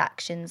with his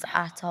actions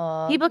at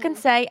all. People can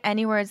say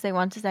any words they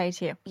want to say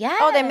to you, yeah.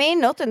 Oh, they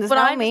mean nothing. There's but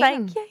no I'm just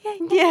meaning.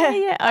 like, yeah.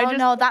 Yeah. I Oh just,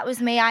 no, that was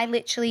me. I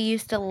literally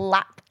used to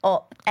lap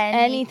up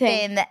anything,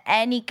 Anything. that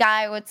any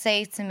guy would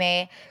say to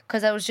me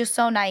because I was just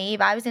so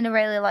naive. I was in a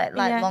really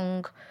Yeah.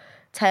 long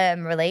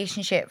term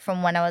relationship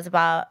from when I was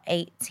about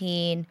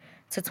 18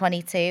 to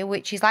 22,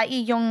 which is like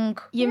your young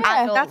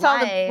adult that's all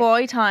the life.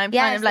 boy time.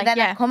 Yeah, kind of so like then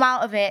I yeah. come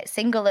out of it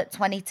single at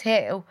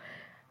 22,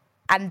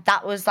 and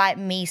that was like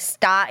me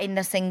starting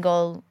the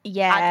single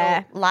Yeah.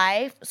 adult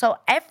life. So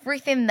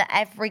everything that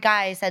every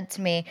guy said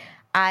to me,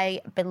 I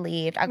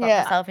believed. I got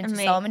Yeah. myself into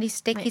Me. so many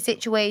sticky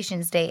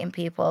situations dating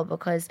people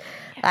because,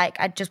 like,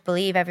 I just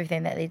believe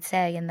everything that they'd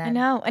say, and then I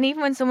know. And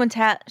even when someone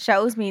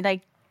shows me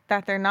like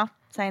that they're not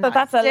saying But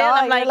that, that's a still,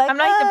 lie. I'm like, You're I'm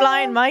like the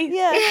blind mice.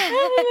 Yeah.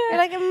 You're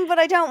like, but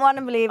I don't want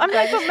to believe it. I'm so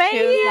I like, but just maybe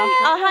choose not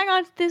to." I'll hang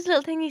on to this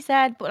little thing he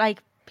said. But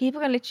like,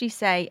 people can literally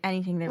say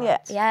anything they Yeah.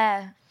 want.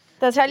 yeah.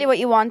 They'll tell you what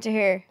you want to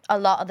hear. A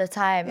lot of the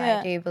time, Yeah.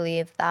 I do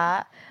believe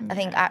that. I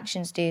think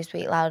actions do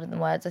speak louder than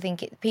words. I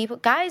think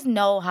guys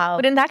know how.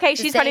 But in that case,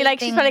 to she's probably say like,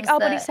 things oh,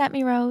 but he that- sent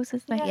me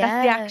roses. Like, Yeah.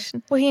 that's the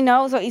action. Well, he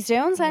knows what he's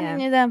doing, sending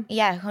Yeah. you them.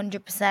 Yeah,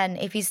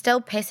 100%. If he's still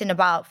pissing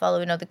about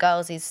following other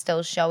girls, he's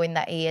still showing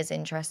that he is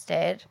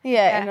interested.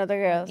 Yeah, in other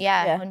girls.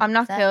 Yeah, 100%. I'm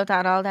not cool with that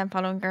at all, then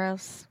following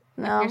girls.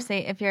 No.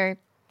 If you're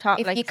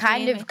taught, If like, you're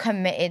kind seeing of it.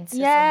 committed to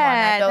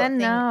Yeah, someone, I then don't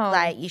think no.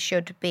 like you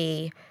should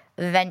be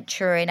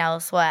venturing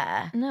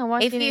elsewhere. No,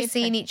 why if do you need you've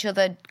seen each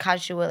other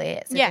casually,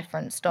 it's a Yeah.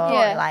 different story.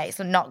 Yeah. Like,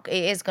 so not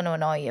it is going to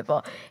annoy you,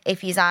 but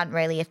if you aren't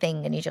really a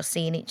thing and you're just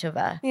seeing each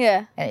other,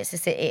 Yeah. and it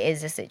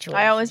is a situation.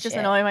 I always just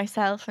annoy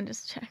myself and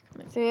just check.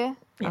 Do you?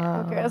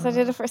 Yeah. Oh, girls, I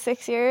did it for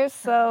 6 years,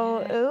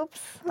 so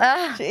oops.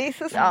 Ah,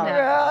 Jesus oh,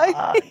 Christ.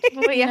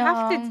 God. But you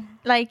have to,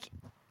 like,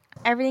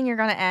 everything you're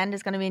going to end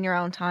is going to be in your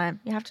own time.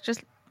 You have to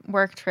just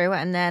work through it,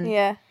 and then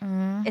Yeah.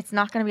 it's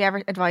not going to be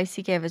ever advice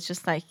you give. It's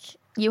just like,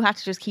 you have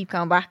to just keep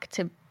going back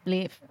to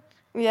leave.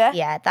 Yeah.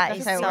 Yeah, that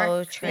is That's how it so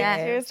works. true. Yeah.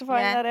 Years to find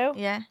yeah. that out.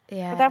 Yeah.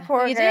 Yeah. But that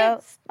poor You girl.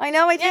 did. I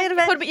know I Yeah,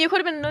 did you could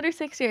have been another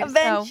 6 years. so-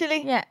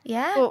 Eventually. yeah.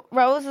 Yeah. But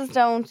roses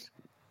don't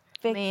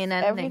fix Mean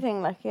anything.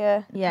 everything. Like,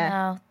 yeah. Yeah.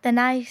 No, they're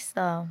nice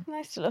though.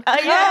 Nice to look Oh,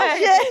 at. yeah.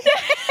 shit.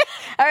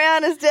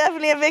 Ariana's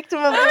definitely a victim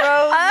of the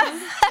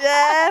roses.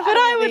 Definitely. But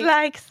I would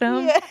like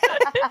some. Yeah.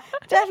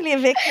 Definitely a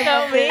victim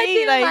of me, it.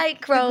 I do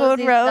like the good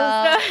roses,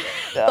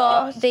 rose. though.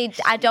 But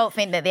I don't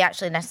think that they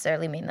actually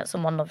necessarily mean that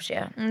someone loves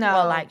you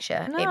No. or likes you.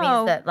 It No.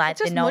 means that like It's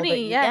they just know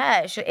money,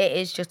 that yeah. it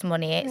is just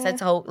money.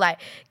 It's a like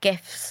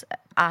gifts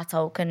are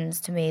tokens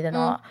to me. They're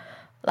not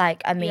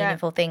like a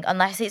meaningful thing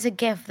unless it's a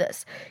gift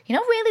that's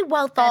really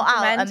well thought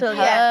out and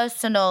Sentimental, yeah.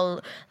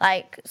 personal,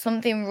 like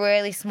something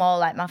really small,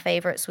 like my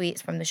favorite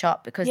sweets from the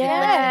shop because they've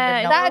listened Yeah,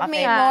 and know that'd my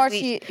mean favourite more to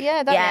sweets. you.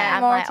 Yeah, that'd Yeah, mean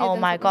I'm more like, to you oh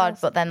than my something god,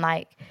 else. but then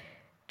like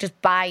just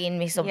buying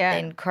me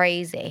something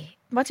crazy.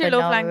 What's your for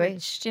love no language?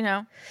 reason. Do you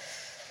know?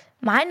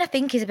 Mine, I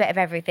think, is a bit of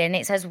everything.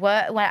 It says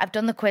when I've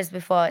done the quiz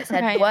before. It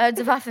said Okay. words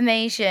of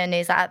affirmation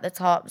is at the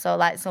top, so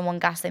like someone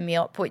gassing me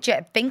up, which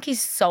I think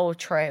is so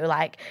true.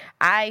 Like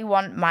I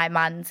want my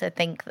man to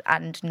think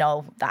and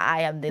know that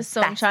I am the best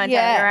sunshine down person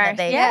your that arse.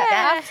 they Yeah, can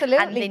get.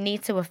 absolutely. And they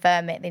need to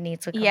affirm it. They need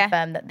to Yeah.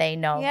 confirm that they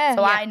know. Yeah.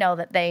 So Yeah. I know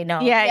that they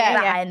know Yeah, yeah,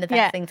 that yeah. I am the best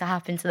Yeah. thing to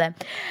happen to them,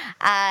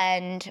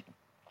 and.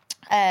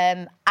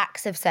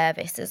 Acts of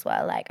service as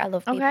well. Like I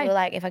love people Okay. who,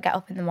 like if I get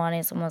up in the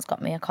morning, someone's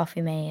got me a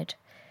coffee made.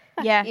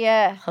 Yeah.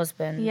 Yeah.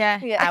 Husband. Yeah.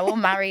 Yeah. I will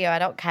marry you. I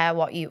don't care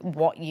what you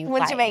Once you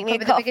like. make me Could a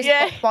be the coffee. biggest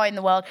Yeah. fuck boy in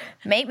the world.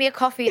 Make me a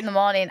coffee in the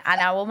morning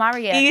and I will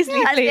marry you.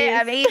 Easily, That's please. it.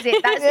 I'm easy.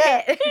 That's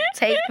Yeah. it.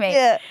 Take me.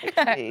 Yeah.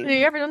 Have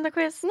you ever done the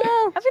quiz?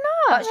 No. Have you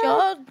not? What's your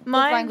love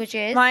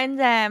languages?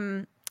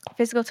 Mine's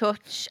physical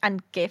touch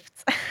and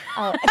gifts.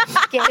 Oh,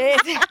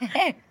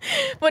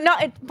 But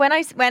not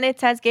when it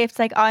says gifts,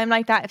 like I'm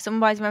like that. If someone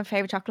buys me my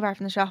favorite chocolate bar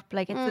from the shop,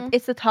 like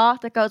it's the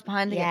thought that goes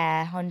behind the gift.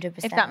 Yeah,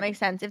 100%. If that makes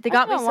sense. If they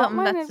got me don't know what something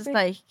mine that's would just be.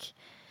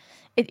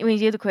 like, when you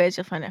do the quiz,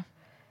 you'll find out.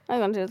 I'm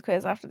going to do the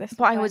quiz after this.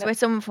 But I was with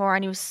someone before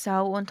and he was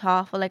so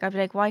unthoughtful. Like I'd be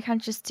like, why can't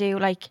you just do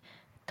like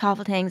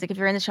thoughtful things? Like if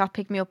you're in the shop,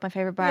 pick me up my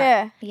favorite bar.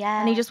 Yeah. Yeah.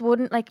 And he just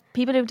wouldn't. Like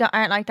people who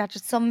aren't like that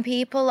just. Some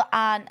people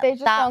aren't They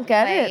just that don't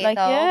get way, it, like,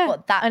 though, yeah.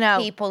 but that's I know.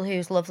 people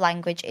whose love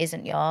language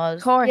isn't yours.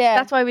 Of course, Yeah.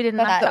 that's why we didn't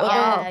That's have the to.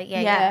 other-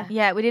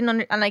 Yeah. We didn't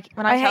and like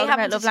when I I hate told him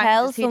having about love to tell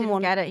languages, he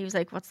someone. didn't get it. He was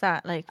like, "What's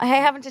that?" Like, I hate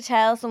having to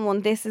tell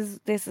someone this is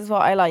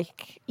what I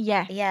like.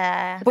 yeah,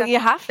 Yeah. But you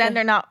have to. then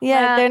they're not.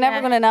 Yeah, well, they're never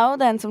yeah. going to know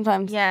then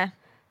sometimes. Yeah,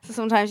 So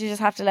sometimes you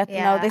just have to let them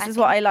Yeah, know this I is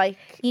what I like.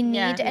 You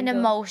need Yeah. an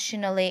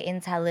emotionally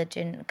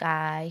intelligent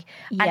guy,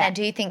 and Yeah. I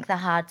do think they're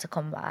hard to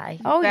come by.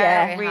 Oh,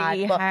 yeah. Very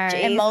really But hard.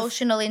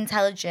 emotional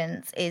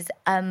intelligence is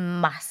a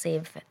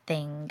massive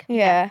thing.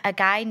 Yeah. A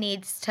guy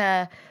needs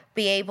to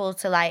be able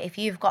to, like, if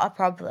you've got a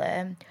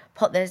problem,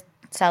 put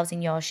themselves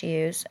in your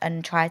shoes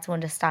and try to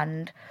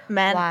understand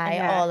Men, why,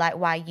 yeah. or like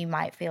why you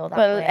might feel that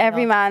Well, way.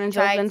 every or man in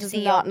try Dublin to does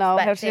see not your know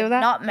how to do perspective. that.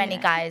 Not many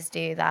guys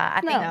do that.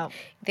 I think No.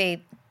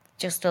 they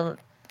just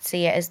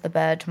see it as the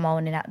bird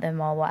moaning at them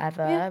or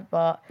whatever.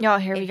 But oh,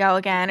 here we go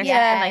again. Or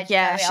Yeah, something. Like,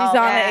 yeah, she's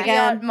on it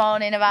again.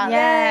 moaning about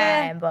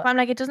Yeah, them. but I'm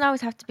like, it doesn't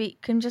always have to be.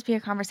 Can just be a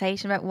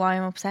conversation about why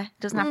I'm upset. It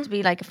doesn't have to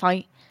be like a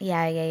fight.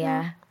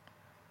 Yeah.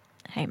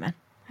 Hey man,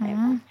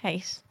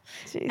 hate.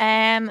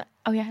 Jeez.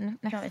 Oh yeah.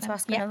 Next Do you want me to one.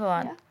 ask Yeah. another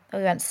one? Oh,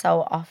 we went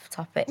so off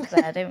topic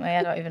there, didn't we?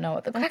 I don't even know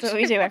what the That's question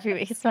what we do every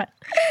week. It's fine.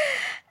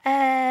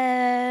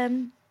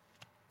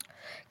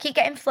 Keep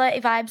getting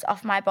flirty vibes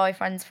off my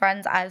boyfriend's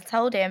friends. I've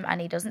told him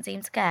and he doesn't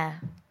seem to care.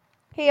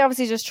 He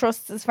obviously just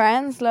trusts his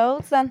friends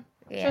loads then.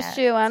 Trust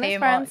you and his too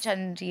friends. much,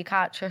 and you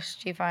can't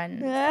trust your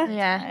friends. Yeah.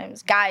 Yeah.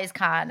 Sometimes. Guys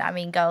can't. I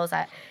mean, girls,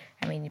 I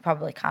mean, you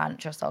probably can't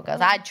trust all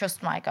girls. I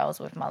trust my girls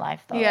with my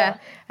life, though. Yeah.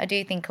 I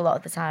do think a lot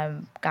of the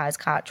time guys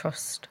can't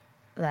trust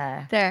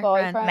their There.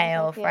 Boyfriend. friend.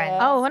 male Yeah. friends.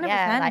 Oh, 100%.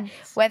 Yeah, like,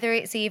 whether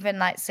it's even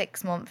like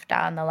 6 months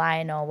down the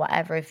line or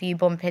whatever, if you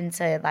bump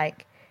into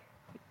like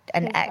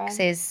an His friend.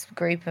 ex's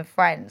group of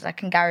friends, I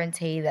can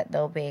guarantee that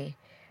they'll be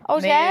Oh,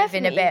 moving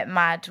definitely. a bit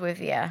mad with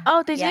you.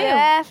 Oh, they do.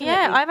 Definitely.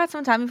 Yeah, I've had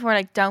someone tell me before,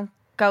 like, don't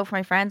go for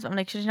my friends. But I'm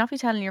like, should you not be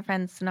telling your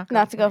friends to not go?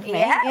 Not to go for me.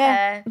 Yeah.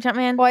 Yeah. Do you know what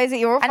I mean? Why is it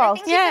your And I fault?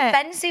 think Yeah. it's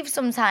offensive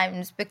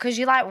sometimes because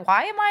you're like,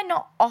 why am I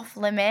not off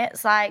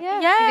limits? Like, Yeah.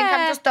 you think I'm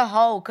Yeah. just a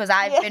hoe because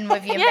I've been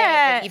with your mate,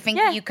 Yeah, but you think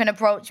yeah. you can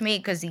approach me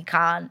because he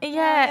can't.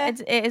 Yeah,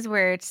 it is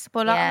weird.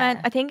 But a lot of Yeah.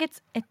 men, I think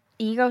it's an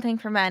ego thing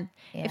for men.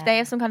 If Yeah. they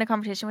have some kind of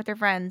competition with their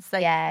friends,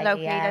 like Yeah,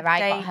 locally, yeah. that I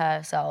they, got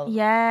her, so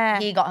Yeah.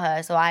 he got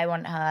her, so I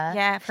want her.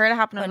 Yeah, I've heard it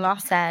happen a lot.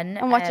 100%.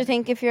 And what do you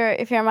think if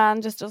your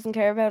man just doesn't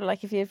care about it?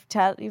 Like if you've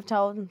told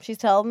him, she's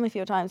told him a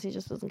few times, he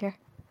just doesn't care.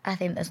 I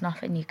think there's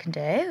nothing you can do.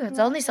 It's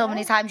only so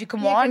many times you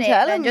can You warn can it.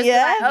 tell Then him, just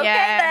yeah. be like, okay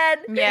Yeah.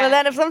 then. Yeah. Well,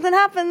 then if something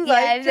happens,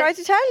 I Yeah, try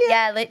to tell you.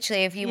 Yeah,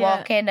 literally, if you Yeah.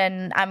 walk in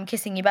and I'm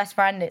kissing your best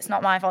friend, it's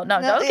not my fault. No,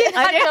 I'm No, joking. yeah.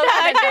 I'm joking.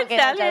 I'm I joking.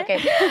 I'm tell you.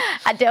 joking.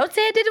 I don't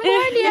say I didn't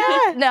warn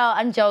you. No,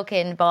 I'm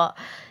joking. But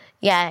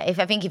yeah, I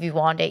think if you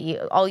warned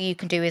it, all you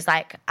can do is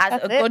like, as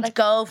That's a it, good like-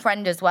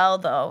 girlfriend as well,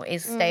 though,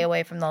 is stay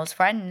away from those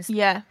friends.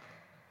 Yeah.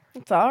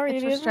 It's all really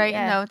It's isn't it? frustrating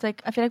Yeah. though. It's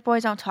like I feel like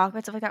boys don't talk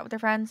about stuff like that with their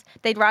friends.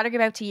 They'd rather give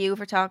out to you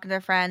for talking to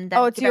their friend than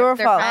Oh, it's give out your to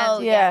their fault. friends. Oh,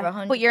 Yeah.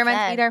 100%. But you're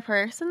meant to be their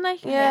person,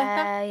 like.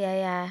 Yeah.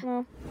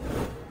 Yeah.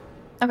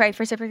 Okay,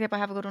 for reciprocate, I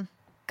have a good one.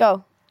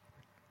 Go.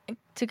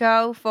 To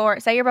go for,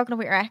 say you're broken up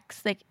with your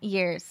ex, like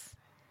years,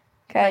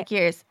 Okay. like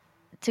years,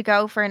 to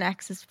go for an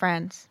ex's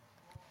friend.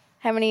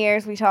 How many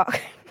years we talk?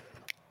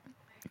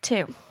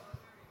 2.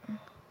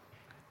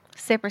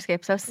 Sip or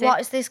skip. So sip. What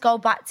does this go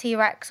back to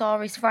your ex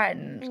or his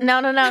friend?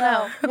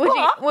 No.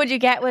 Would you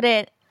get with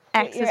it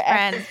ex's your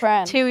friend, ex's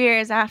friend. 2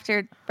 years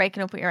after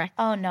breaking up with your ex?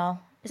 Oh no,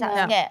 is that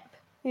No. skip?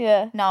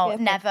 Yeah. No, Yeah.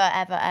 never,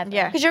 ever, ever.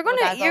 Yeah. Because you're Would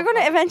I gonna go for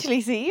it?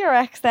 eventually see your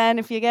ex then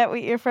if you get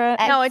with your friend.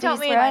 No, I don't ex's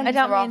mean- friend. I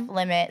don't Are mean- off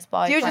limits,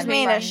 boyfriend. You just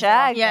mean a friends are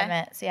shag? off Yeah.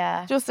 Limits,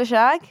 yeah. Just a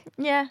shag.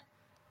 Yeah.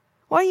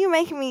 Why are you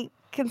making me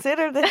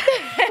consider this?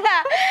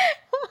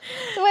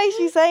 The way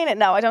she's saying it,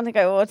 no, I don't think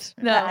I would.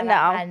 No.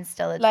 I'm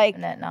still a Like-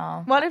 definite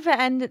no. What if it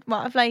ended?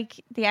 What if like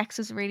the ex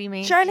was really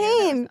mean?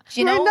 Charlene, Do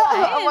you know we're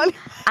what? not-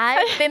 I'm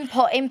I've been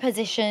put in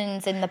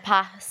positions in the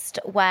past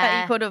where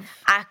That you could have.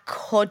 I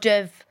could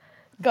have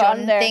Gone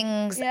done there.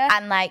 things Yeah.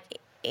 and like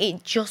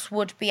it just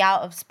would be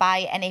out of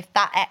spite, and if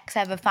that ex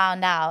ever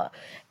found out,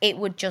 it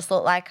would just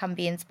look like I'm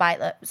being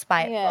spiteful,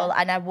 Yeah.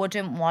 and I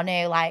wouldn't want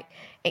to. Like,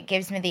 it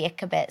gives me the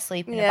ick a bit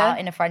sleeping Yeah. about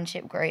in a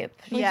friendship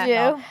group. Yeah. you?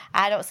 No,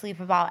 I don't sleep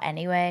about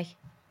anyway.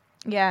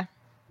 Yeah.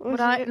 Would But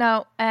I you?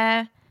 no.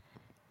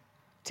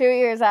 2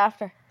 years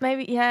after.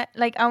 Maybe yeah.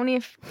 Like only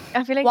if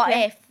I feel like What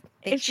yeah, if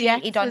they if the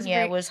ex cheated on was you,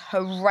 very- was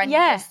horrendous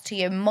Yeah. to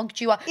you,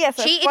 mugged you up, Yeah,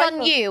 so cheated on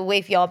spiteful. you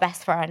with your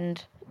best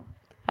friend?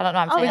 I don't know.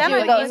 I'm Oh, saying then you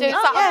I'd go go, into oh,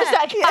 something yeah.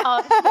 like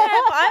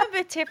yeah, but I'm a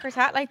bit tit for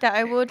tat like that.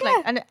 I would like.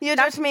 Yeah. And You do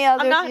that's- it to me, I'll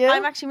do I'm it not. to you.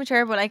 I'm actually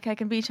mature, but like I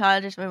can be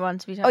childish if I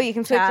want to be Oh, childish. you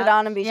can switch it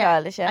on and be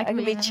childish, yeah. I can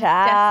be definitely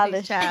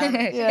childish.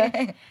 childish.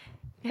 Yeah.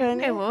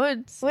 Can I you?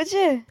 would. Would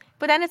you?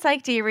 But then it's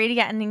like, do you really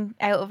get anything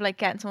out of like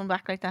getting someone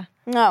back like that?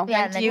 No.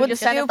 Yeah, and then you you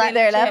just just still like be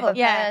their shit level. of a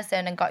Yeah.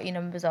 person and got your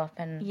numbers up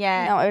and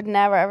Yeah. No, I would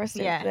never ever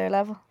stoop Yeah. to their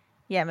level.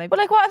 Yeah, maybe. But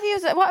like, what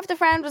if the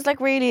friend was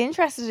like really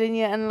interested in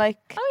you and like,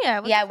 oh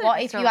yeah. Well, yeah, that's a what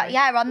different if you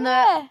story. on the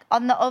Yeah.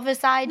 on the other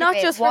side Not of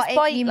it, just for what if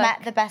spite, you like-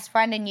 met the best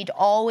friend and you'd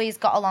always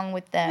got along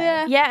with them?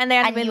 Yeah. Yeah, and they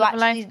had And a you middle of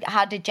actually life.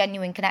 had a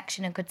genuine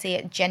connection and could see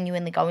it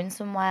genuinely going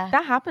somewhere.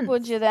 That happens.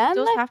 would you then? It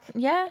does Like,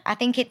 happen. Yeah. I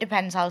think it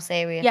depends how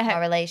serious Yeah, my how-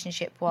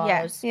 relationship was.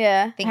 Yeah.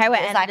 yeah. I think How if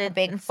it it was like a ended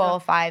big and 4 or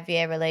stuff. 5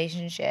 year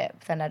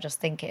relationship, then I just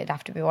think it'd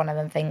have to be one of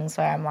them things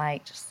where I'm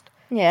like, just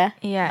Yeah.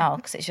 Yeah. no,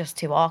 because it's just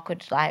too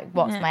awkward. Like,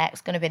 what's Yeah. my ex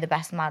going to be the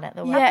best man at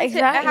the Yeah, wedding?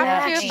 exactly. It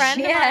happened to a Yeah.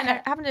 friend of Yeah. mine.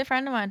 It happened to a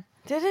friend of mine.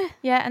 Did it?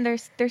 Yeah, and they're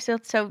still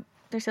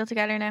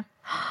together now.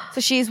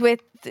 So she's with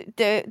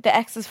the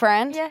ex's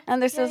friend, Yeah.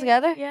 and they're still Yeah,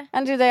 together. yeah.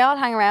 And do they all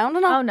hang around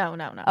and all? Oh no.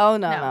 Oh,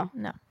 no.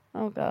 no.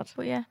 Oh God.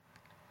 But yeah.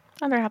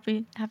 And they're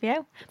happy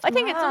out. I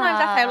think it's sometimes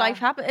that's how life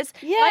happens.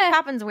 Yeah. Life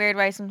happens weird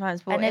ways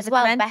sometimes, but And if as it's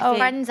well, meant best to be-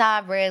 friends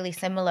are really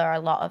similar a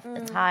lot of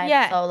the time.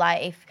 Yeah. So,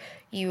 like, if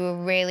you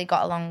really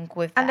got along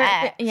with the And they're-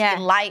 ex, yeah. you're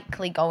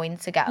likely going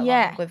to get along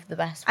Yeah. with the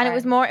best And friend. it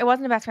was more. It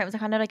wasn't a best friend. It was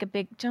kind of like a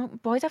big. You know,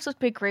 boys have such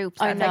big groups.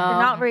 I and Like, know.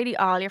 they're not really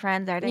all your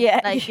friends, are they?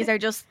 Yeah. Like these are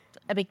just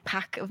a big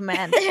pack of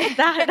men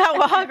that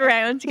walk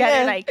around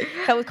together. Yeah. Like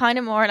so, it was kind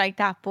of more like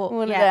that. But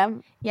One yeah, of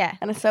them, yeah,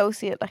 an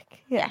associate,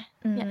 like yeah.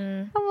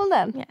 yeah. Oh well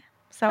then. Yeah.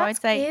 So That's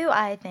I'd say cute,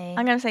 I think.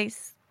 I'm gonna say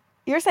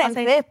You're saying I'll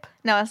say- skip.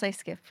 no. I'll say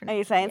skip. For Are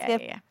you saying yeah,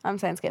 skip? Yeah. I'm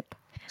saying skip.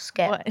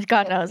 Skip. Well,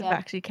 God knows if Yeah. it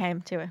actually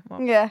came to it.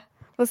 Well, Yeah.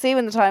 We'll see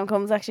when the time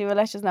comes. Actually, we'll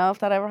let you know if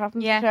that ever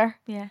happens. Yeah. Sure.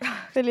 yeah.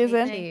 Fill you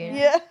in. tuned.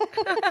 Yeah.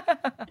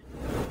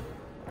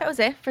 That was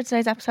it for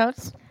today's episode.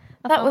 of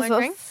That Phone was Wine us.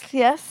 Drink.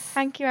 Yes.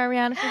 Thank you,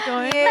 Ariana, for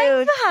joining.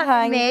 Huge Having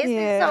thank me. It's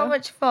been so you.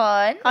 much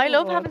fun. I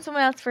love having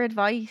someone else for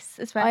advice,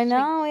 especially. I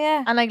know.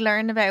 Yeah. And like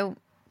learn about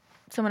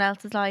someone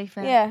else's life.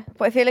 And Yeah.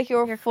 But I feel like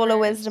you're full of career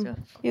and wisdom. stuff.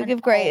 You And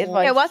give great old.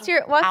 advice. Yeah, what's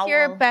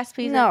your Owl. best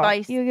piece no, of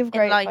advice? you give in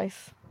great life?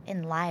 advice.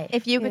 In life.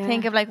 If you could Yeah.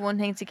 think of like one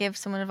thing to give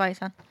someone advice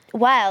on.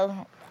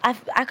 Well,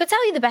 I could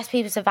tell you the best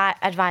piece of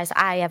advice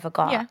I ever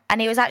got. Yeah.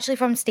 And it was actually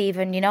from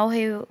Stephen, you know,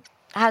 who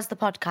has the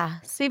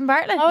podcast. Stephen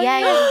Bartlett. Oh,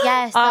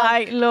 Yeah. So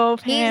I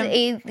love him.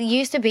 he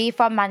used to be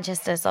from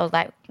Manchester, so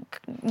like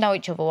know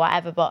each other,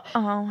 whatever. But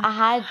I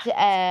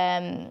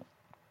had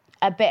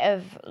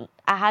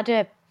I had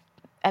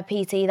a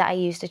PT that I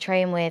used to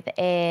train with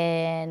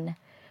in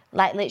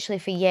like literally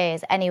for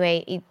years.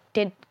 Anyway, he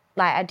did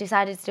like I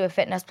decided to do a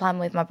fitness plan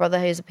with my brother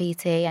who's a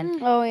PT and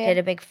did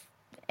a big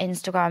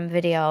Instagram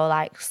video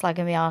like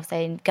slagging me off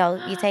saying, girl,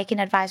 you're taking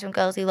advice from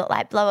girls who look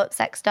like blow up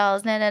sex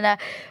dolls, no.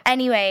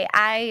 Anyway,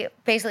 I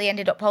basically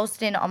ended up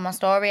posting on my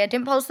story. I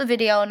didn't post the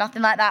video,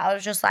 nothing like that. I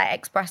was just like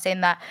expressing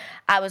that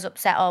I was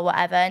upset or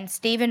whatever. And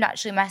Stephen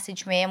actually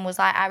messaged me and was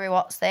like, Ari,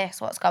 what's this?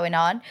 What's going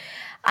on?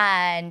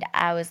 And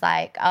I was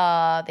like,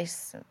 oh,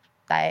 this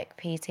like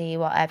PT,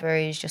 whatever,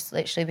 is just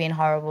literally being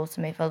horrible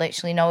to me for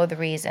literally no other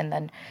reason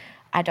than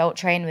I don't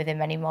train with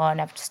him anymore and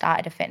I've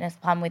started a fitness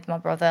plan with my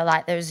brother.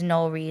 Like, there's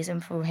no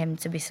reason for him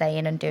to be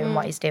saying and doing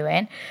what he's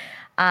doing.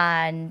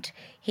 And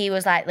he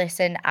was like,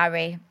 listen,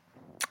 Ari,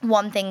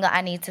 one thing that I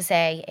need to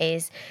say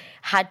is,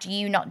 had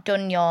you not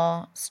done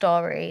your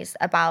stories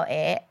about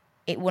it,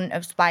 it wouldn't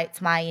have spiked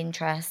my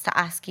interest to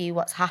ask you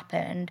what's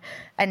happened.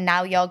 And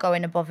now you're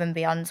going above and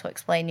beyond to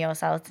explain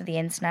yourself to the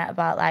internet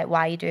about like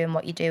why you're doing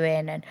what you're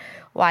doing and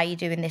why you're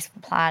doing this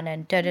plan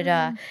and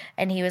da-da-da.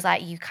 And he was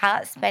like, you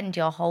can't spend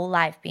your whole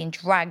life being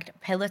dragged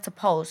pillar to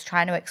post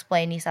trying to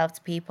explain yourself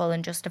to people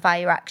and justify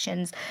your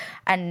actions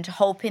and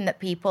hoping that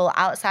people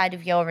outside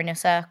of your inner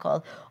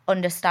circle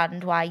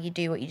understand why you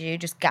do what you do.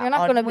 Just get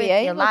on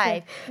with your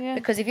life.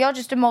 Because if you're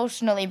just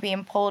emotionally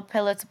being pulled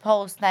pillar to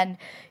post, then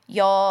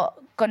you're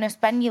gonna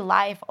spend your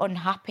life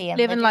unhappy and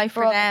living life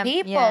for other them.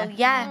 people.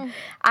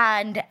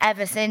 And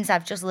ever since,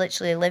 I've just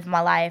literally lived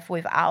my life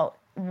without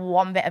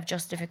one bit of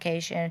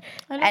justification.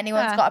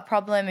 Anyone's got a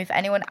problem, if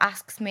anyone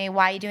asks me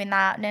why are you doing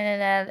that,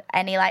 no,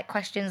 any like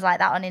questions like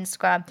that on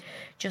Instagram,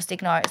 just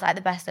ignore it. It's like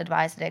the best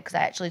advice I did because I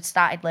actually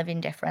started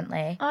living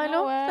differently. I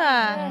love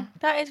that.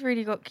 That is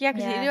really good. Yeah,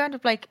 because you do end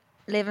up like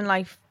living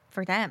life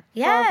for them.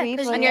 Yeah,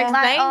 people, And you're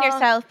explaining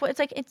yourself, but it's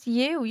like it's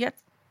you.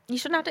 You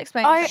shouldn't have to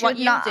explain You what should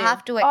you not do.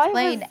 have to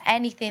explain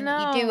anything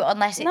that you do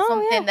unless it's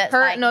something that's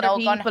like Hurting other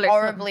gone people or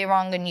horribly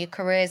wrong and your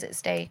career's at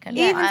stake and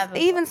whatever.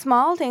 Even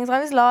small things.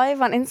 I was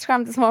live on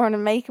Instagram this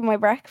morning making my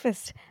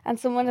breakfast and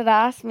someone had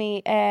asked me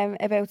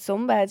about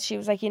sunbeds. She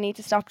was like, you need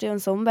to stop doing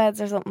sunbeds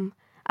or something.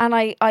 And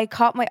I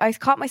caught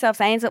myself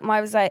saying something.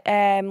 I was like,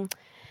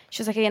 she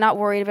was like, are you not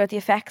worried about the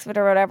effects of it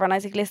or whatever? And I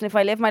was like, listen, if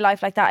I live my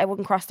life like that, I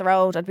wouldn't cross the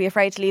road. I'd be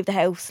afraid to leave the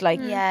house. Like,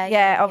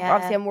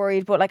 obviously I'm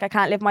worried, but like I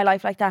can't live my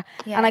life like that.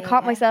 And I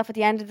caught myself at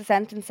the end of the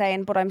sentence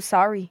saying, but I'm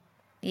sorry.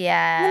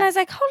 Yeah. And I was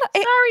like, hold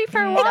on. Sorry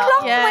for It what?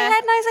 clocked in my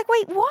head and I was like,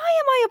 wait, why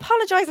am I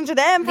apologising to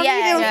them for me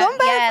doing sunbeds?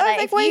 I was like,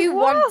 like, if wait, you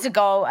what? want to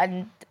go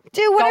and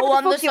do whatever go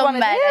on the fuck you want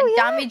to sunbed do, and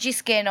damage your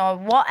skin or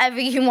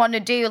whatever you want to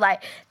do,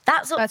 like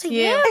that's up to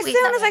you. As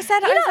soon as I said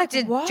it, you I was don't like,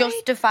 have to why?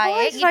 justify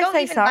Why it. did You I don't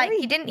say even sorry? like.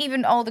 You didn't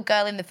even owe the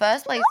girl in the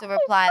first place to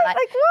reply. Like,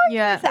 why did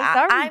I say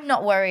sorry? I'm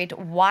not worried.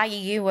 Why are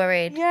you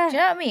worried? Yeah. Do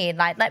you know what I mean?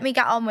 Like, let me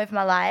get on with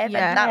my life.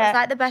 Yeah. And that was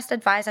like the best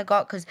advice I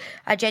got because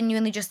I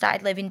genuinely just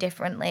started living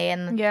differently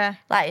and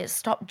like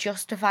stopped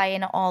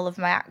justifying all of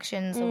my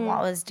actions and what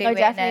I was doing. I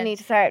definitely need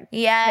to start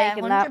taking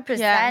that. 100%. take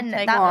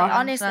That more.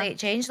 honestly, it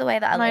changed the way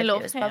that I lived. love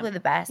It was him. probably the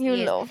best. You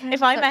He is love him.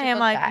 If I such met a him,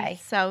 good I'd guy. be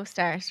so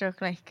starstruck.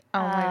 Like,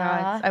 oh my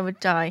God, I would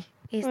die.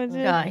 He's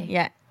Die.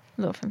 Yeah.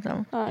 Love him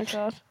so much.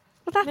 Oh, God.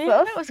 But that's Yeah,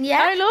 us. that was,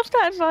 Yeah. I loved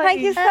that advice. Thank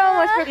you so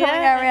much for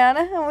coming,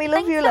 Ariana. And we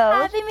love you,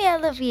 love. having me. I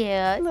love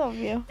you. Love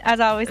you. As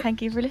always,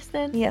 thank you for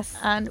listening. Yes.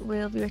 And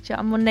we'll be with you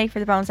on Monday for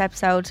the bonus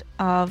episode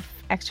of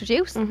Extra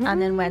Juice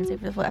and then Wednesday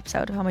for the full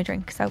episode of How I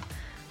Drink. So,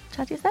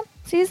 chat to you then.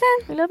 See you soon.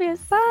 We love you.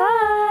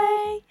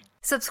 Bye.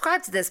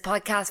 Subscribe to this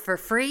podcast for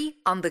free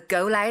on the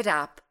Go Loud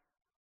app.